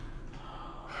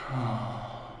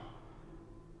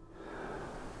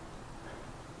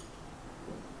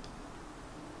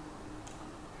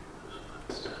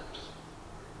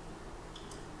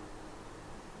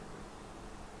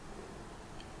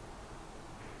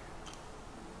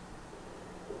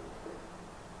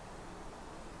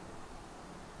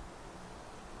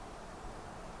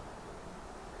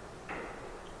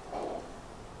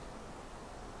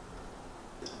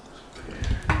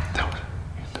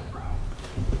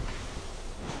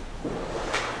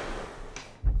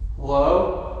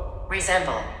 Hello?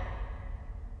 Resemble.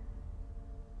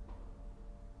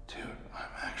 Dude,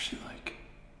 I'm actually like,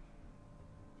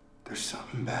 there's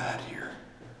something bad here.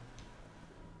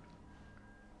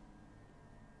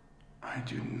 I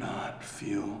do not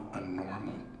feel a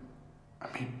normal,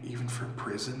 I mean, even for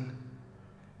prison,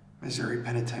 Missouri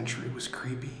Penitentiary was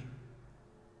creepy.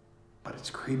 But it's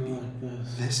creepy.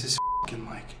 This is f***ing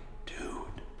like,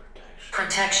 dude.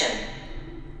 Protection.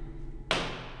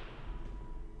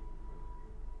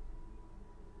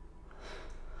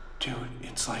 Dude,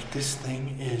 it's like this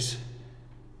thing is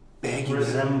begging.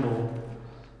 Resemble.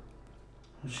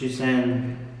 She's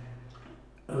saying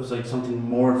it was like something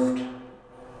morphed.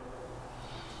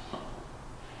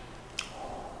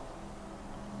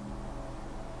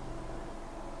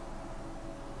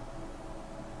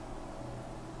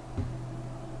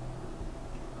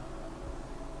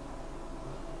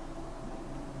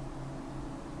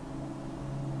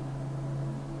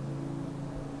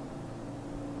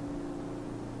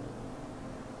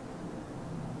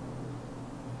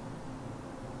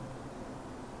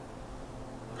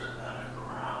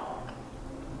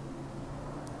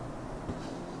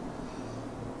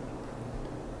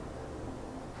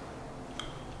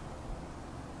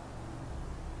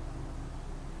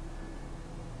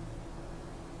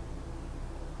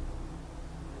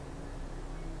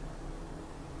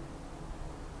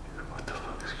 What the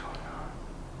fuck is going on?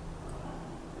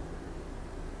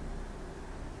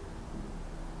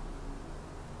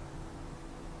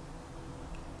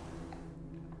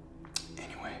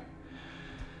 Anyway,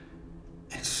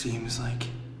 it seems like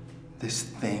this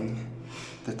thing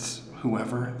that's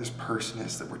whoever this person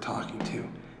is that we're talking to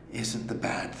isn't the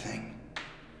bad thing.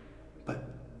 But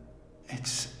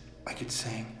it's like it's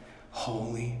saying,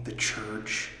 holy, the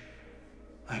church,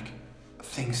 like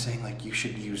things saying like you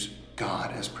should use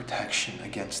God as protection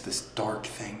against this dark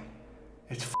thing.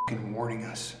 It's fucking warning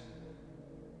us.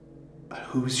 But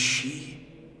who's she?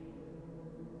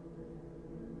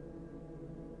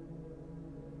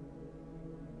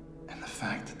 And the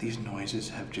fact that these noises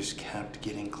have just kept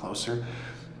getting closer.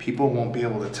 People won't be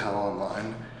able to tell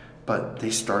online, but they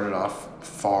started off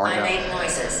far down. I make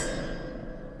noises.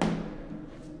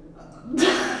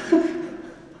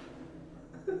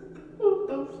 What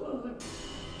the fuck?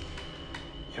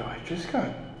 Yo, I just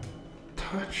got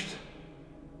touched.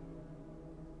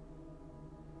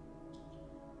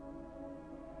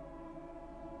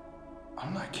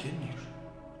 I'm not kidding you.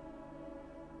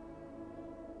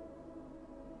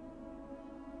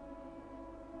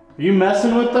 Are you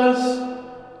messing with us?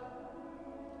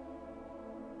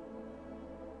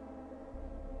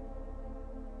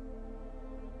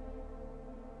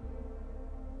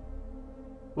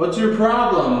 What's your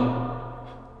problem?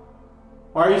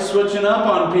 Why are you switching up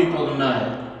on people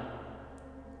tonight?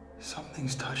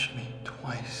 Something's touched me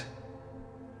twice.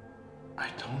 I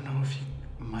don't know if you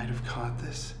might have caught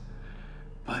this,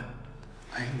 but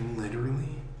I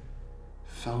literally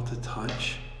felt a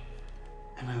touch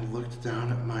and I looked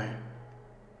down at my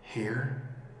hair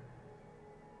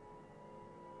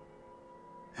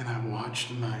and I watched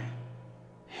my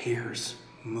hairs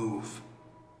move.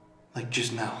 Like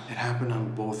just now, it happened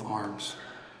on both arms.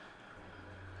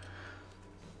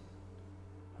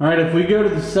 All right, if we go to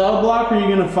the cell block, are you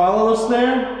gonna follow us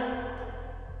there?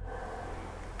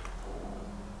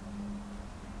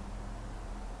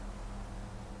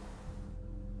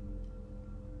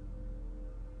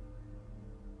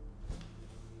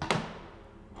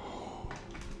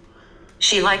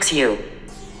 She likes you.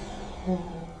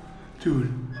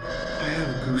 Dude, I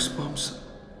have goosebumps.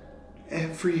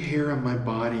 Every hair on my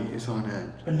body is on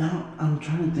edge. But now I'm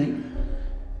trying to think.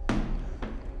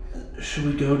 Should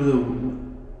we go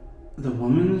to the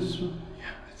woman's?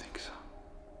 Yeah, I think so.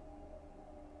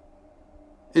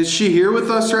 Is she here with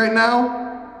us right now?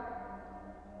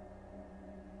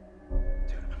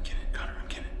 Dude, I'm getting it, Connor, I'm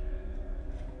getting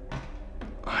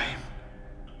it.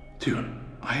 Dude,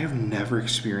 I have never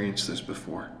experienced this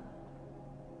before.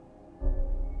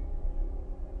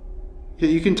 Yeah,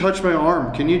 you can touch my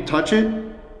arm. Can you touch it?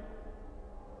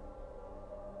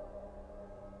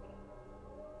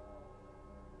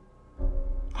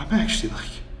 I'm actually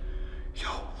like, yo,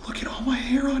 look at all my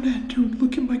hair on end, dude.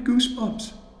 Look at my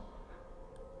goosebumps.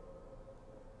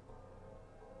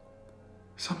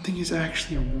 Something is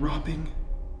actually rubbing.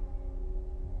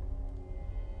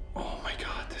 Oh my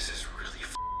god, this is really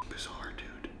f***ing bizarre,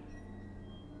 dude.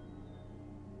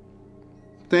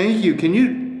 Thank you. Can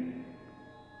you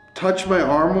touch my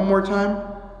arm one more time?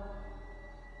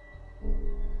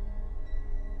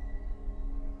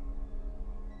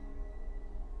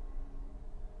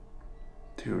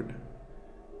 Dude,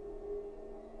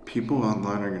 people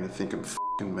online are gonna think I'm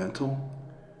f***ing mental,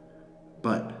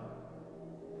 but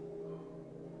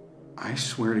I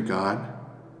swear to God,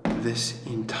 this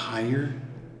entire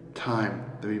time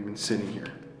that we've been sitting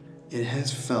here, it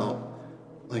has felt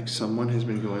like someone has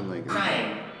been going like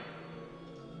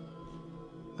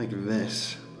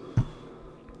this,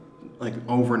 like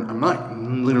over and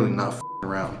I'm literally not f***ing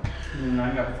around.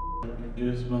 I got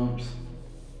goosebumps.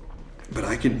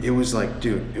 But it was like,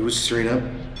 dude, it was straight up.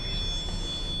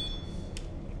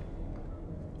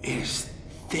 It is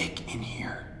thick in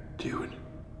here, dude.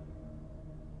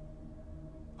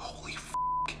 Holy f***.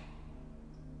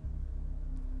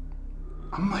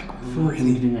 I'm like really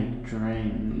eating a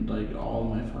drain. Like all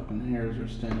my fucking hairs are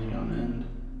standing on end.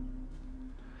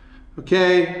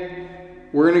 Okay,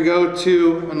 we're gonna go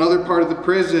to another part of the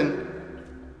prison.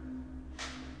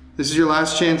 This is your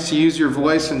last chance to use your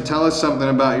voice and tell us something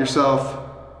about yourself.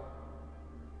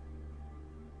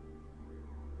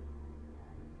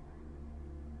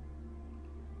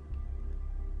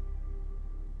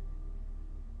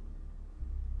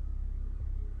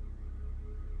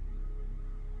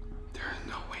 There is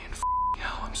no way in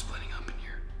hell I'm splitting up in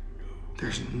here.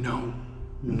 There's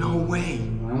no way,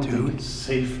 I don't dude. think it's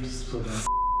safe to split up.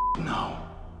 No.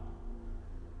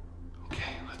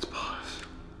 Okay, let's pause.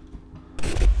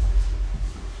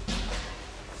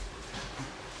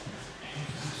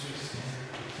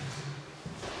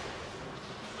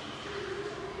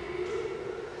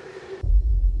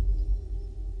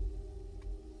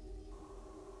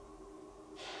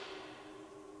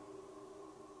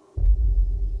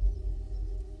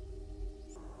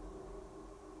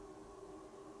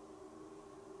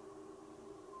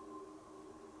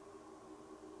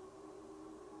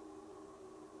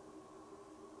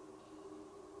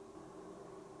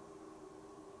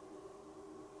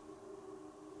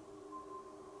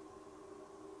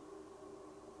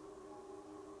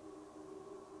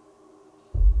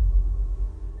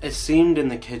 It seemed in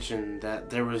the kitchen that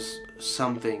there was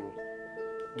something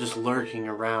just lurking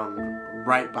around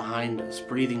right behind us,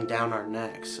 breathing down our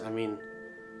necks. I mean,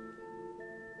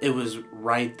 it was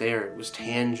right there. It was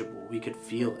tangible. We could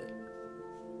feel it.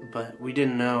 But we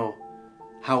didn't know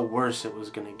how worse it was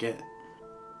going to get.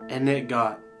 And it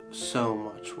got so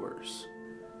much worse.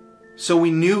 So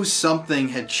we knew something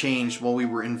had changed while we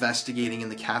were investigating in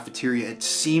the cafeteria. It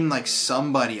seemed like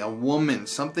somebody, a woman,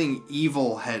 something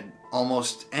evil had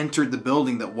almost entered the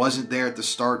building that wasn't there at the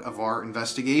start of our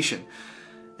investigation.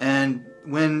 And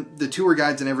when the tour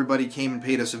guides and everybody came and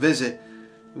paid us a visit,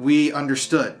 we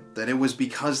understood that it was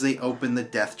because they opened the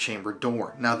death chamber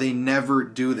door. Now, they never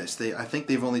do this. I think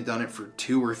they've only done it for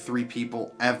 2 or 3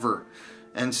 people ever.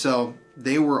 And so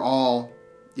they were all,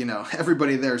 you know,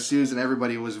 everybody there, Susan,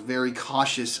 everybody was very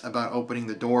cautious about opening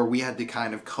the door. We had to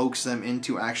kind of coax them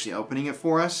into actually opening it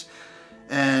for us.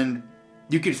 And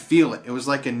you could feel it. It was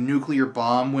like a nuclear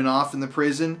bomb went off in the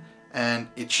prison, and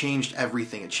it changed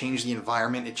everything. It changed the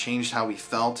environment. It changed how we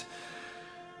felt.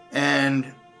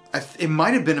 And it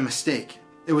might have been a mistake.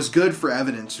 It was good for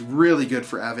evidence, really good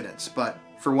for evidence. But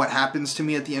for what happens to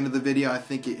me at the end of the video, I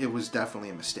think it was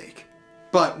definitely a mistake.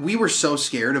 But we were so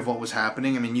scared of what was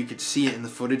happening. I mean, you could see it in the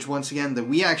footage once again, that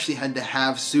we actually had to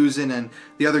have Susan and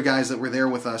the other guys that were there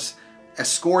with us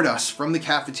escort us from the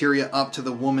cafeteria up to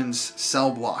the woman's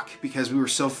cell block because we were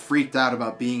so freaked out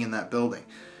about being in that building.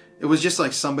 It was just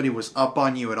like somebody was up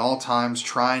on you at all times,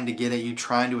 trying to get at you,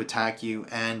 trying to attack you.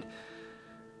 And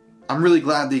I'm really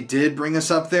glad they did bring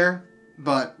us up there.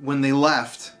 But when they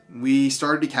left, we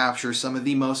started to capture some of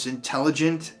the most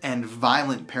intelligent and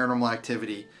violent paranormal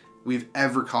activity we've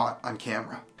ever caught on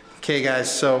camera. Okay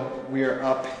guys, so we are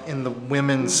up in the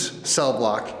women's cell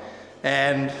block,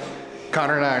 and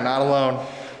Connor and I are not alone.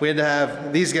 We had to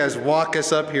have these guys walk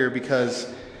us up here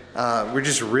because we're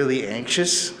just really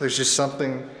anxious. There's just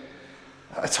something,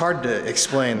 it's hard to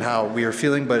explain how we are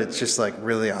feeling, but it's just like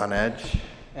really on edge.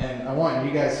 And I want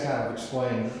you guys to kind of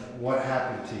explain what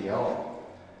happened to y'all.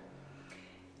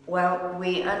 Well,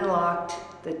 we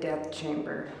unlocked the death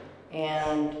chamber,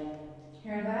 and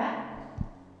Hear that?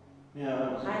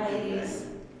 Yeah. Hi, ladies.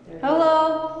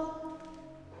 Hello?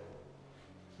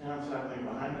 Now it's happening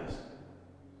behind us.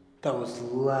 That was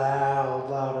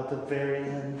loud at the very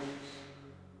end.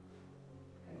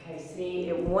 okay,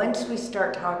 see, once we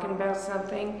start talking about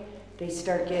something, they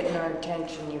start getting our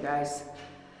attention, you guys.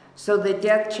 So the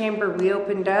death chamber we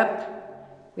opened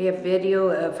up, we have video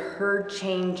of her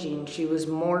changing. She was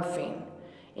morphing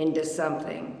into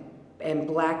something, and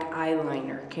black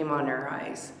eyeliner came on her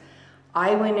eyes.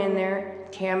 I went in there,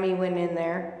 Tammy went in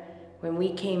there. When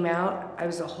we came out, I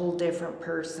was a whole different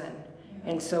person,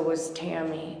 and so was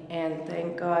Tammy. And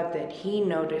thank God that he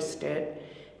noticed it,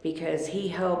 because he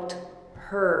helped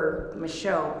her,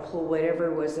 Michelle, pull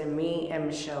whatever was in me and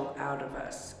Michelle out of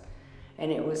us.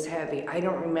 And it was heavy. I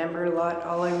don't remember a lot.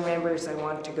 All I remember is I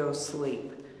want to go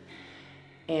sleep.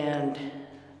 And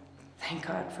thank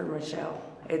God for Michelle.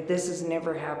 This has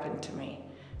never happened to me.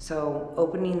 So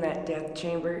opening that death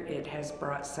chamber, it has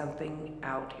brought something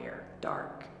out here,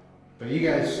 dark. But you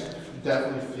guys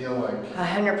definitely feel like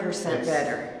 100%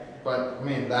 better. But I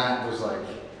mean, that was like,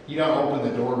 you don't open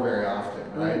the door very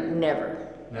often, right? Never.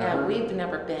 Yeah, we've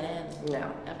never been in.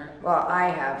 No. Ever. Well, I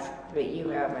have, but you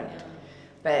haven't.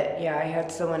 But yeah, I had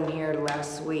someone here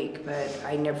last week, but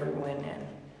I never went in.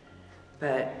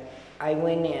 But I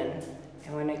went in,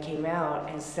 and when I came out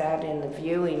and sat in the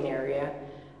viewing area,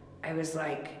 I was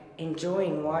like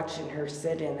enjoying watching her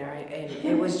sit in there, and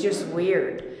it was just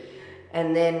weird.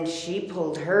 And then she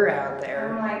pulled her out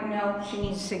there. I'm like, no, she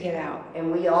needs to get out.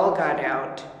 And we all got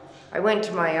out. I went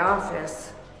to my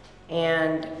office,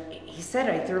 and he said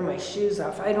I threw my shoes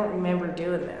off. I don't remember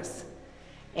doing this.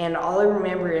 And all I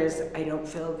remember is, I don't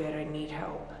feel good, I need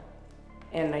help.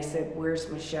 And I said, where's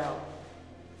Michelle?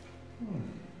 We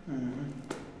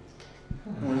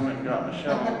went and got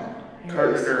Michelle,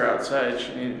 carted her outside.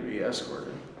 She needed to be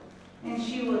escorted. And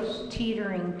she was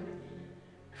teetering.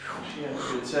 She had a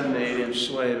good 7 to 8 inch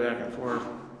sway back and forth.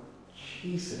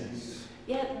 Jesus.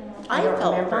 Yeah, I I don't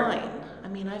felt remember. fine. I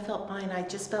mean, I felt fine. I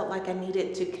just felt like I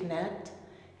needed to connect.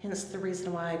 Hence the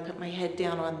reason why I put my head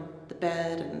down on the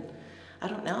bed, and I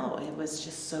don't know, it was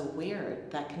just so weird.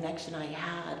 That connection I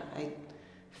had, I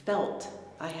felt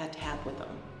I had to have with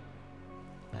them.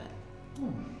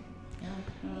 But,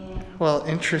 yeah. Well,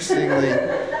 interestingly,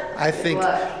 I think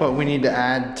what we need to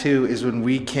add too is when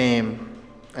we came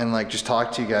and like just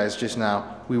talked to you guys just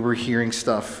now, we were hearing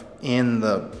stuff in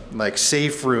the like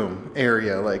safe room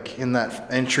area, like in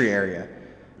that entry area,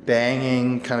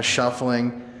 banging, kind of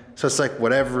shuffling. So it's like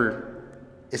whatever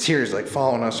is here is like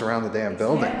following us around the damn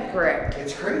building. Yeah, correct.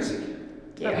 It's crazy.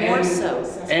 But more so.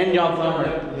 And y'all thought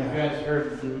that you guys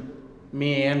heard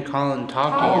me and Colin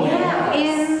talking. Oh, yeah,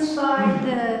 inside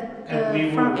And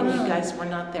we front And you room. guys were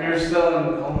not We there. were still in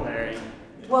the culinary.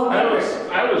 Well, I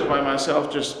was by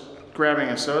myself just grabbing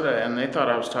a soda, and they thought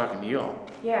I was talking to you all.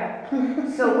 yeah.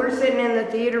 So we're sitting in the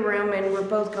theater room and we're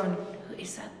both going,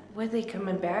 is that, were they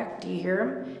coming back? Do you hear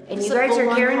them? It And was you a guys are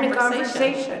full-on carrying the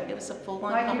conversation. It was a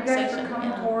full-on Like you guys conversation. are coming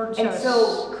yeah. towards And us.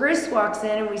 so Chris walks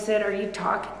in and we said, are you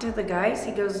talking to the guys?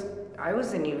 He goes, I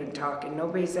wasn't even talking.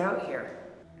 Nobody's out here.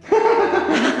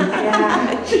 Yeah.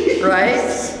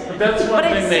 Right? But that's one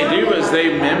thing they do is they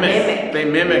mimic. They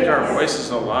mimic our voices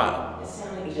a lot.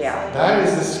 Yeah. That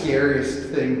is the scariest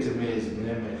thing to me is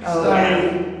mimics. Oh,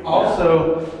 yeah.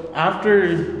 Also,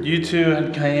 after you two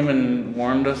had came and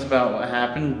warned us about what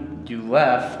happened, you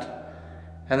left.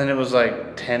 And then it was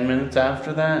like 10 minutes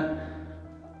after that,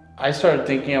 I started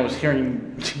thinking I was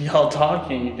hearing y'all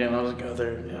talking again. I was like, oh,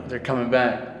 they're coming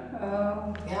back.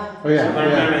 Oh, Yeah. Oh yeah, They're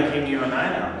yeah. mimicking you and I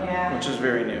now, Yeah. which is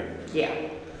very new. Yeah.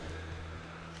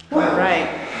 All right.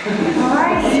 all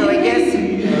right. So I guess,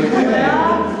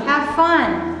 Well, have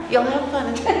fun. You'll have fun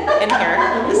in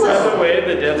here. This By is, the way,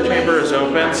 the death chamber is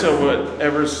open, so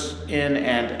whatever's in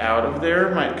and out of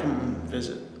there might come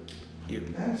visit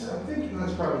you. I'm thinking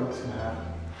that's probably what's gonna happen.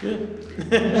 Good.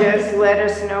 just let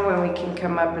us know when we can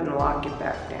come up and lock it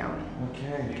back down.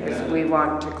 Okay. Because we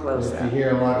want to close If you that. hear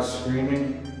a lot of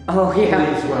screaming, Oh,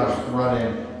 yeah. please run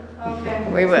in.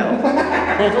 Okay. We will.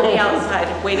 we'll be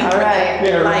outside waiting All for right. the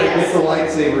Yeah, right, get lights. the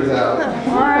lightsabers out.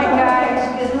 All right,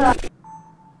 guys. Good luck.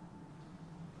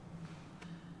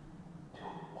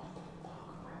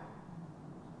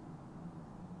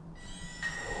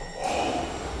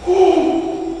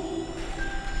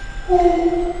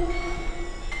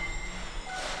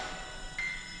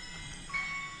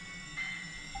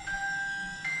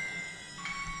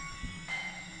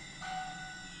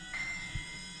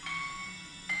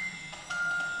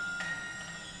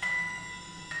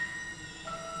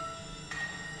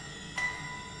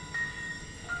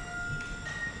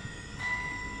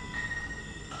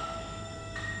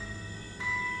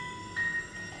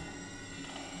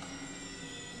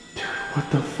 What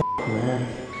the fuck, man?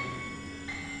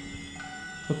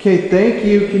 Okay, thank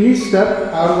you. Can you step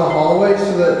out of the hallway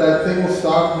so that that thing will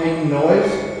stop making noise?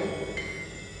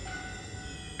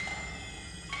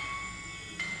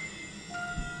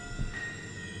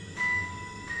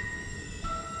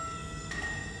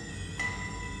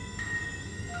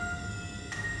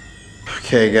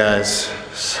 Okay, guys.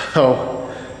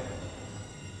 So,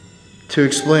 to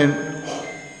explain.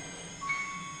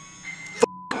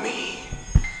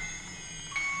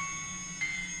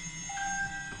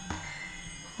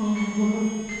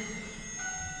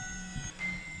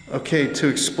 Okay, to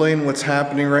explain what's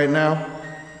happening right now,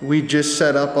 we just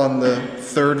set up on the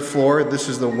 3rd floor. This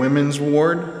is the women's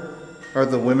ward, or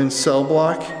the women's cell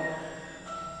block.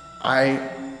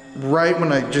 Right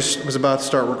when I just was about to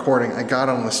start recording, I got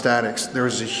on the statics. There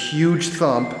was a huge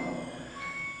thump,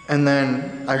 and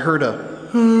then I heard a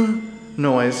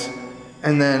noise,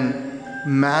 and then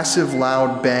massive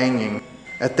loud banging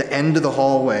at the end of the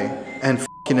hallway, and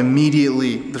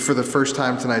immediately, for the first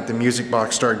time tonight, the music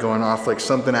box started going off like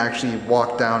something actually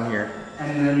walked down here.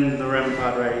 And then the REM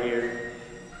pod right here.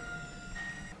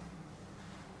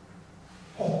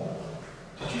 Oh,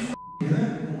 did you hear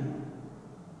that?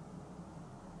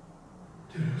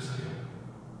 Dude, it was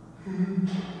like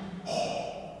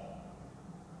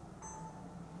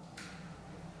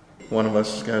one of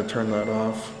us has got to turn that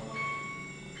off.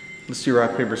 Let's do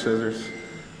rock, paper, scissors.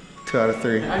 2 out of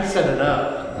 3. I set it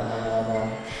up.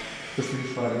 This will be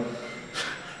funny.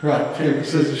 Rock, paper,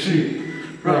 scissors, shoot.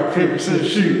 Rock, paper,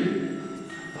 scissors, shoot.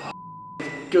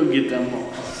 Go get them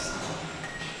balls.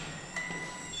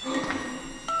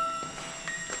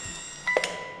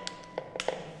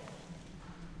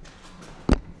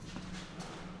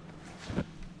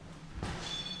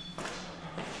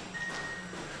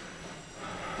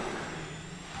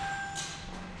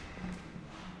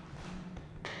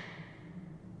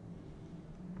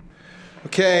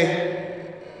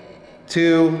 Okay.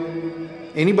 To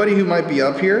anybody who might be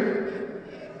up here,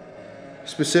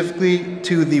 specifically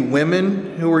to the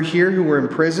women who were here who were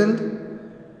imprisoned,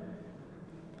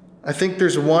 I think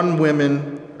there's one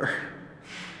woman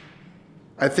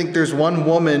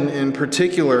in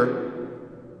particular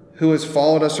who has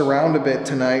followed us around a bit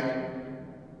tonight.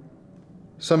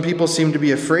 Some people seem to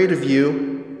be afraid of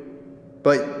you,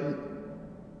 but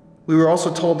we were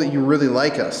also told that you really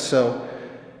like us, so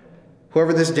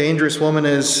whoever this dangerous woman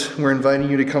is, we're inviting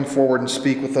you to come forward and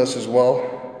speak with us as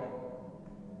well.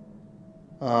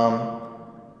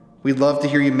 We'd love to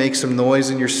hear you make some noise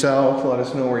in your cell. Let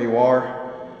us know where you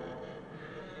are.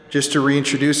 Just to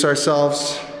reintroduce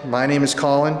ourselves, my name is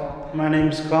Colin. My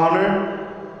name's Connor.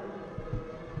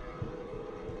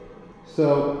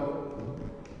 So,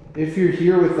 if you're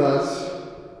here with us,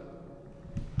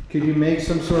 could you make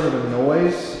some sort of a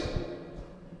noise?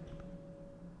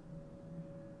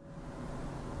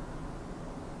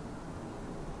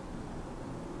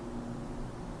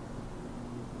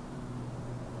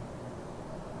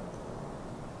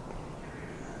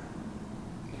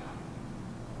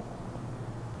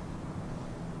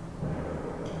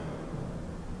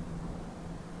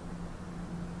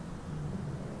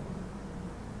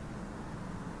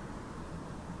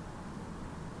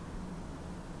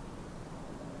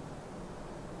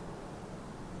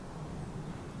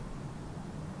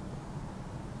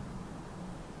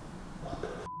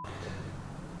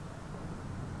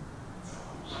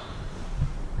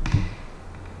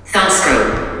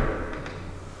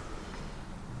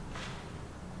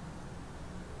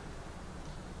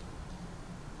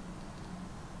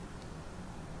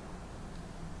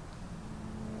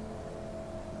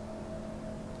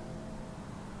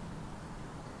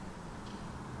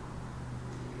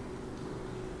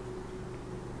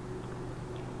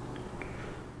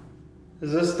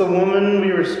 Is this the woman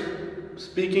we were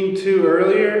speaking to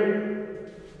earlier?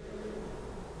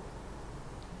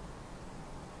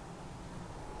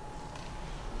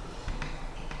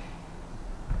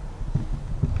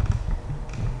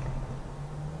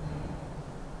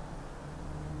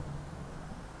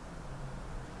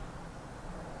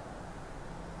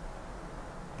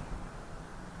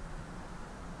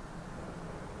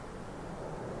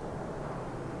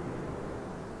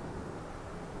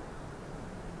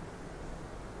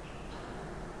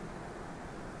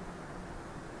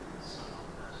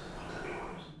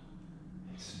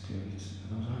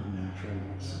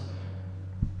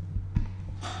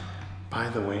 By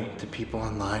the way, to people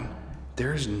online,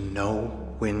 there's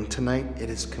no wind tonight. It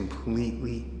is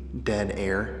completely dead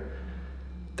air.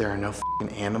 There are no f***ing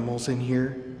animals in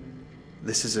here.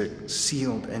 This is a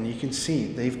sealed, and you can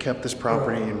see they've kept this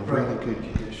property in really good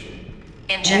condition.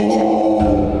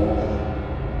 Injected.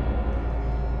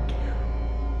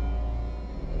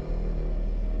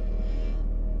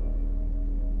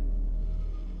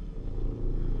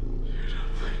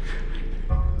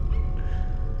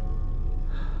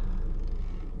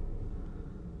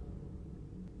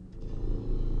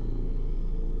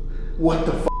 What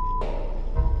the f***?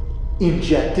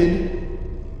 Injected?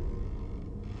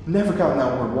 Never gotten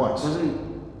that word once.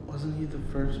 Wasn't he the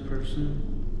first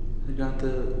person who got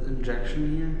the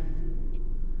injection here?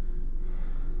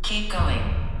 Keep going.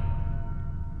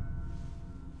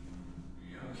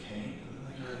 You okay?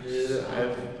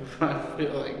 I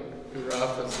feel like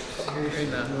rough as fuck right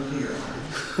now. Here.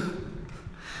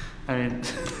 I mean...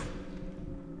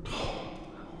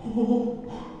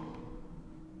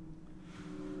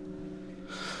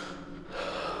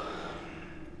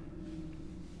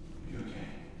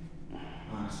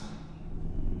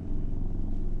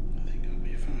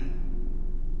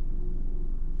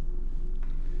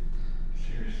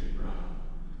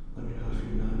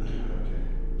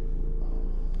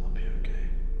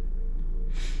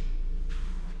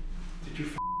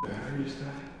 Batteries die.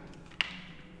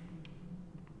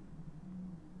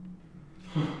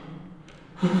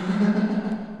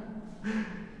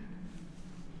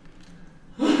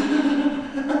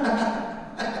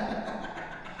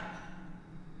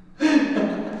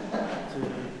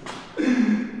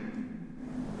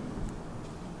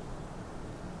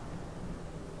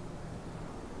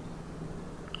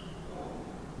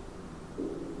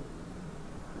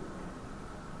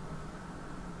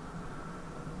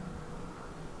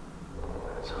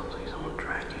 Sounds like someone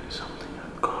dragging something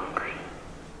on concrete.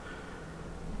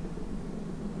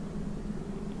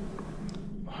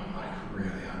 I'm like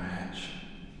really on edge.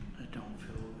 I don't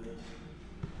feel good.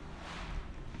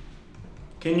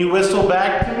 Can you whistle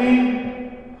back to me?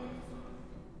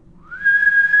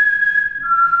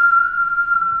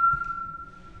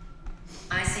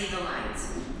 I see the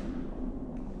lights.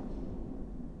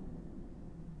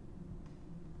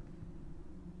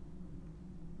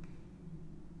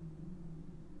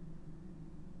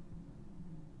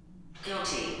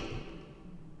 Guilty.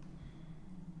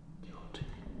 Guilty.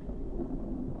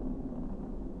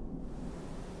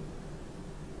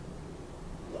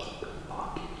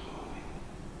 Clock keeps moving.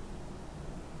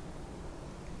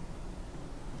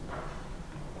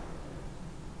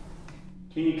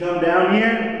 Can you come down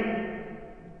here?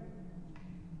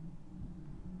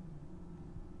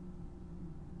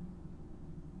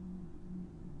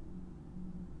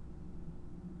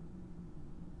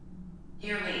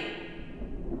 Hear me.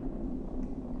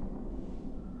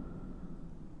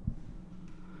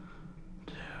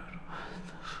 Dude.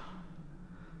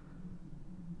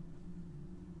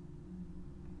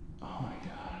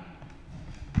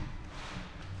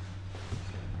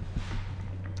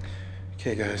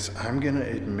 Okay guys, I'm gonna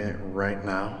admit right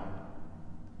now,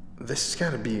 this has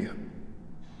gotta be,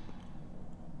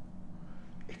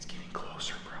 it's getting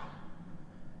closer, bro.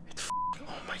 It's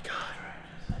oh my God.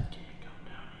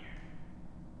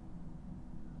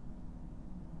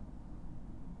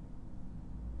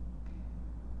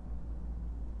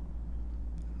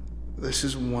 This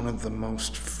is one of the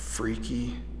most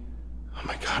freaky, oh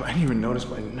my God, I didn't even notice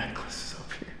my necklace is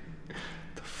up here.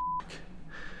 The fuck?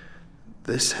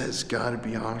 This has gotta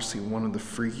be honestly one of the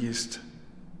freakiest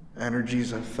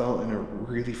energies I've felt in a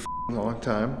really long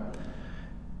time.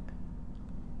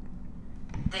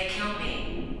 They killed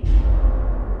me.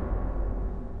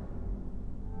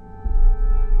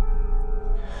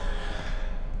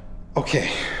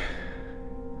 Okay.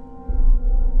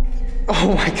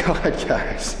 Oh my God,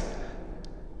 guys.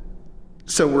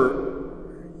 So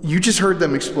you just heard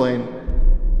them explain,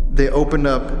 they opened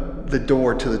up the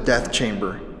door to the death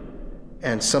chamber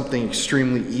and something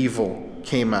extremely evil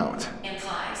came out.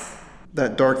 Implies.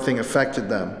 That dark thing affected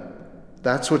them.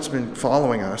 That's what's been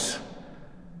following us.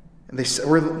 And they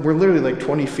we're literally like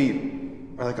 20 feet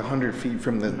or like 100 feet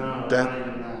from the death. Not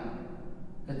even that.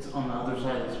 It's on the other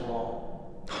side of this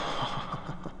wall.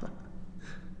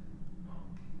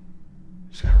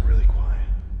 Just got really quiet.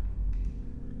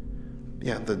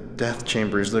 Yeah, the death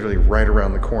chamber is literally right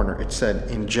around the corner. It said,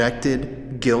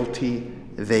 injected, guilty,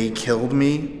 they killed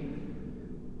me.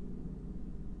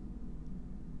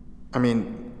 I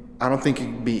mean, I don't think it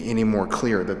could be any more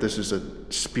clear that this is a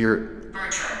spirit.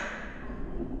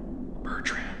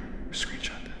 Bertrand.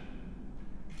 Screenshot that.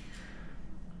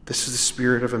 This is the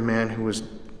spirit of a man who was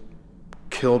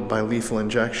killed by lethal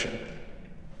injection.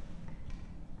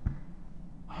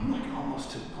 I'm like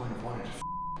almost to the point of wanting to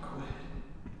quit.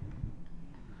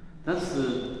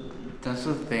 That's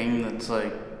the thing that's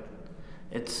like,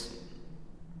 it's,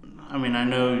 I mean, I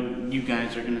know you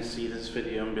guys are gonna see this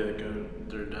video and be like, oh,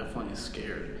 they're definitely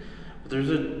scared. But there's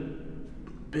a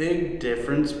big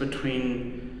difference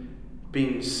between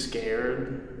being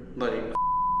scared, like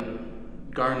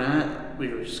Garnett, we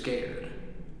were scared.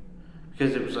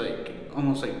 Because it was like,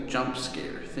 almost like jump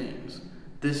scare things.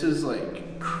 This is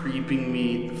like creeping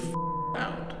me the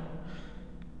out.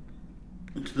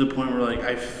 To the point where like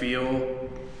I feel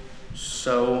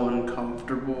so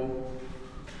uncomfortable.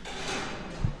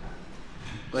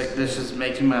 Like this is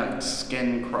making my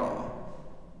skin crawl.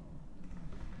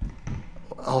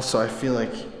 Also, I feel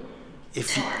like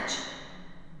if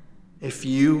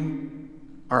you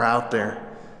are out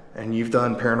there and you've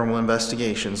done paranormal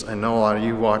investigations, I know a lot of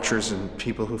you watchers and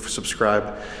people who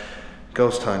subscribe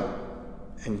Ghost Hunt,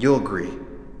 and you'll agree,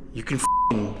 you can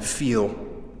feel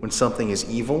when something is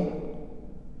evil.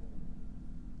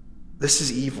 This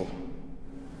is evil.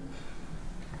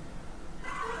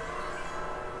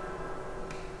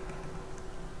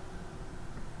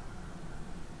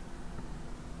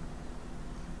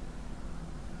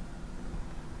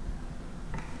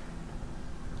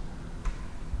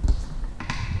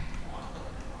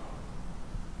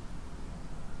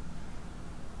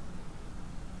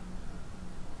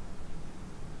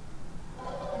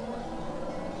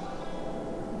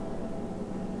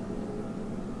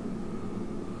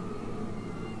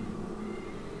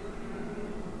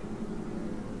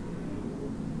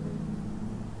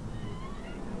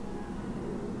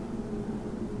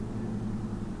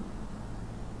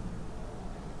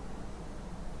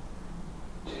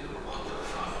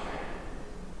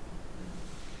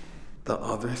 The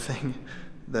other thing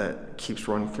that keeps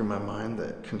running through my mind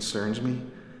that concerns me,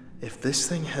 if this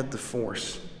thing had the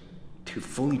force to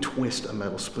fully twist a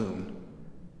metal spoon,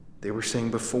 they were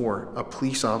saying before, a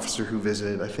police officer who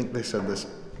visited, I think they said this,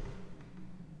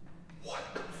 what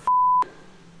the fuck,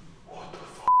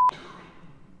 dude?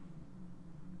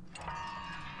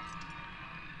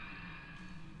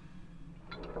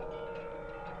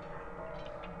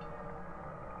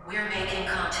 We're making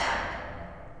contact.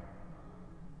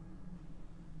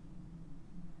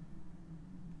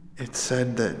 It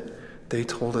said that they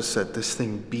told us that this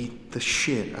thing beat the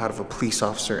shit out of a police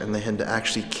officer and they had to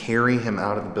actually carry him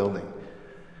out of the building.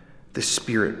 This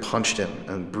spirit punched him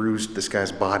and bruised this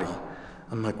guy's body.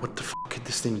 I'm like, what the fuck could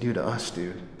this thing do to us,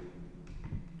 dude?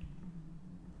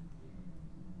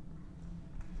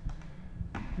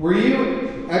 Were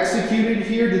you executed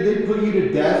here? Did they put you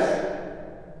to death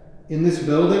in this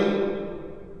building?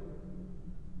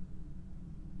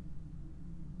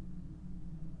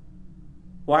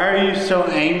 Why are you so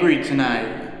angry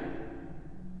tonight?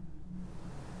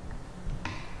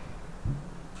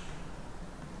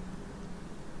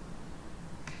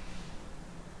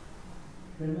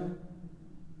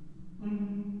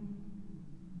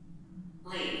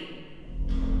 Lee.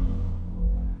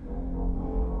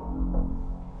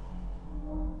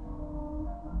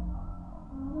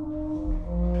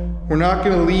 We're not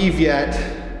gonna leave yet.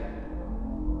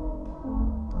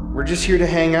 We're just here to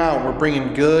hang out. We're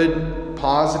bringing good,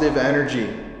 positive energy.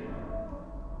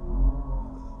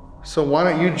 So why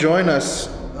don't you join us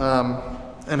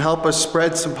and help us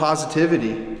spread some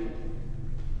positivity?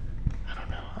 I don't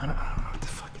know what to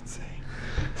fucking say.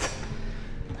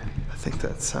 I think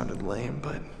that sounded lame,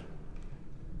 but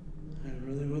I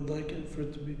really would like it for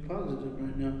it to be positive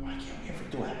right now. why can't we ever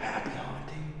do a happy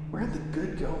haunting? Where are the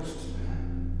good ghosts, man?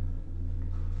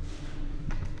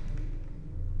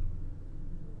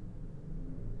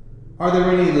 Are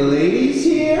there any ladies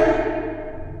here?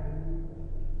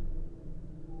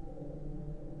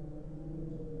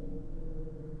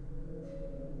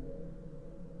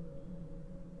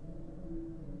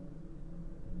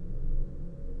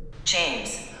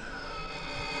 James.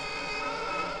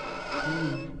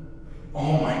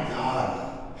 Oh my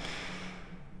god.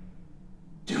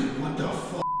 Dude, what the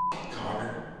fuck,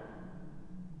 Connor?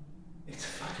 It's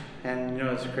fucking... And you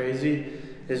know what's crazy?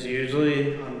 Is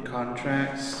usually on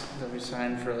contracts that we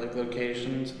sign for like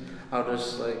locations, I'll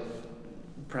just like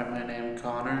print my name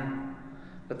Connor.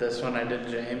 But this one I did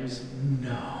James.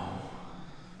 No.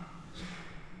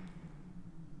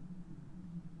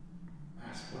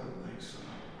 That's what it likes.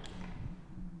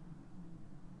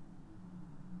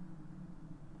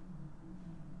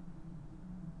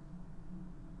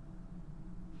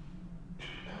 Dude,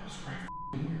 that was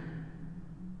right here.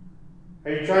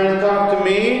 Are you trying to talk to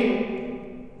me?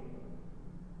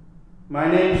 My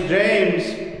name's James.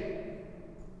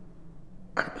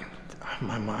 I mean,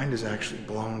 my mind is actually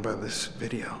blown by this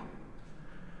video.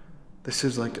 This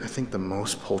is like, I think, the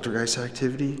most poltergeist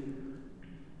activity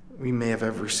we may have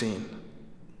ever seen.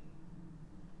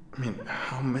 I mean,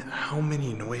 how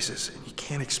many noises? And you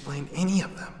can't explain any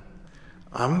of them.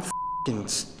 I'm f***ing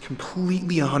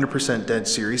completely 100% dead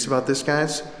serious about this,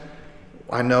 guys.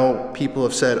 I know people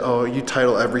have said, oh, you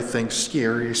title everything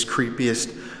scariest,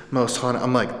 creepiest, most haunted.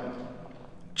 I'm like,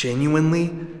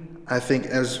 genuinely, I think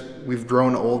as we've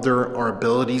grown older, our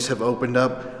abilities have opened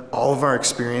up, all of our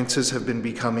experiences have been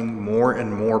becoming more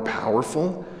and more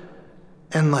powerful.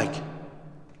 And like,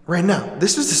 right now,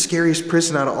 this is the scariest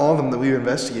prison out of all of them that we've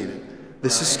investigated.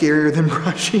 This is scarier than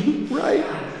Brushy, right?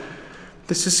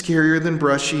 This is scarier than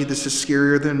Brushy. This is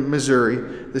scarier than Missouri.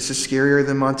 This is scarier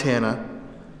than Montana.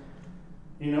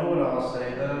 You know what I'll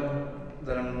say though,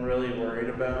 that I'm really worried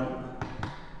about,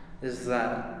 is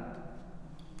that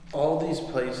all these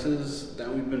places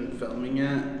that we've been filming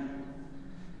at,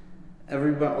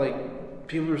 everybody, like,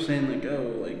 people are saying like,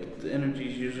 oh, like, the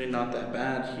energy's usually not that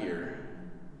bad here.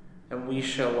 And we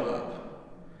show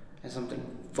up, and something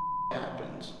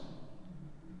happens.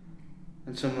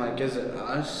 And so I'm like, is it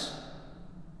us?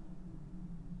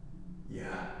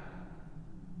 Yeah.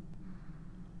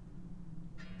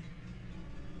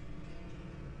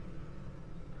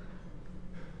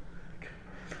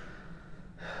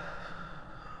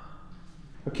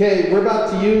 Okay, we're about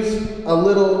to use a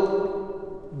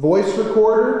little voice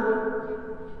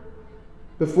recorder.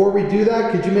 Before we do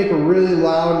that, could you make a really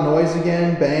loud noise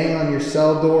again, bang on your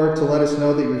cell door to let us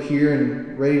know that you're here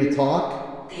and ready to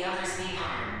talk? The others need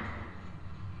harm.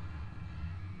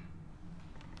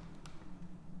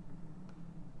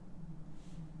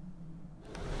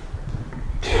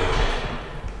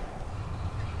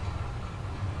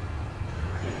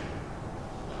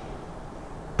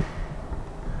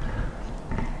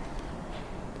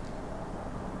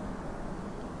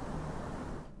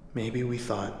 Maybe we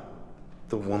thought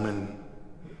the woman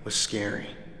was scary,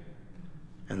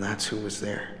 and that's who was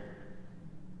there.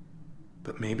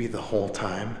 But maybe the whole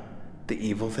time, the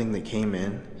evil thing that came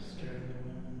in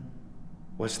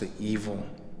was the evil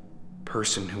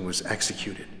person who was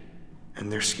executed. And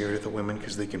they're scared of the women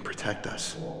because they can protect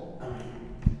us. I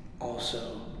mean,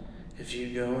 also, if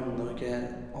you go and look at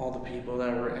all the people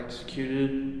that were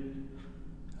executed,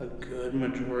 a good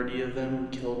majority of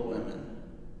them killed women.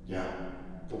 Yeah,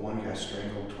 the one guy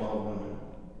strangled 12 women.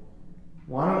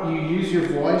 Why don't you use your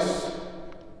voice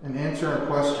and answer our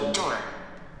question? Door.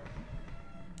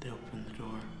 They opened the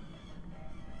door.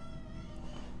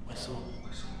 Whistle.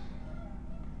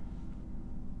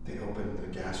 They opened the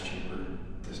gas chamber,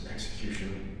 this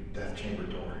execution death chamber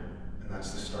door, and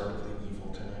that's the start of the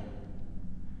evil tonight.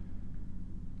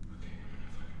 Okay, I'm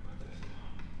gonna fucking put this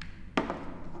down.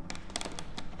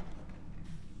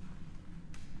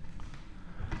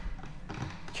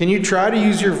 Can you try to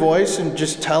use your voice and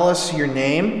just tell us your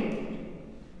name?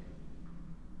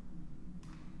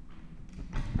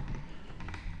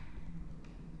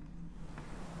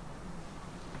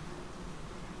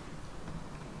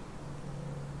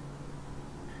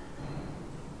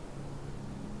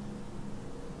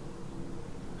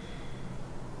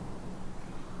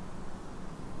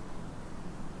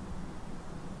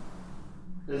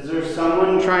 Is there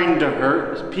someone trying to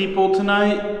hurt people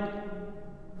tonight?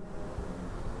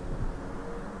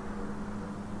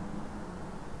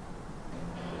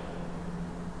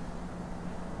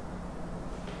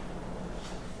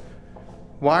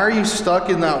 Why are you stuck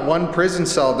in that one prison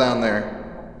cell down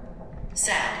there?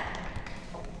 Sad.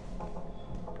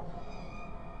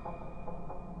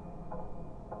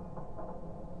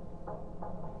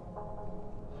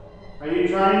 Are you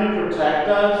trying to protect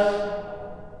us?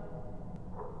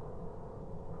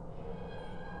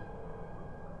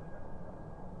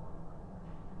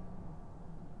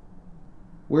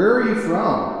 Where are you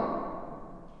from?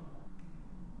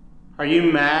 Are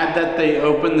you mad that they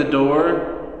opened the door?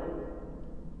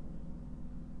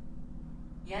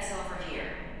 Yes, over here.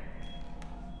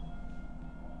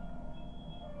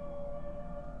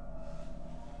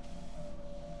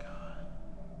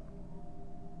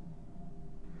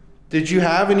 Did you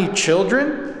have any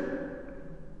children?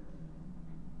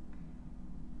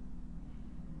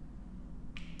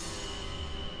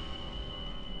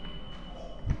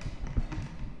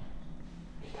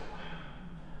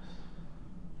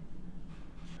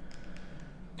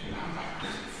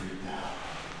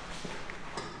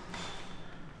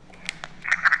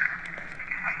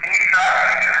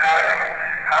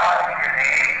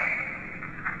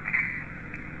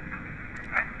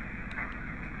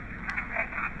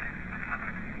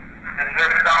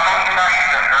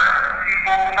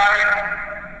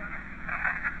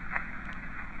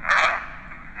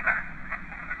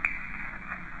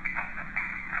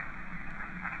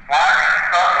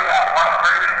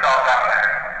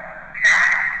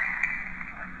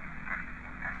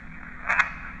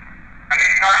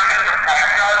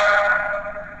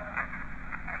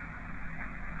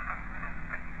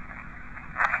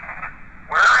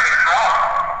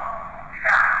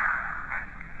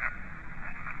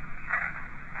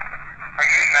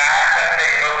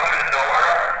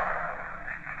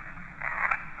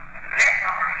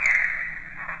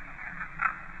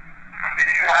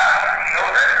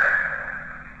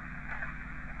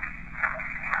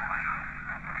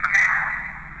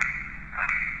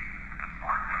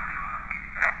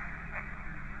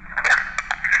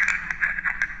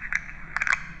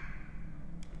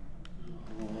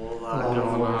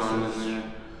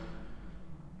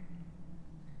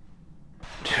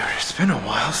 It's been a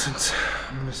while since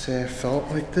I'm gonna say I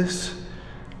felt like this,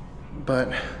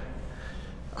 but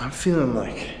I'm feeling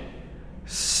like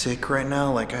sick right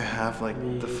now, like I have like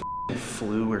the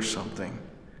flu or something.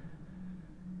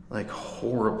 Like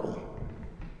horrible.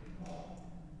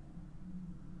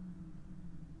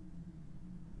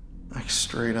 Like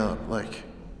straight up, like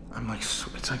I'm like,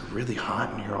 it's like really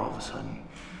hot in here all of a sudden.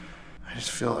 I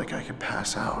just feel like I could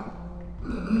pass out.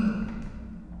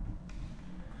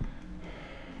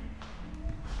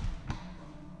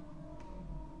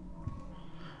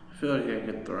 I feel like I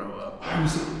could throw up.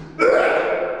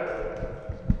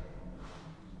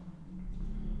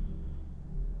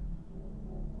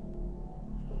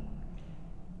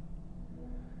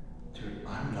 Dude,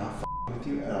 I'm not with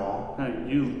you at all. No,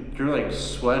 you're like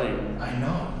sweating. I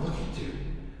know, look at dude.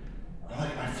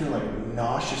 I feel like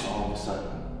nauseous all of a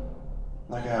sudden.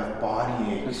 Like I have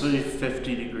body aches. It's only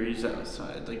 50 degrees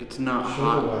outside. Like it's not Show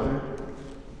hot. the weather.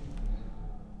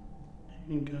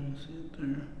 You can kind of see it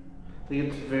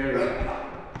there. Like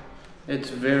it's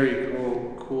very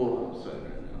cool outside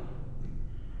right now.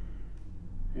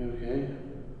 You okay?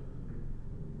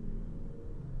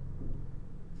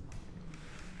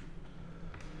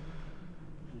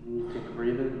 You take a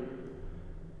breather.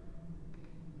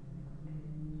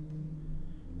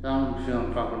 I'm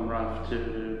feeling fucking rough too,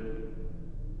 dude.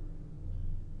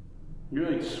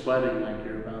 You're like sweating like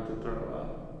you're about to throw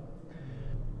up.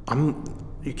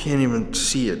 You can't even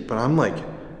see it, but I'm like,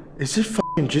 is it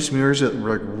fucking just me or is it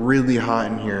like really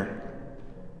hot in here?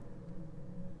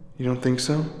 You don't think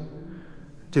so?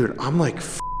 Dude, I'm like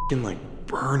fucking like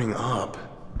burning up.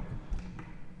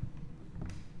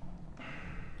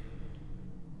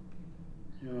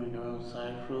 You wanna go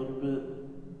outside for a little bit?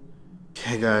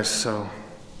 Okay guys, so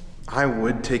I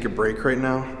would take a break right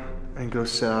now and go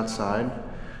sit outside,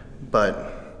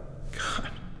 but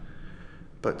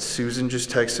Susan just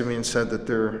texted me and said that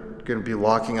they're gonna be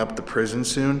locking up the prison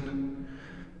soon.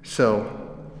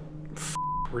 So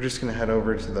we're just gonna head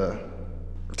over to the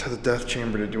death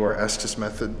chamber to do our Estes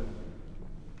method.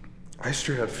 I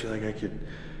straight up feel like I could,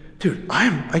 dude,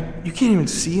 you can't even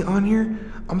see on here.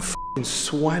 I'm fucking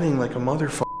sweating like a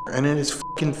motherfucker and it is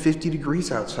fucking 50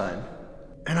 degrees outside.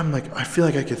 And I'm like, I feel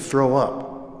like I could throw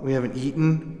up. We haven't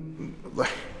eaten.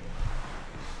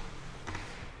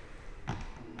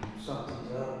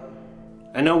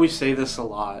 I know we say this a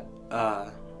lot,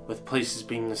 but with places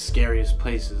being the scariest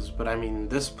places, but I mean,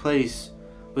 this place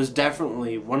was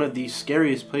definitely one of the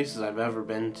scariest places I've ever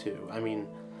been to. I mean,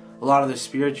 a lot of the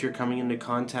spirits you're coming into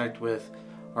contact with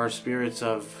are spirits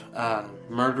of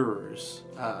murderers,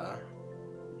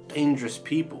 dangerous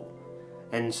people,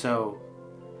 and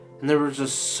there were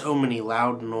just so many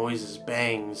loud noises,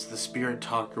 bangs. The spirit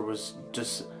talker was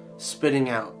just spitting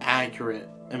out accurate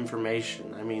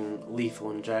information. I mean,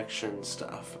 lethal injection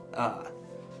stuff.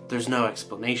 There's no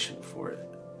explanation for it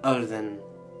other than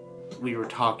we were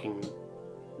talking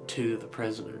to the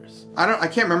prisoners. I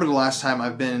can't remember the last time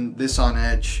I've been this on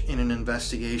edge in an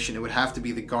investigation. It would have to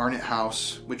be the Garnet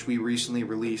House, which we recently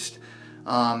released.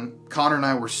 Connor and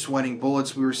I were sweating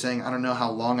bullets. We were saying, I don't know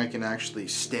how long I can actually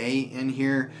stay in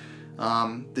here.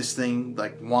 This thing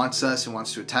like wants us, it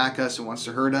wants to attack us, it wants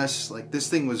to hurt us. Like, this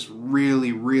thing was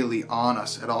really, really on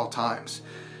us at all times.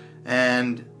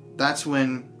 And that's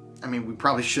when, I mean, we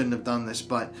probably shouldn't have done this,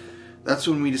 but that's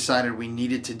when we decided we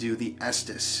needed to do the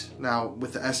Estes. Now,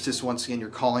 with the Estes, once again, you're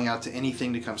calling out to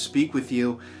anything to come speak with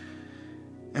you.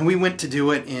 And we went to do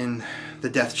it in the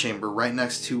death chamber, right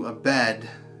next to a bed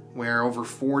where over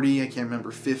 40, I can't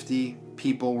remember, 50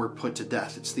 people were put to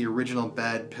death. It's the original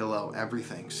bed, pillow,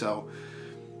 everything. So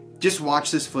just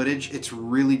watch this footage. It's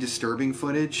really disturbing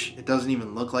footage. It doesn't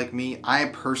even look like me. I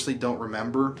personally don't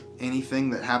remember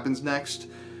anything that happens next.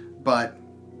 But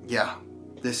yeah,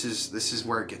 this is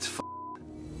where it gets f***ed.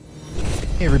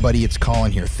 Hey everybody, it's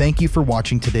Colin here. Thank you for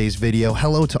watching today's video.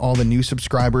 Hello to all the new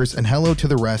subscribers and hello to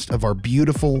the rest of our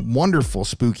beautiful, wonderful,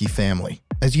 spooky family.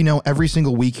 As you know, every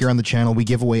single week here on the channel, we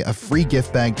give away a free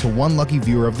gift bag to one lucky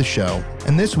viewer of the show.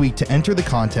 And this week, to enter the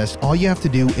contest, all you have to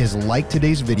do is like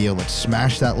today's video. Let's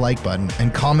smash that like button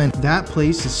and comment "That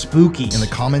place is spooky" in the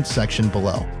comments section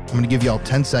below. I'm going to give you all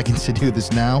 10 seconds to do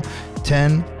this now.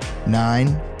 10,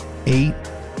 9, 8,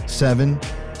 7,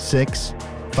 6,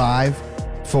 5,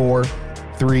 4,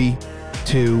 3,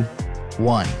 2,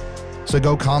 1. So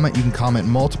go comment. You can comment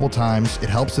multiple times. It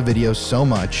helps the video so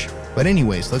much. But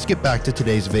anyways, let's get back to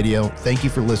today's video. Thank you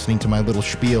for listening to my little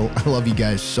spiel. I love you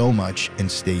guys so much, and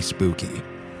stay spooky.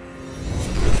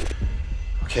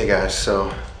 Okay guys,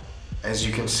 so as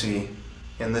you can see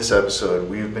in this episode,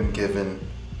 we've been given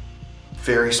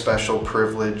very special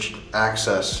privileged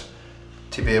access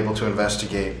to be able to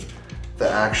investigate the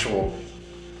actual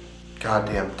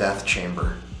goddamn death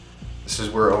chamber. This is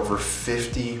where over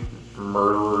 50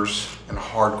 murderers and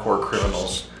hardcore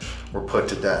criminals were put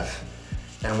to death.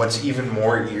 And what's even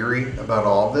more eerie about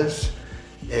all this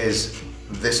is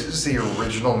the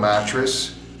original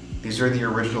mattress, these are the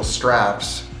original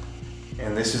straps,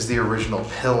 and this is the original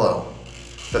pillow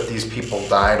that these people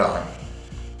died on.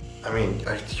 I mean,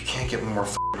 you can't get more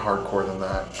f***ing hardcore than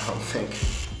that, I don't think.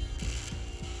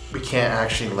 We can't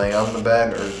actually lay on the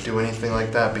bed or do anything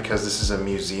like that because this is a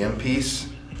museum piece.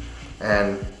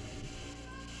 And,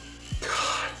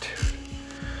 God, dude,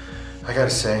 I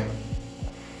gotta say,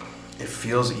 it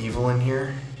feels evil in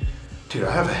here. Dude,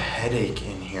 I have a headache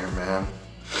in here, man.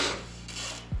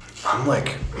 I'm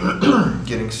like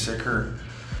getting sicker.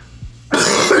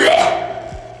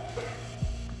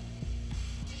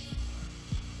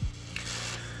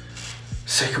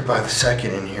 Sicker by the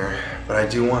second in here. But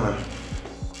I wanna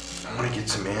get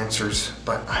some answers.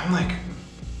 But I'm like,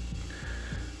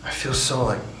 I feel so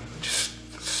like, just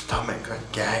stomach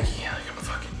like gaggy. Like I'm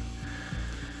fucking,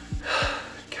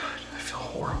 God, I feel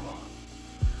horrible.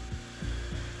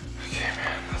 Okay,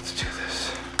 man, let's do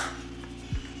this.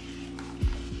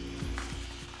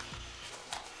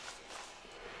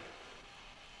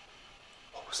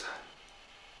 What was that?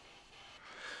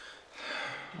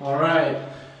 All right.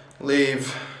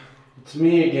 Leave. It's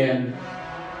me again.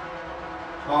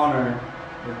 Connor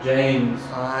or James.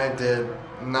 I did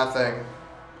nothing.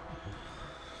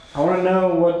 I want to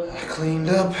know I cleaned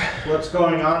up. what's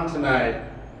going on tonight.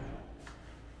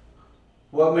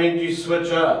 What made you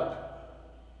switch up?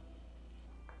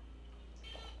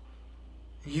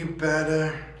 You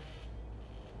better.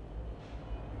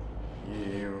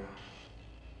 You.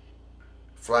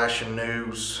 Flashing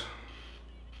news.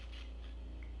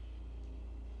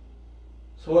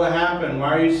 So what happened?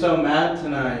 Why are you so mad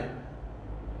tonight?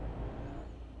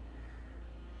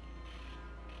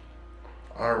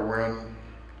 Our win.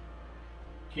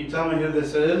 Can you tell me who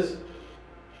this is?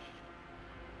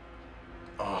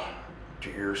 Oh, do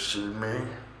you see me?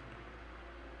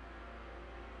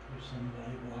 There's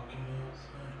somebody walking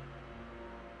outside.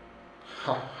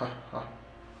 Ha ha ha.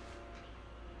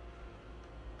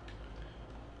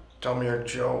 Tell me a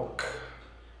joke.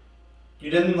 You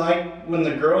didn't like when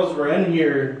the girls were in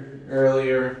here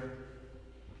earlier.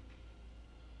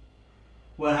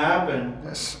 What happened?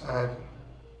 Yes,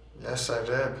 Yes, I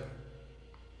did.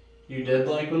 You did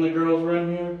like when the girls were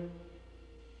in here?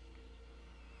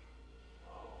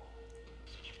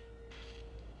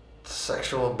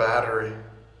 Sexual battery.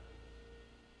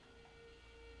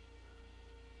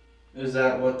 Is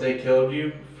that what they killed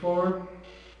you for?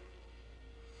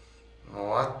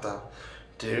 What the?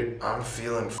 Dude, I'm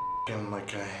feeling f***ing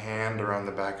like a hand around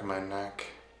the back of my neck.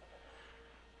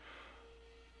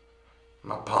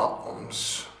 My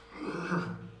palms.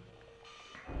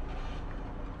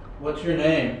 What's your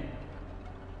name?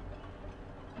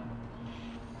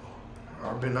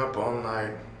 I've been up all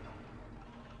night.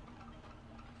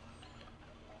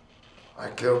 I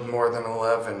killed more than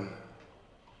 11.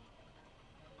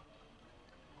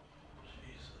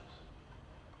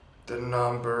 The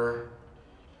number.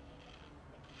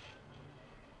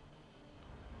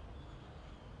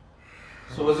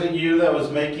 So was it you that was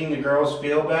making the girls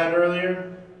feel bad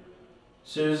earlier?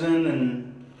 Susan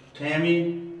and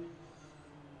Tammy?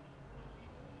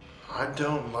 I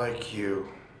don't like you.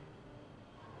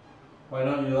 Why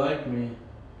don't you like me?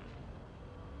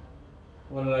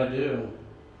 What did I do?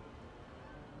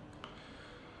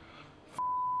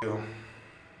 You.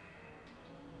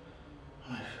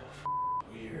 I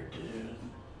feel weird, dude.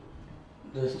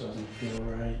 This doesn't feel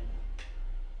right.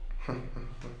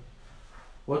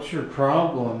 What's your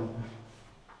problem?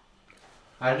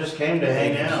 I just came to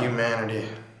hang out. Humanity.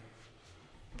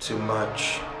 Too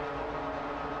much.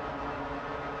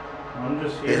 I'm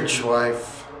just here. Bitch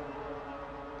wife.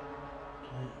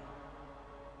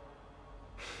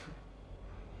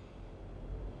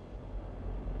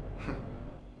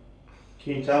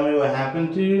 Can you tell me what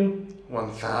happened to you?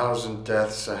 1,000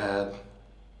 deaths ahead.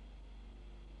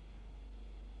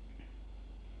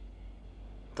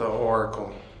 The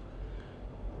Oracle.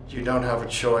 You don't have a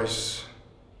choice.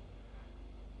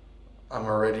 I'm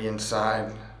already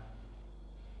inside.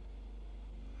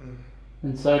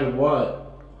 Inside of what?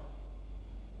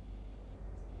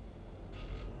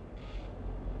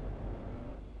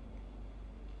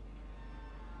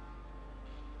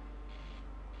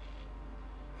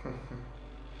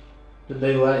 Did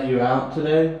they let you out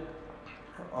today?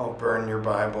 I'll burn your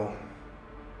Bible.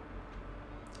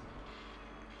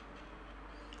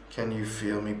 Can you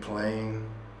feel me playing?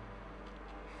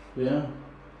 Yeah.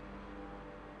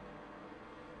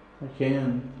 I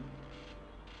can.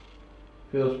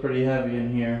 Feels pretty heavy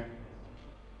in here.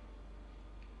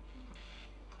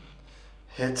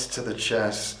 Hits to the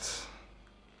chest.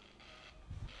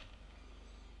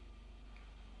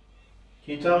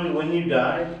 Can you tell me when you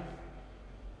died?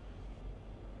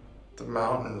 The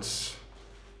mountains.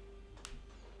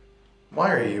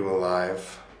 Why are you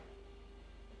alive?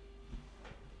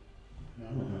 I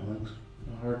don't know. That's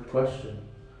a hard question.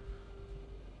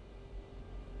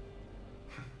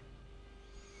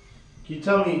 Can you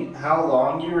tell me how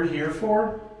long you were here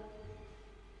for?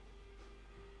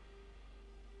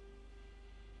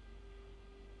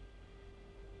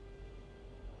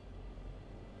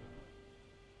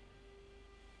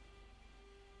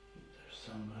 There's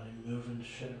somebody moving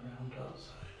shit around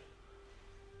outside.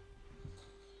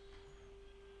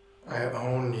 I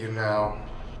own you now.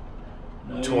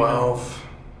 No, 12.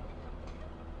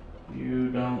 You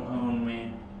don't own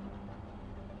me.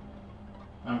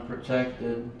 I'm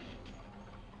protected.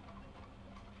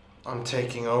 I'm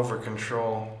taking over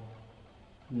control.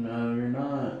 No, you're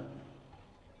not.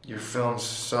 Your films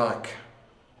suck.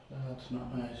 That's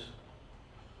not nice.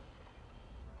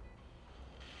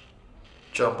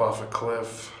 Jump off a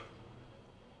cliff.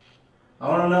 I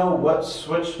want to know what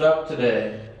switched up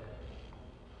today.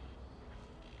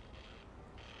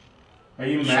 Are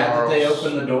you mad that they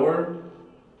opened the door?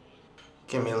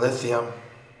 Give me lithium,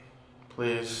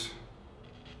 please.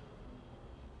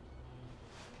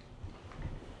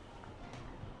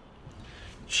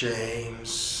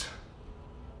 James.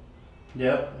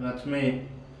 Yep, that's me.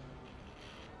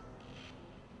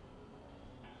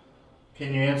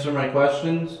 Can you answer my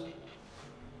questions?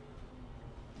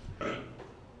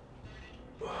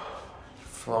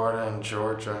 Florida and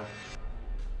Georgia.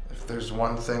 If there's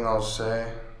one thing I'll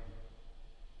say.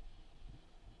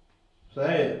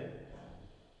 Say it.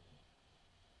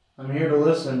 I'm here to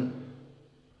listen.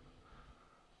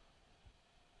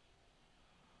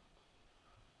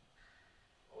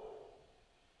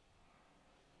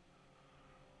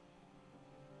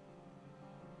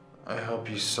 I hope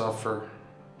you suffer.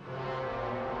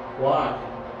 Why?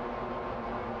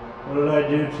 What did I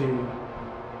do to you?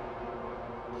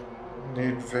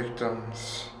 Need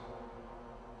victims.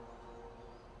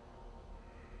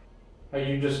 Are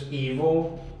you just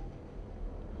evil?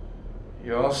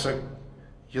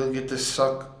 You'll get to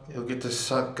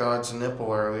suck God's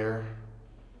nipple earlier.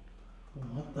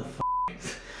 What the fuck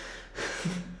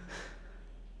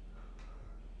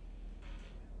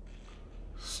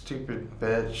Stupid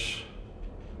bitch.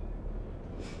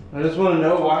 I just want to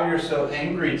know why you're so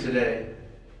angry today.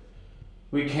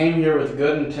 We came here with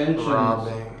good intentions.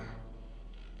 Robbing.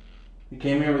 We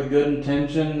came here with good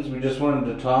intentions. We just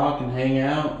wanted to talk and hang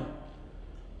out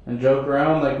and joke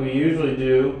around like we usually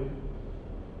do.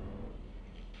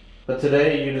 But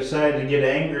today you decided to get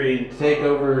angry and take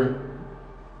over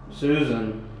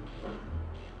Susan.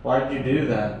 Why'd you do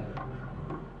that?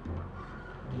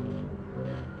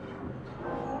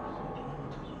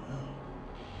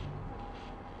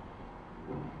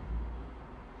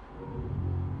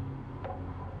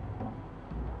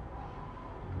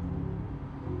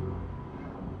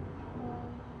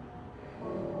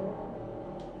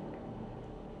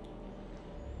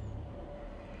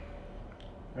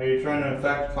 Are you trying to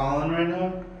affect Colin right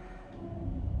now?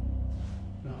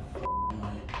 No f***ing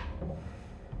way.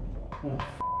 No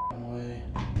f***ing way.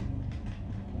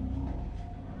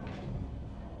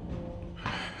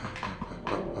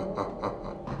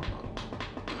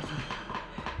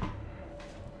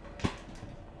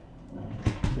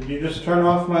 Did you just turn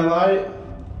off my light?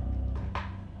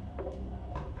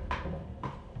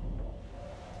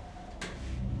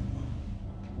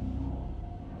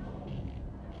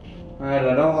 Alright,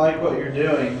 I don't like what you're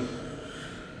doing.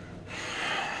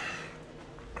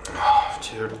 Oh,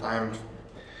 dude, I'm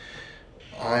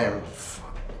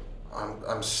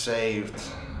saved.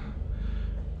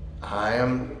 I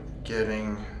am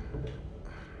getting...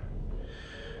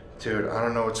 Dude, I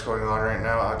don't know what's going on right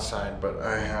now outside, but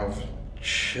I have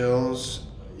chills.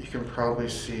 You can probably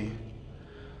see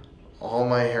all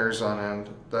my hairs on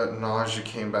end. That nausea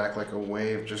came back like a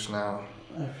wave just now.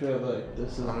 I feel like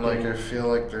this is... I feel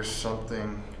like there's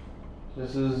something...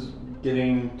 This is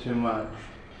getting too much.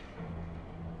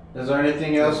 Is there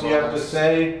anything else you have to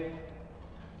say?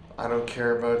 I don't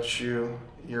care about you,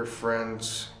 your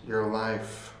friends, your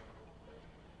life.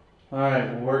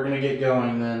 Alright, well, we're gonna get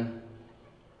going then.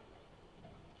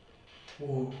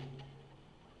 Ooh.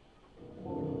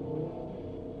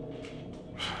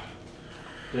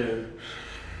 Dude.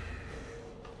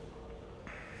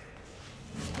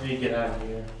 Let me get out of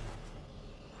here.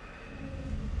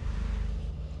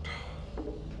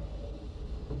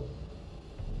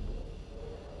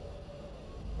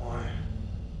 Why?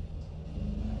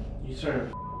 You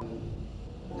started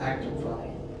acting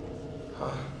funny.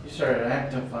 Huh? You started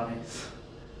acting funny.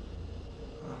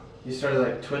 You started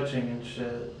like twitching and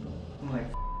shit. I'm like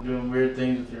doing weird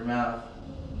things with your mouth.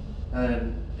 And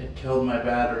then it killed my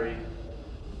battery.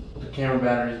 The camera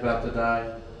battery's about to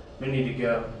die. We need to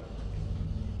go.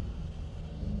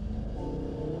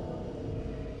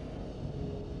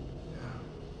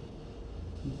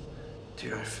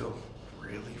 Dude, I feel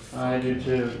really I do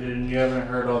too, dude. And you haven't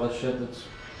heard all the shit that's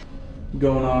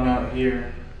going on out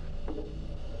here.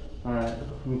 Alright,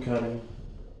 I'm cutting.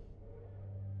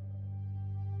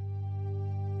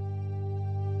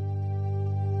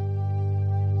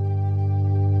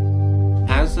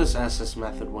 As this SS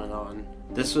method went on,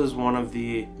 this was one of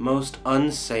the most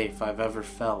unsafe I've ever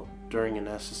felt during an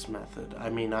SS method. I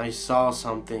mean, I saw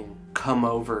something come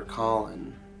over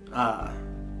Colin.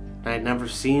 I'd never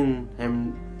seen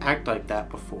him act like that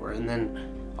before. And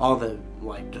then all the,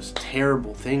 like, just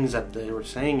terrible things that they were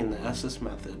saying in the SS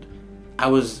method. I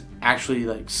was actually,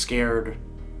 like, scared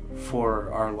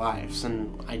for our lives,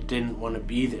 and I didn't want to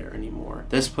be there anymore.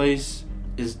 This place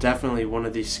is definitely one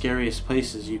of the scariest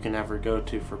places you can ever go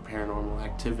to for paranormal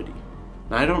activity.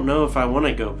 And I don't know if I want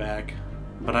to go back,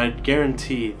 but I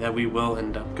guarantee that we will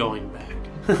end up going back.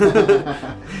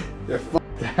 Yeah, fuck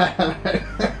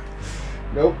that.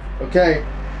 Nope. Okay.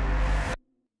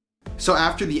 So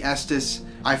after the Estes,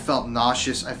 I felt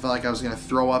nauseous. I felt like I was going to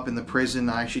throw up in the prison.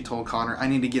 I actually told Connor, I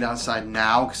need to get outside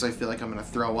now because I feel like I'm going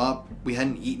to throw up. We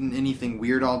hadn't eaten anything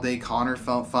weird all day. Connor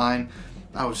felt fine.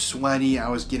 I was sweaty. I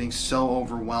was getting so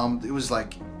overwhelmed. It was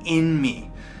like in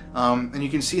me. And you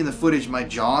can see in the footage, my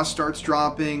jaw starts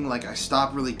dropping. Like I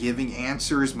stopped really giving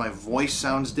answers. My voice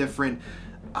sounds different.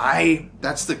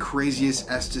 That's the craziest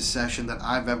Estes session that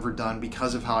I've ever done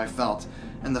because of how I felt.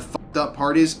 And the fucked up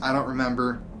part is, I don't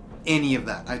remember any of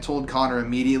that. I told Connor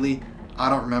immediately, I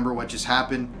don't remember what just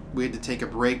happened. We had to take a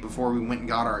break before we went and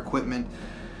got our equipment.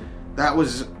 That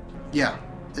was, yeah,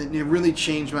 it really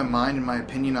changed my mind and my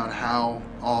opinion on how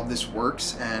all of this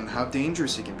works and how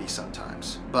dangerous it can be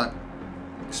sometimes. But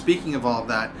speaking of all of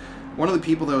that, one of the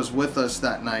people that was with us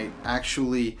that night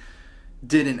actually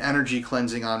did an energy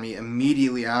cleansing on me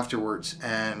immediately afterwards,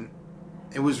 and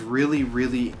it was really,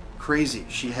 really crazy.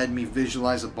 She had me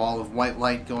visualize a ball of white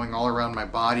light going all around my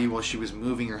body while she was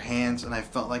moving her hands, and I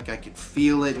felt like I could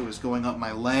feel it. It was going up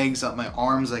my legs, up my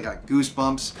arms. I got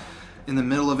goosebumps. In the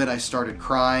middle of it, I started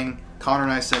crying. Connor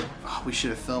and I said, oh, we should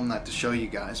have filmed that to show you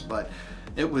guys, but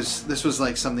this was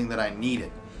like something that I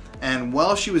needed. And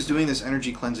while she was doing this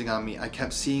energy cleansing on me, I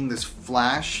kept seeing this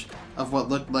flash of what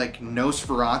looked like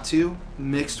Nosferatu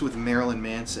mixed with Marilyn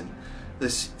Manson.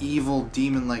 This evil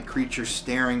demon-like creature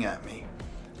staring at me.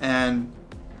 And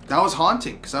that was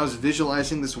haunting because I was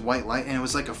visualizing this white light and it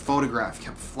was like a photograph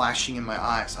kept flashing in my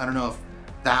eyes. I don't know if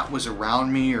that was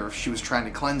around me or if she was trying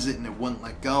to cleanse it and it wouldn't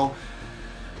let go.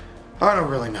 I don't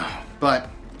really know. But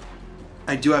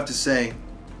I do have to say,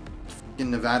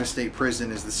 Nevada State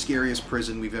Prison is the scariest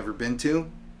prison we've ever been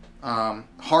to.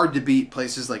 Hard to beat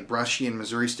places like Brushy and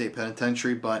Missouri State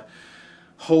Penitentiary, but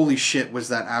holy shit was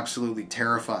that absolutely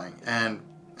terrifying. And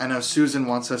I know Susan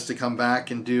wants us to come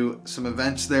back and do some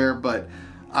events there, but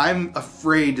I'm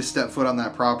afraid to step foot on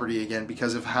that property again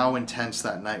because of how intense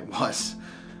that night was.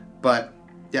 But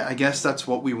yeah, I guess that's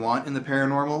what we want in the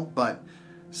paranormal, but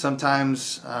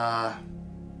sometimes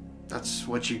that's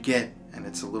what you get and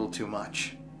it's a little too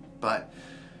much. But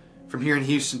from here in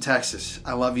Houston, Texas,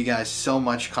 I love you guys so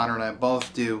much. Connor and I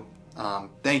both do.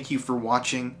 Thank you for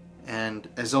watching. And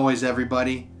as always,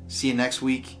 everybody, see you next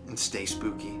week and stay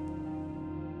spooky.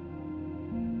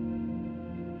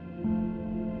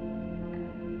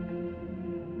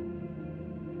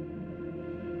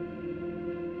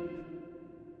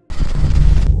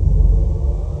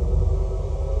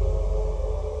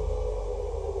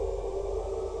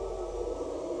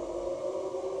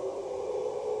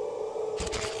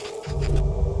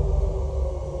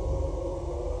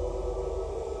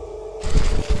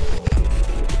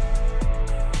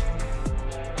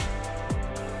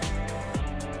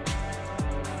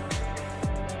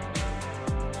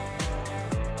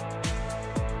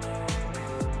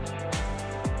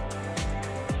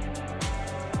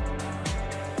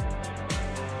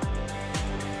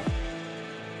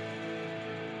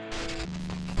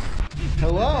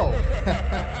 Hello.